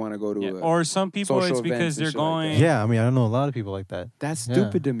because they want to go to Yeah. a, Or some people, social it's because events and they're shit like going. that. Yeah, I mean I don't know a lot of people like that. that's Yeah.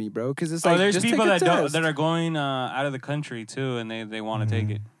 stupid to me, bro. Because it's like there's just people take a that test. that are going out of the country too, and they want to take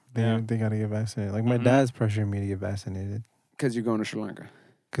it. They Yeah. they gotta get vaccinated. Like my Mhm. dad's pressuring me to get vaccinated. because you're going to Sri Lanka.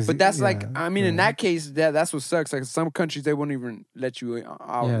 'Cause But that's like, yeah, I mean, in yeah. that case, that's what sucks. Like some countries, they won't even let you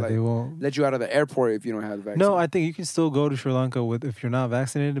out, yeah, like they won't. let you out of the airport if you don't have the vaccine. No, I think you can still go to Sri Lanka if you're not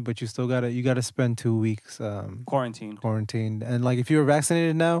vaccinated, but you still gotta spend 2 weeks Quarantine. quarantined. And like if you're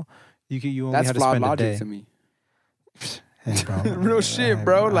vaccinated now, you only that's have to flawed spend a logic day. to me. Hey, bro, Real shit, hey,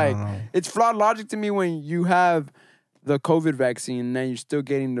 bro. I don't Like know. it's flawed logic to me when you have the COVID vaccine and now you're still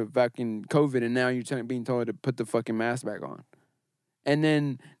getting the fucking COVID, and now you're being told to put the fucking mask back on. And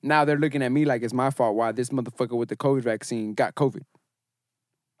then now they're looking at me like it's my fault why this motherfucker with the COVID vaccine got COVID.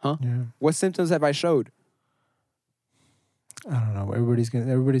 Yeah, What symptoms have I showed? I don't know.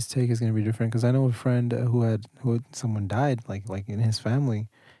 Everybody's take is gonna be different. Because I know a friend who had someone died like in his family,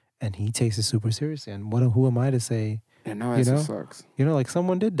 and he takes it super seriously. And who am I to say? Yeah, no, You that know? sucks. Like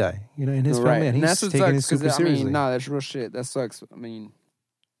someone did die, in his No, family, and he's that's what taking it sucks, 'cause, super seriously. no, that's real shit. That sucks. I mean,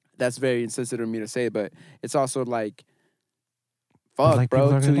 that's very insensitive of me to say, but it's also like, fuck, like, bro,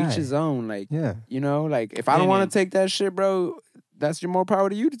 people are to gonna each die. his own. Like, Yeah, like if I don't want to take that shit, bro, that's your more power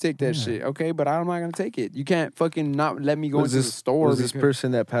to you to take that Yeah. shit. Okay, but I'm not gonna take it. You can't fucking not let me go Was into the this store. was this because-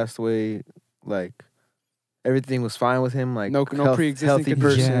 person that passed away like everything was fine with him? Like No pre-existing healthy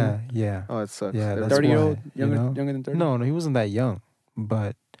condition. person. yeah. Oh, it sucks. Yeah, Every- that's 30-year-old, why, younger, you know? younger than 30. No, he wasn't that young,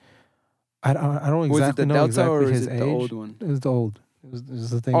 but I don't was it exactly the know Delta exactly or is his it age. the old one? It was the old. It was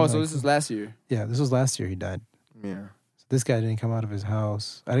the thing. Oh, so like- this is last year. yeah, this was last year. He died. Yeah. This guy didn't come out of his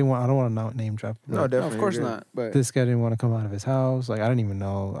house. I don't want to name drop. No, but definitely. No, of course you're good. not. But This guy didn't want to come out of his house. Like I didn't even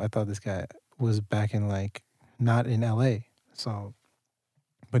know. I thought this guy was back in not in LA. So,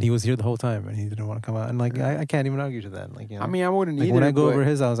 but he was here the whole time, and he didn't want to come out. And I can't even argue to that. I mean, I wouldn't like either. when I go but- over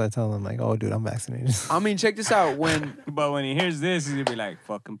his house, I tell him oh, dude, I'm vaccinated. I mean, check this out. When But when he hears this, he's gonna be like,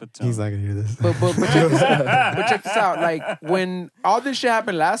 "Fucking Patone." He's not gonna hear this. But check this out. But check this out. Like when all this shit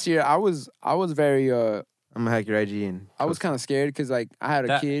happened last year, I was very I'm gonna hack your IG and I was kind of scared because like I had a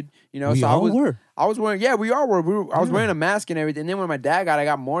That- kid, we so all were. I was wearing we all were. I was Yeah. wearing a mask and everything. And then when my dad got, I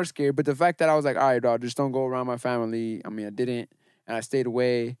got more scared. But the fact that I was like, all right, dog, just don't go around my family. I mean, I didn't, and I stayed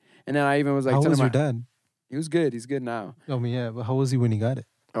away. And then I even was like, How telling was your my, dad? he was good. He's good now. I mean, yeah, but how was he when he got it?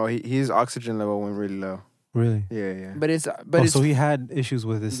 Oh, his oxygen level went really low. Really? Yeah. But it's So he had issues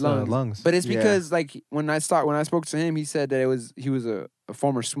with his lungs. But it's Yeah. because like when I spoke to him, he said that he was a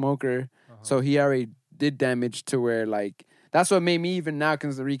former smoker, so he already did damage to where like that's what made me even now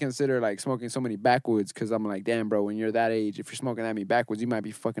reconsider like smoking so many backwoods, because I'm like, damn, bro, when you're that age, if you're smoking that many backwoods, you might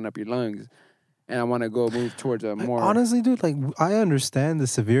be fucking up your lungs, and I want to move towards a more Honestly, dude, I understand the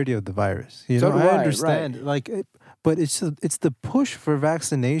severity of the virus. So do I I, understand. But it's the push for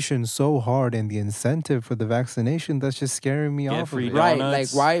vaccination so hard and the incentive for the vaccination that's just scaring me Get off of free it. Right,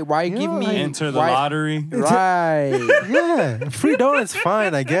 donuts. like why Yeah, give me like- Enter the why- lottery. Right. Yeah, free donuts,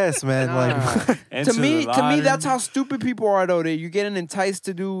 fine, I guess, man. Like, Enter to me, the lottery. that's how stupid people are though. That you're getting enticed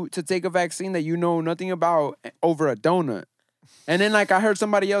to take a vaccine that you know nothing about over a donut. And then like I heard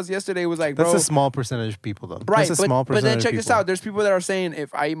somebody else yesterday was like, that's bro, a small percentage of people, though. right? That's a small But percentage. then check of this people. out. There's people that are saying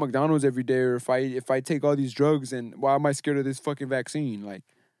if I eat McDonald's every day or if I take all these drugs, and why am I scared of this fucking vaccine? Like,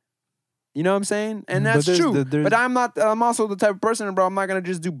 you know what I'm saying? And But that's there's- true. there's- But I'm not. I'm also the type of person, bro. I'm not gonna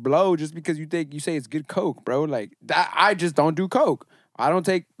just do blow just because you say it's good coke, bro. Like that, I just don't do coke. I don't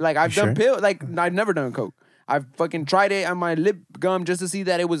take like I've You done sure? pill. Like I've never done coke. I've fucking tried it on my lip gum just to see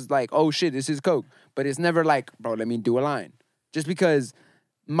that it was like, oh shit, this is coke. But it's never like, bro, let me do a line. Just because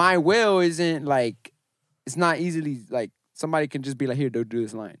my will isn't like, it's not easily like somebody can just be like, here, don't do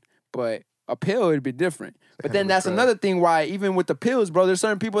this line. But a pill would be different. But then that's another thing why even with the pills, bro, there's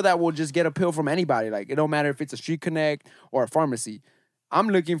certain people that will just get a pill from anybody. Like it don't matter if it's a street connect or a pharmacy. I'm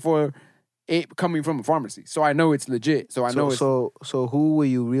looking for it coming from a pharmacy, so I know it's legit. So I know it's So who will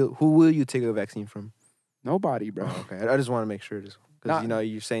you take a vaccine from? nobody, bro. Okay, I just want to make sure this because Nah.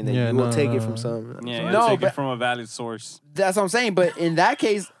 you're saying that Yeah, you will no, take it no. from some. Yeah, you No, take but- it from a valid source. That's what I'm saying. But in that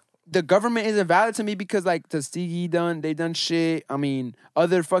case, the government isn't valid to me because like Tuskegee they done shit. I mean,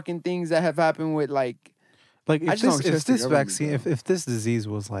 other fucking things that have happened with like Like I if just don't this, if trust the this government, vaccine, bro. if this disease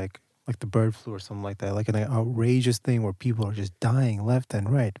was like the bird flu or something like that, like an outrageous thing where people are just dying left and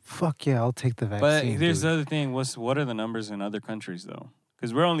right, fuck yeah, I'll take the But vaccine. here's dude. the other thing. What are the numbers in other countries, though?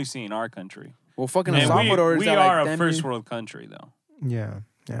 Because we're only seeing our country. well, fucking El And Salvador. we is that, are like, a damn first near- world country, though. Yeah.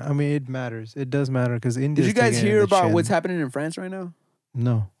 I mean, it matters. It does matter because India. Did you guys hear about what's happening in France right now?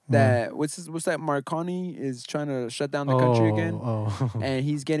 No. That what's that? Marconi is trying to shut down the country again. Oh. And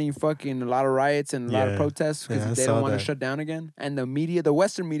he's getting fucking a lot of riots and a lot of Yeah. protests because Yeah, I they saw don't want to that. shut down again. And the media, the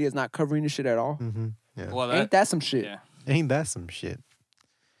Western media, is not covering the shit at all. Mm-hmm. Yeah. Well, Ain't that some shit? yeah. Ain't that some shit?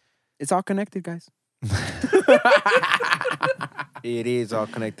 It's all connected, guys. It is all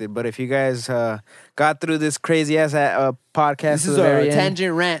connected. But if you guys got through this crazy ass podcast, This to is the very a end,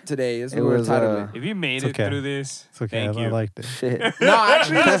 tangent rant today. That's It what we're was, entitled If you made It's it okay. through this, It's okay. thank I you. liked it. shit. No,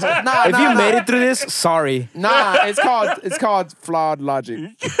 actually, nah, If you made it through this, sorry. Nah, it's called flawed logic.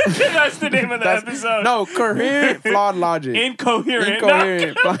 That's the name of the episode. No, coherent flawed logic. Incoherent.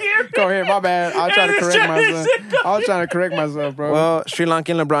 Incoherent. Not coherent. Coherent. My bad. I'll try to It is correct trying to myself. say I was trying to correct myself, bro. Well, Sri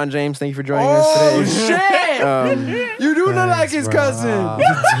Lankan LeBron James, thank you for joining oh us today. shit! You do look like Thanks, his bro. cousin.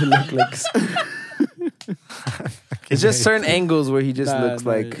 You look like- it's just certain angles where he just Nah, looks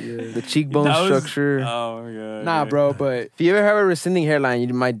nah, like yeah. the cheekbone That was- structure. Oh my god. Nah, yeah. bro, but If you ever have a receding hairline, you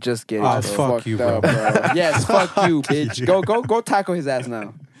might just get it. Oh, So- fuck you, bro. Yes, fuck you, bitch. Go tackle his ass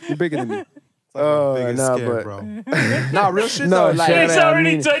now. You're bigger than me. Oh, Biggest no, scare, but bro. Nah, real shit No, though. Like, shut He's up. already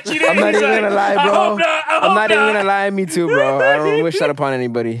I mean, touching it. I'm not He's even like, gonna lie, I bro. hope not. I'm not even gonna lie, me too, bro. I don't wish that upon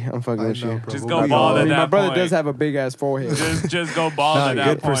anybody. I'm fucking I with know, you. bro. Just We'll go be bald all at I mean, that my brother point. does have a big ass forehead. Just go bald Nah, at a that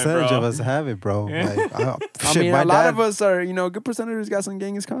good point, percentage bro. of us have it, bro. Like, I shit, mean, my a lot dad- of us are, a good percentage got some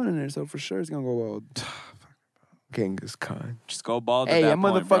Genghis Khan in there, so for sure it's gonna go well. Genghis Khan. Just go bald Hey, at that that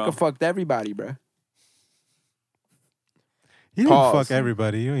point, motherfucker bro. fucked everybody, bro. He didn't Pause. fuck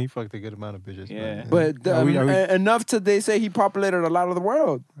everybody. He fucked a good amount of bitches. Yeah. man. But Are we- enough to they say he populated a lot of the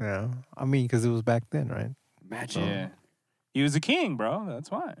world. yeah. I mean, because it was back then, right? Imagine. Yeah. He was a king, bro. That's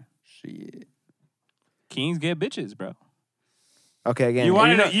why. Shit. Kings get bitches, bro. Okay, again. You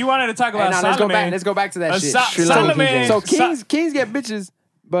wanted to talk Hey, about now Solomon. let's go back to that shit. Sri Lankan Solomon. So James. kings get bitches,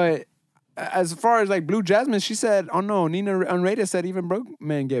 but as far as like Blue Jasmine, she said, "Oh no, Nina Unrated said even broke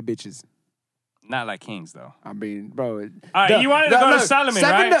men get bitches." Not like kings, though. I mean, bro. All right, you wanted to go to Solomon,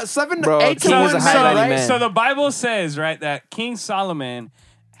 right? Bro, 8 to King 1, was a right? highlighting man. So the Bible says, right, that King Solomon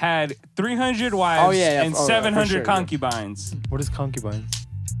had 300 wives Oh, yeah, and oh, yeah, for 700 sure, yeah. concubines. What is concubines?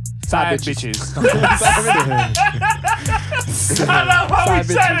 Side bitches. bitches. I love how we Side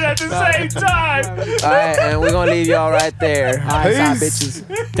said it at the same time. All right, and we're gonna leave y'all right there. Side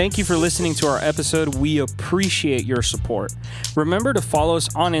bitches. Thank you for listening to our episode. We appreciate your support. Remember to follow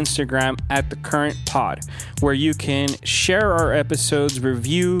us on Instagram at The Current Pod, where you can share our episodes,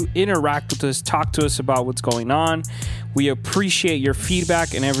 review, interact with us, talk to us about what's going on. We appreciate your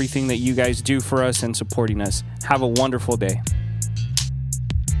feedback and everything that you guys do for us and supporting us. Have a wonderful day.